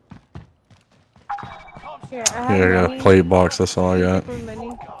 Here, I have Yeah, I got a plate box. That's all I got.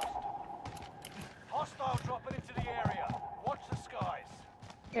 Hostile dropping into the area. Watch the skies.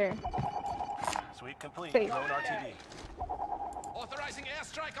 Here. Sweep complete. Safe. Drone RTD. Authorizing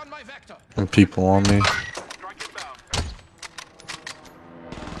airstrike on my vector. And people on me.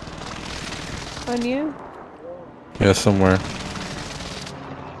 On you? Yeah, somewhere.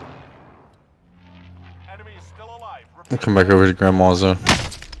 Enemy is still alive. I'll come back over to Grandma's zone.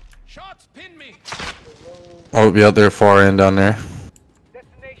 I'll be out there far end down there.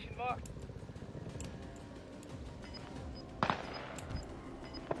 Destination marked.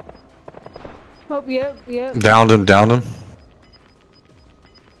 Oh, yep. Downed him.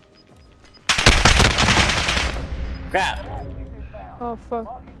 Crap. Oh,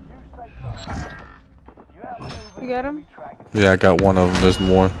 fuck. You got him? Yeah, I got one of them. There's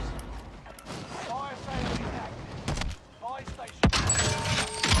more.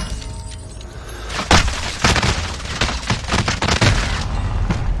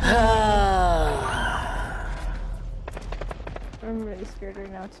 I'm really scared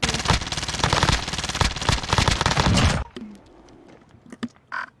right now, too.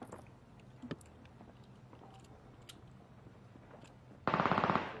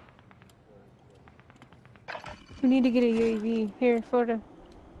 We need to get a UAV. Here, photo.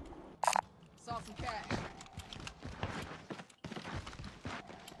 Saw some cash.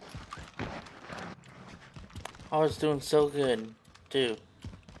 I was doing so good, too.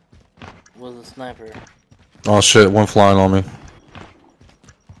 With a sniper. Oh shit, one flying on me.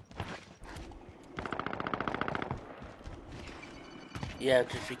 Yeah,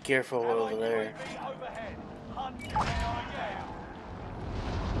 just be careful over there.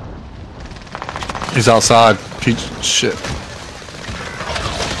 He's outside. Peach shit.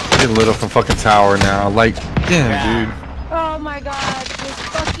 Getting lit up from fucking tower now. Like, damn, dude. Oh my god, this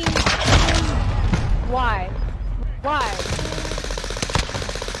fucking... Why?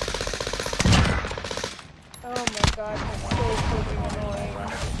 Oh my god, that's so fucking annoying.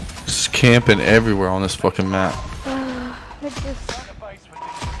 Just camping everywhere on this fucking map. It just...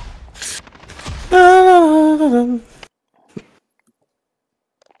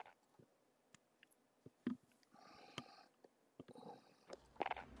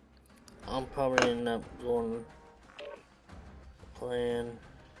 I'm probably end up playing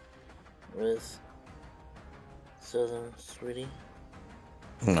with Southern Sweetie.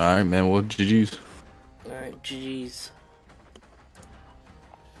 Alright, man. Well, GG's. Alright, GG's.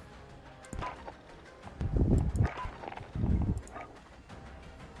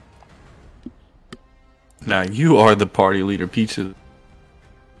 Now you are the party leader, Peaches.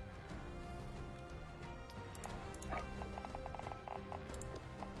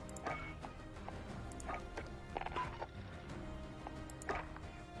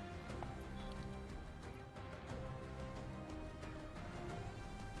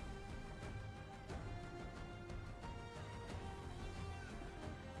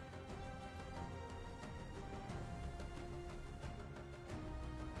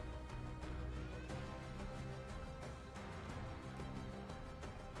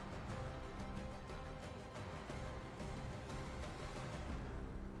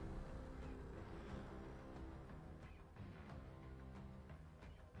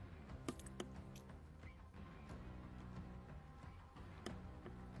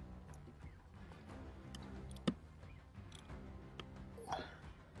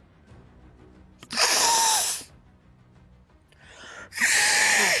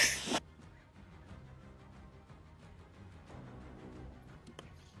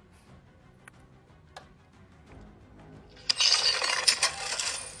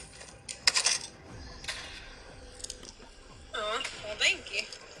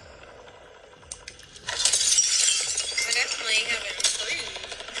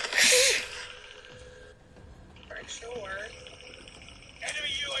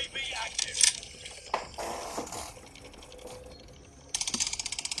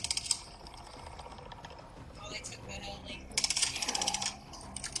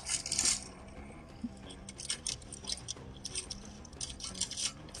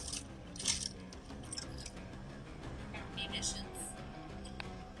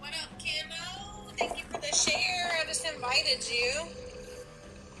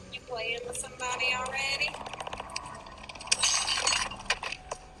 arguing with somebody already?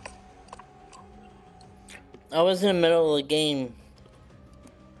 I was in the middle of the game.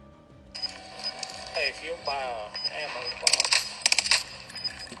 Hey, if you buy an ammo box,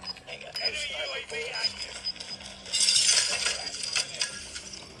 ain't got no sniper bullets.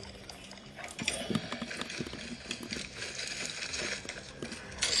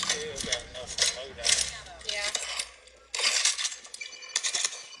 Still got enough for loadout. Yeah.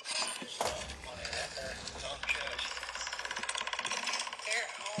 Money right there. Don't judge. They're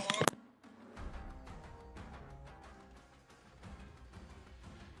all on.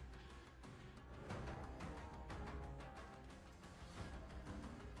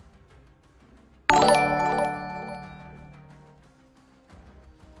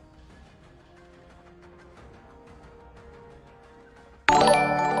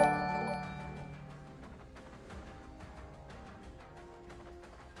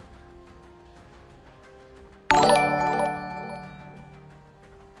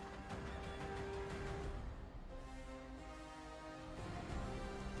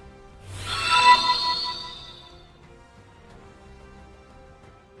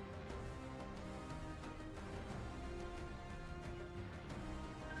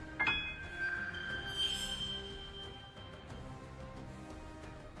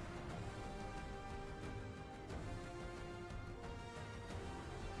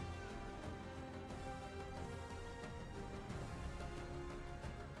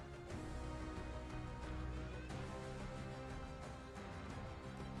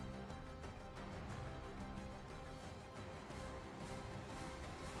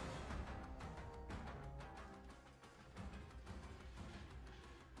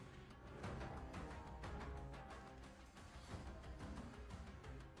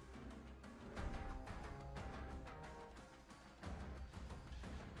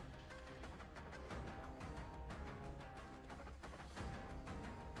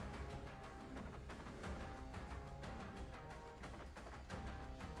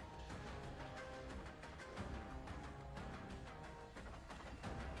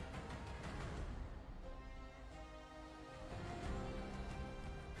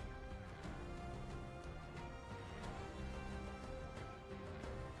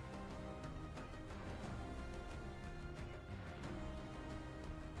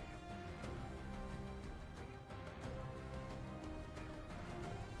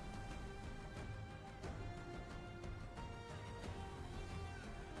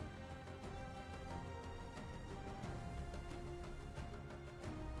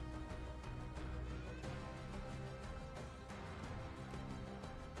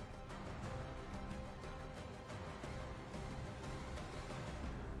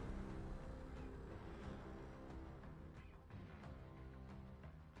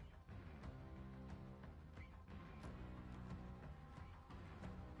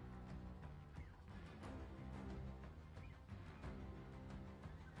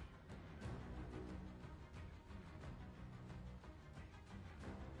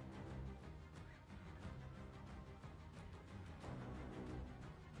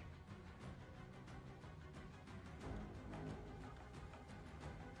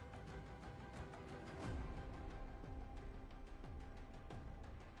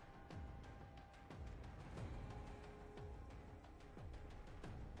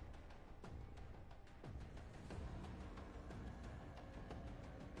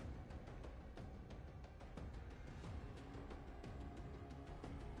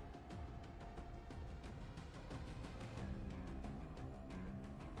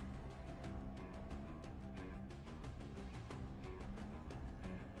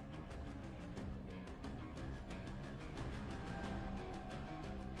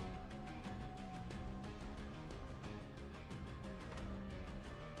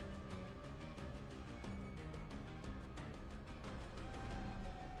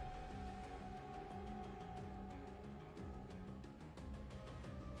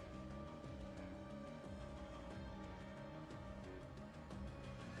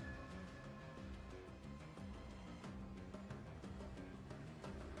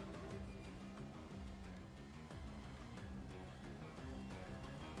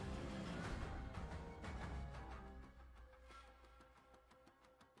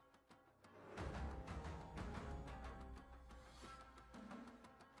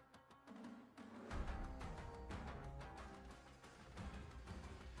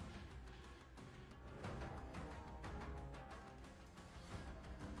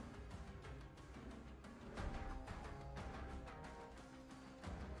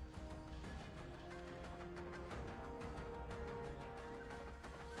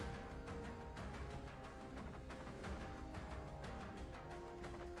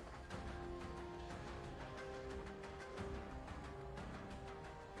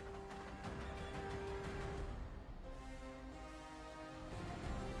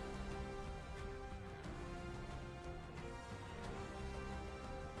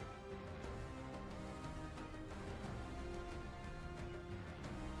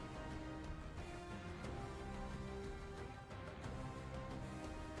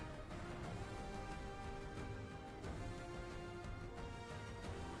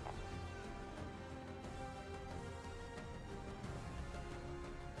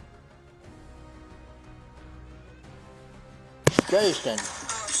 Jason,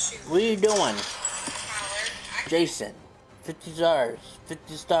 what are you doing? Jason, 50 stars,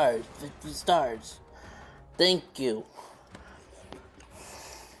 50 stars, 50 stars. Thank you.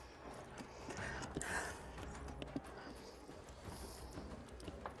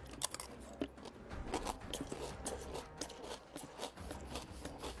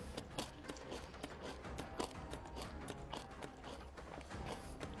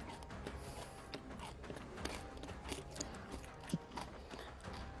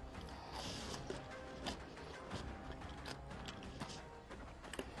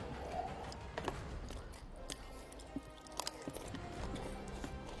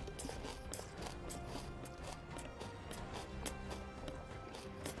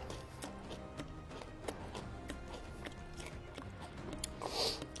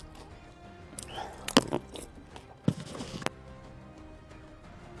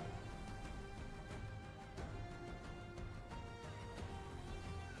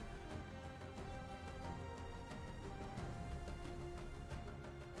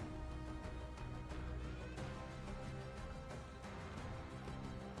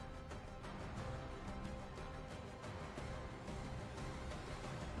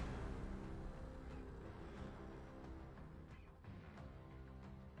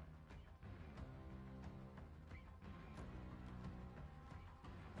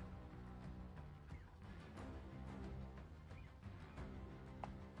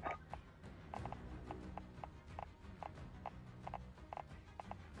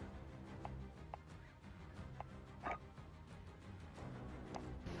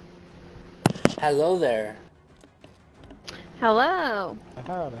 Hello there. Hello.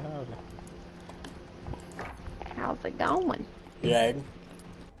 Howdy. How's it going? Good.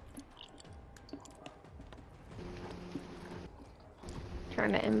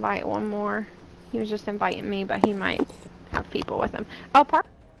 Trying to invite one more. He was just inviting me, but he might have people with him. Oh, Park.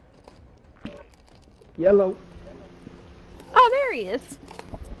 Yellow. Oh, there he is.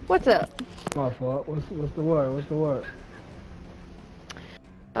 What's up? My fault. What's the word? What's the word?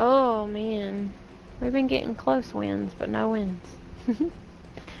 Oh, man. We've been getting close wins, but no wins. Do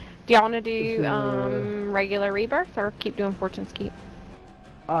y'all want to do regular rebirth or keep doing Fortune's Keep?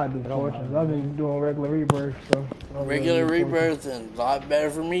 I do Fortunes. I've been doing regular rebirth, so. Regular rebirth is a lot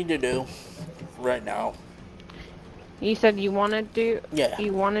better for me to do right now. You said you want to do. Yeah.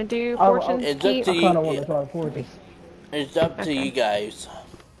 You want to do Fortune's It's Keep? up to I kind of want to try Fortunes. It's up to you guys.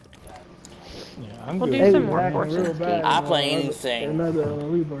 Yeah, We'll do some more Fortune's Keep. I play anything. Another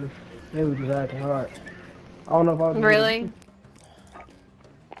rebirth. They was just acting hard. I don't know if I was Really?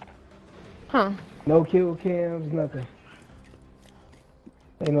 Huh. No kill cams, nothing.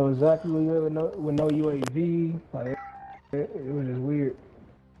 They know exactly where you are with no UAV. Like it was just weird.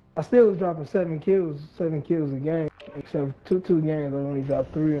 I still was dropping 7 kills a game. Except two games I only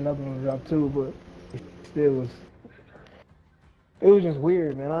dropped 3, another one dropped 2, but it still was. It was just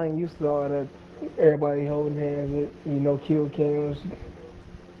weird, man. I ain't used to all that. Everybody holding hands with kill cams.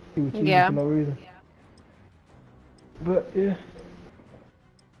 People cheating for no reason. But yeah.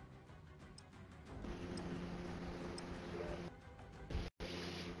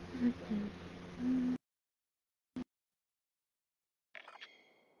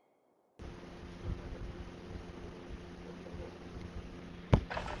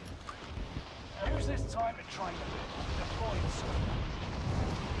 Use this time to train a bit. Deploy it soon.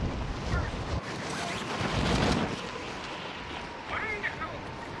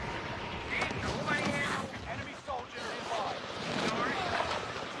 Enemy soldiers nearby.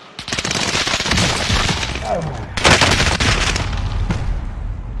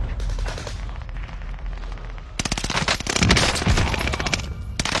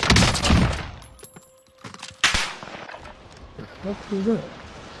 What's good?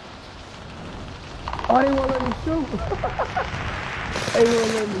 Oh, they won't let me shoot. They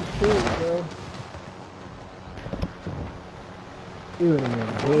won't let me shoot, bro. You would have been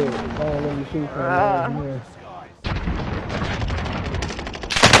dead. They won't let me shoot from right here.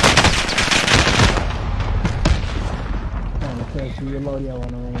 I'm gonna test you your load y'all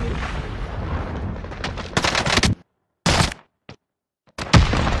wanna run with.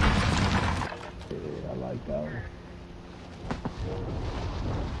 Yeah, I like that one.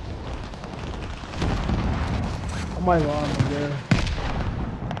 I might go on there.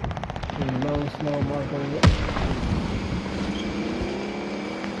 No snow mark on it.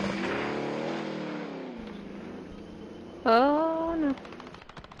 Oh no.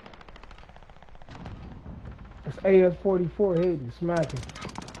 It's AS-44 hitting, smacking.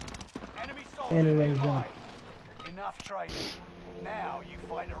 Enemy And soldiers it ain't nearby. jump. Enough training. Now you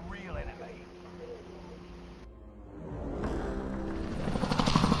fight a real enemy.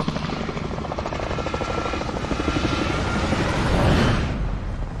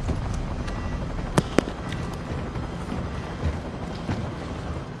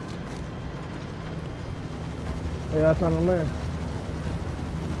 last time I learned?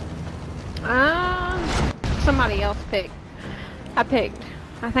 Somebody else picked. I think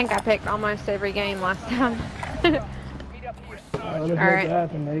I picked almost every game last time. Let's make Alright. it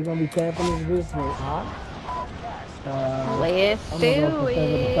happen, man. You're gonna be camping in this thing. Let's I'm do gonna go for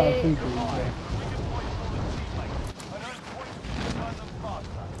some of the top it. secrets.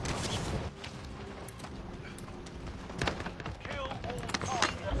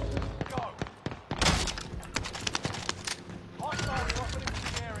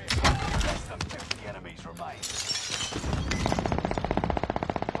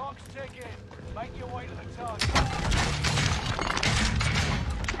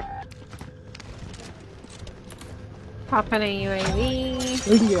 Hop in a UAV.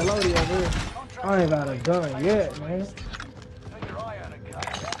 We can get loaded over here. I ain't got a gun yet, man.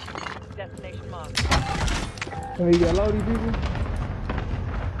 Destination marked. Can we get loaded, people?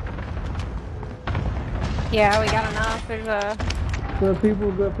 Yeah, we got enough. There's a... Good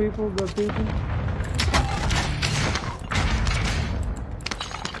people, good people, good people.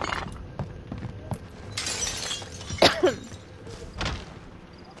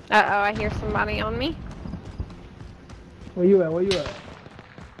 Uh-oh, I hear somebody on me. Where you at? Where you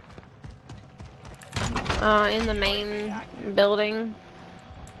at? In the main building.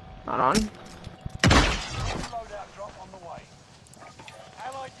 Hold on.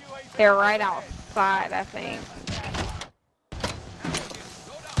 They're right outside, I think.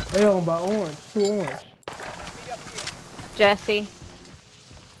 They owned by orange, 2 orange. Jesse.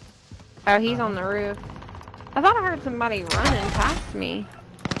 Oh, he's on the roof. I thought I heard somebody running past me.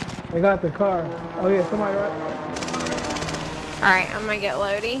 They got the car. Oh yeah, somebody right. Alright, I'm gonna get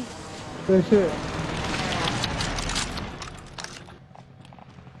Lodi. Good shit.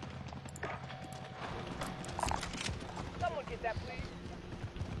 Someone get that, please.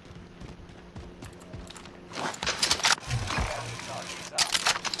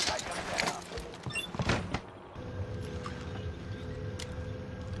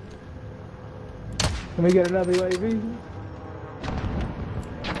 Can we get another UAV?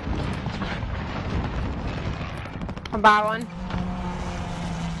 I'll buy one.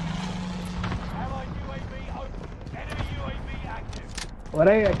 Well,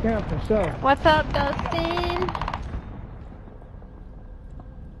 they at camp for sure. What's up, Dustin?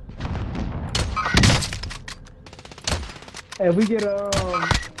 If we get a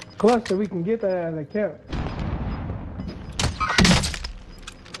cluster, we can get that at the camp.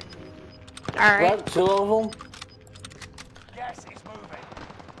 Alright. What, 2 of them? Gas is moving.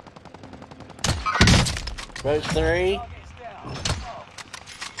 Road 3?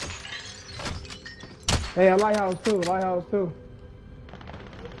 Hey, a lighthouse too, lighthouse too.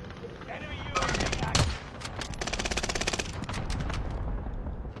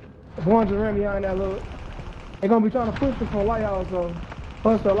 If one's around behind that little, they're gonna be trying to push us from a lighthouse, so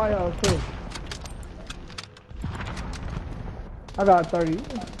push the lighthouse too. I got 30,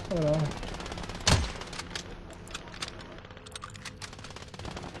 hold on.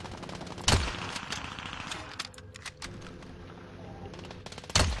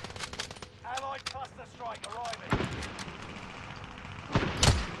 Allied cluster strike arriving.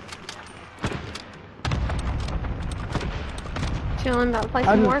 Chilling about to play I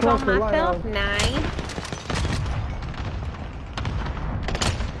some just Warzone closed the myself. lighthouse. Nice.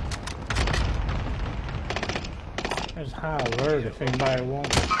 That's high alert if anybody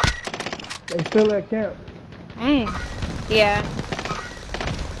wants it. They still at camp. Dang. Yeah.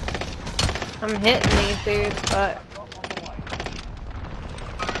 I'm hitting these dudes, but...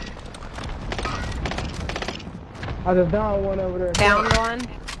 I just downed one over there. Downed one.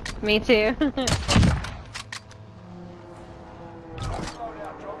 Me too.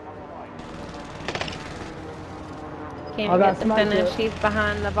 Can't I got get the sniped finish. up. He's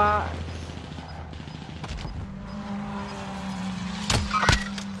behind the box.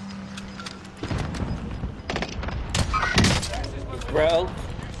 Bro.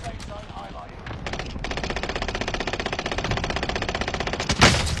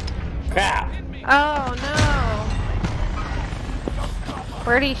 Crap. Oh no!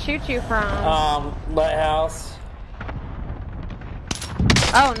 Where'd he shoot you from? Lighthouse.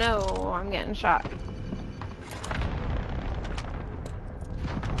 Oh no, I'm getting shot.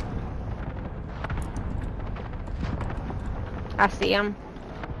 I see him.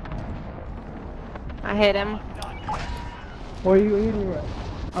 I hit him. Where you eating right?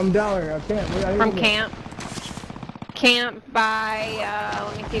 I'm down here, I can't. Where y'all From eating camp. Camp by,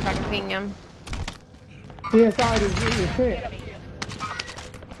 let me see if I can ping him. at? He inside his tent.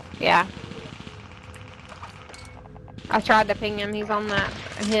 Yeah. I tried to ping him. He's on that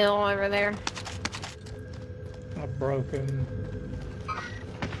hill over there. I broke him.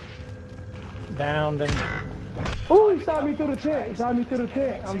 Downed him. Ooh, he shot me through the tent. He shot me through the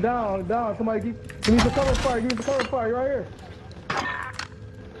tent. I'm down. I'm down. Somebody give me some cover fire. Give me some cover fire. You're right here.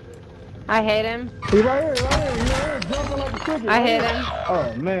 I hit him. He's right here. Right here. He's right here. Jumping like a cricket. I right hit here. him.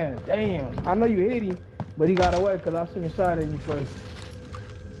 Oh, man. Damn. I know you hit him, but he got away because I seen a shot at him first.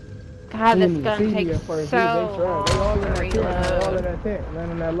 God, He this didn't gun see me takes at first. so They all long in to that tent. They all in that tent.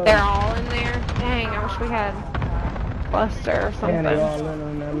 Landing that load. They're all in there? Dang, I wish we had cluster or something. And they all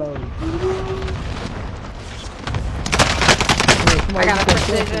in that load. I got a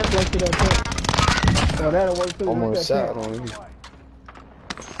precision. Oh, that'll work too. Almost shot on you.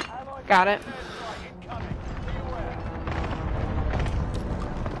 Got it.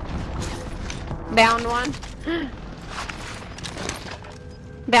 Downed one.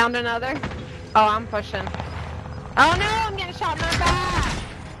 Downed another. Oh, I'm pushing. Oh no, I'm getting shot in my back.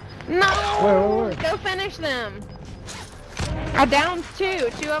 No! Where? Go finish them. I downed two.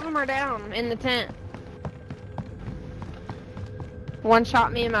 Two of them are down in the tent. One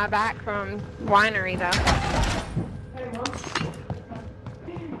shot me in my back from winery though.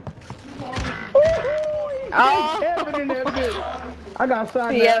 Oh! I got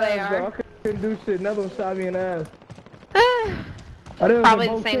shot in the Yeah, they ass, are. bro. I couldn't do shit. Another one shot me in the ass. Probably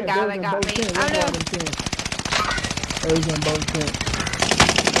the same guy that got me. I know. It was in both tents.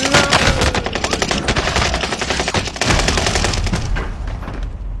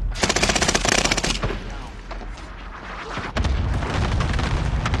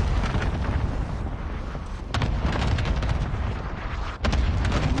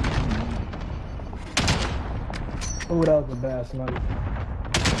 Oh, that was a bad snipe.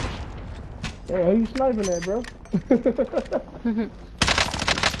 Hey, who you sniping at, bro?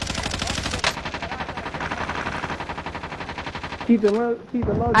 Keep the load.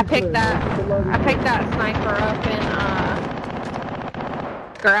 I picked that sniper up in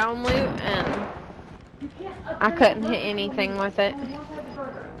ground loot and I couldn't hit anything with it.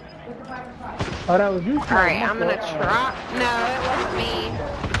 Oh, that was you. Alright, I'm gonna try. No, it wasn't me.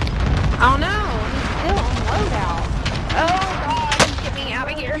 Oh no, he's still on loadout. Oh god, get me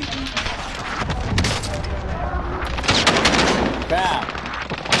out of here. Crap.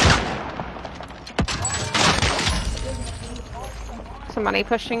 Somebody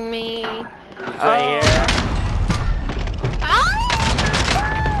pushing me. Right here. Oh,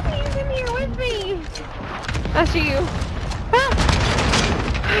 he's in here with me. That's you. Ah.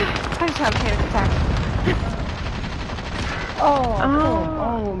 I just had a panic attack.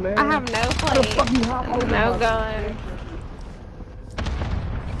 Oh, man. I have no plate. No gun.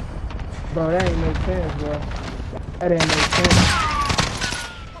 Bro, that ain't make sense, bro. That ain't make sense.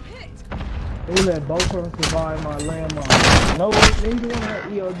 They let both of them survive my landmine. No, neither one had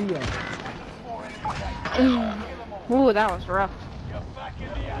EOD on. Ooh, that was rough.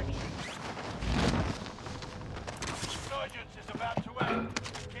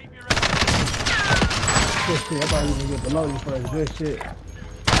 Good shit, I thought you could get below you first. Good shit.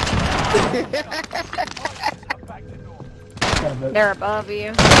 They're above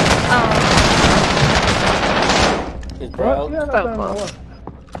you. It's broke. So close.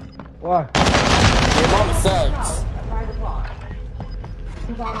 Why? Your mama sucks.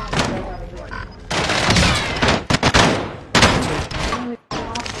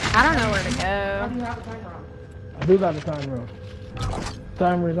 I don't know where to go. I do got the timer on.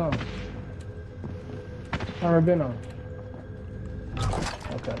 Timer is on. Timer been on.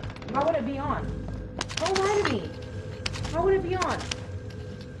 Okay. How would it be on? Don't lie to me. How would it be on?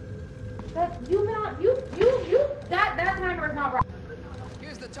 That you've been on. You. That timer is not right.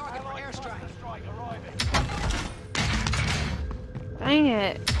 Here's the target for airstrike. Dang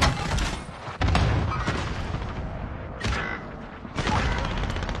it.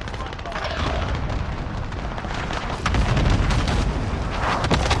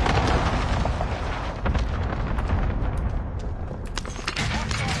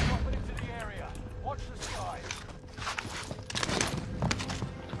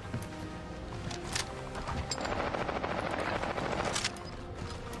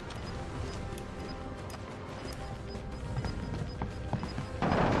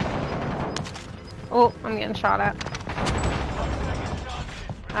 Oh, I'm getting shot at.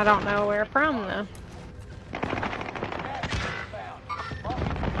 I don't know where from though.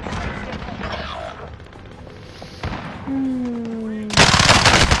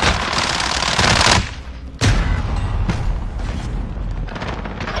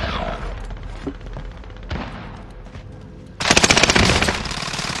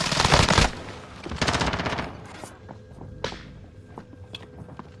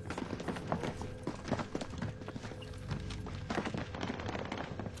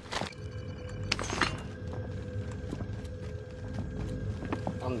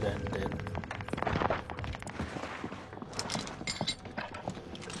 I'm dead.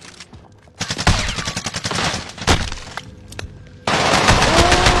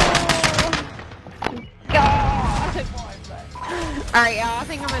 God. Alright, y'all, I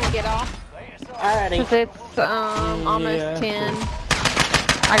think I'm gonna get off. Alrighty. Cause it's almost 10.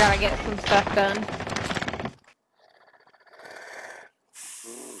 I gotta get some stuff done.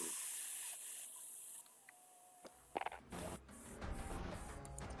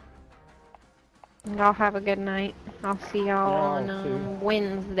 Y'all have a good night. I'll see y'all on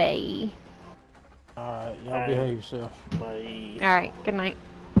Wednesday. Alright, y'all behave yourself. Bye. Alright, good night.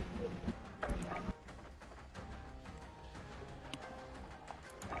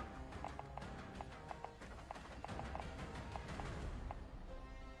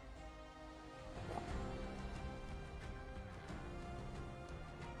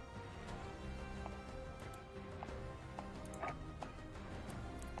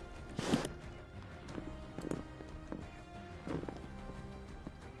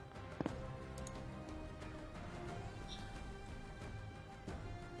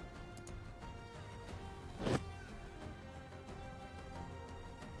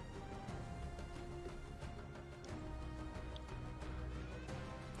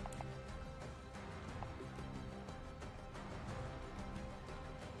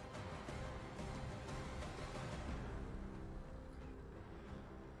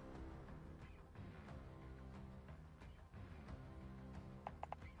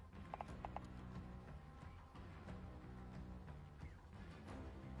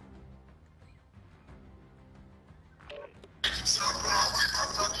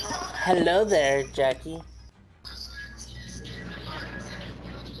 Hello there, Jackie.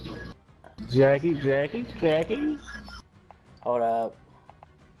 Jackie. Hold up.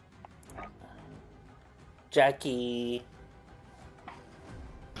 Jackie.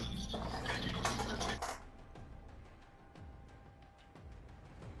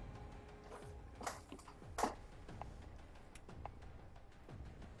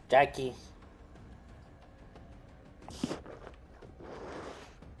 Jackie.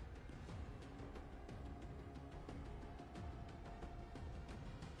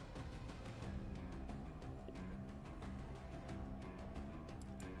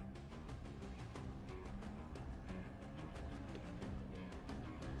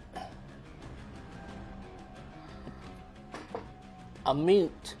 I'm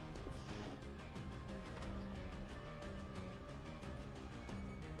mute.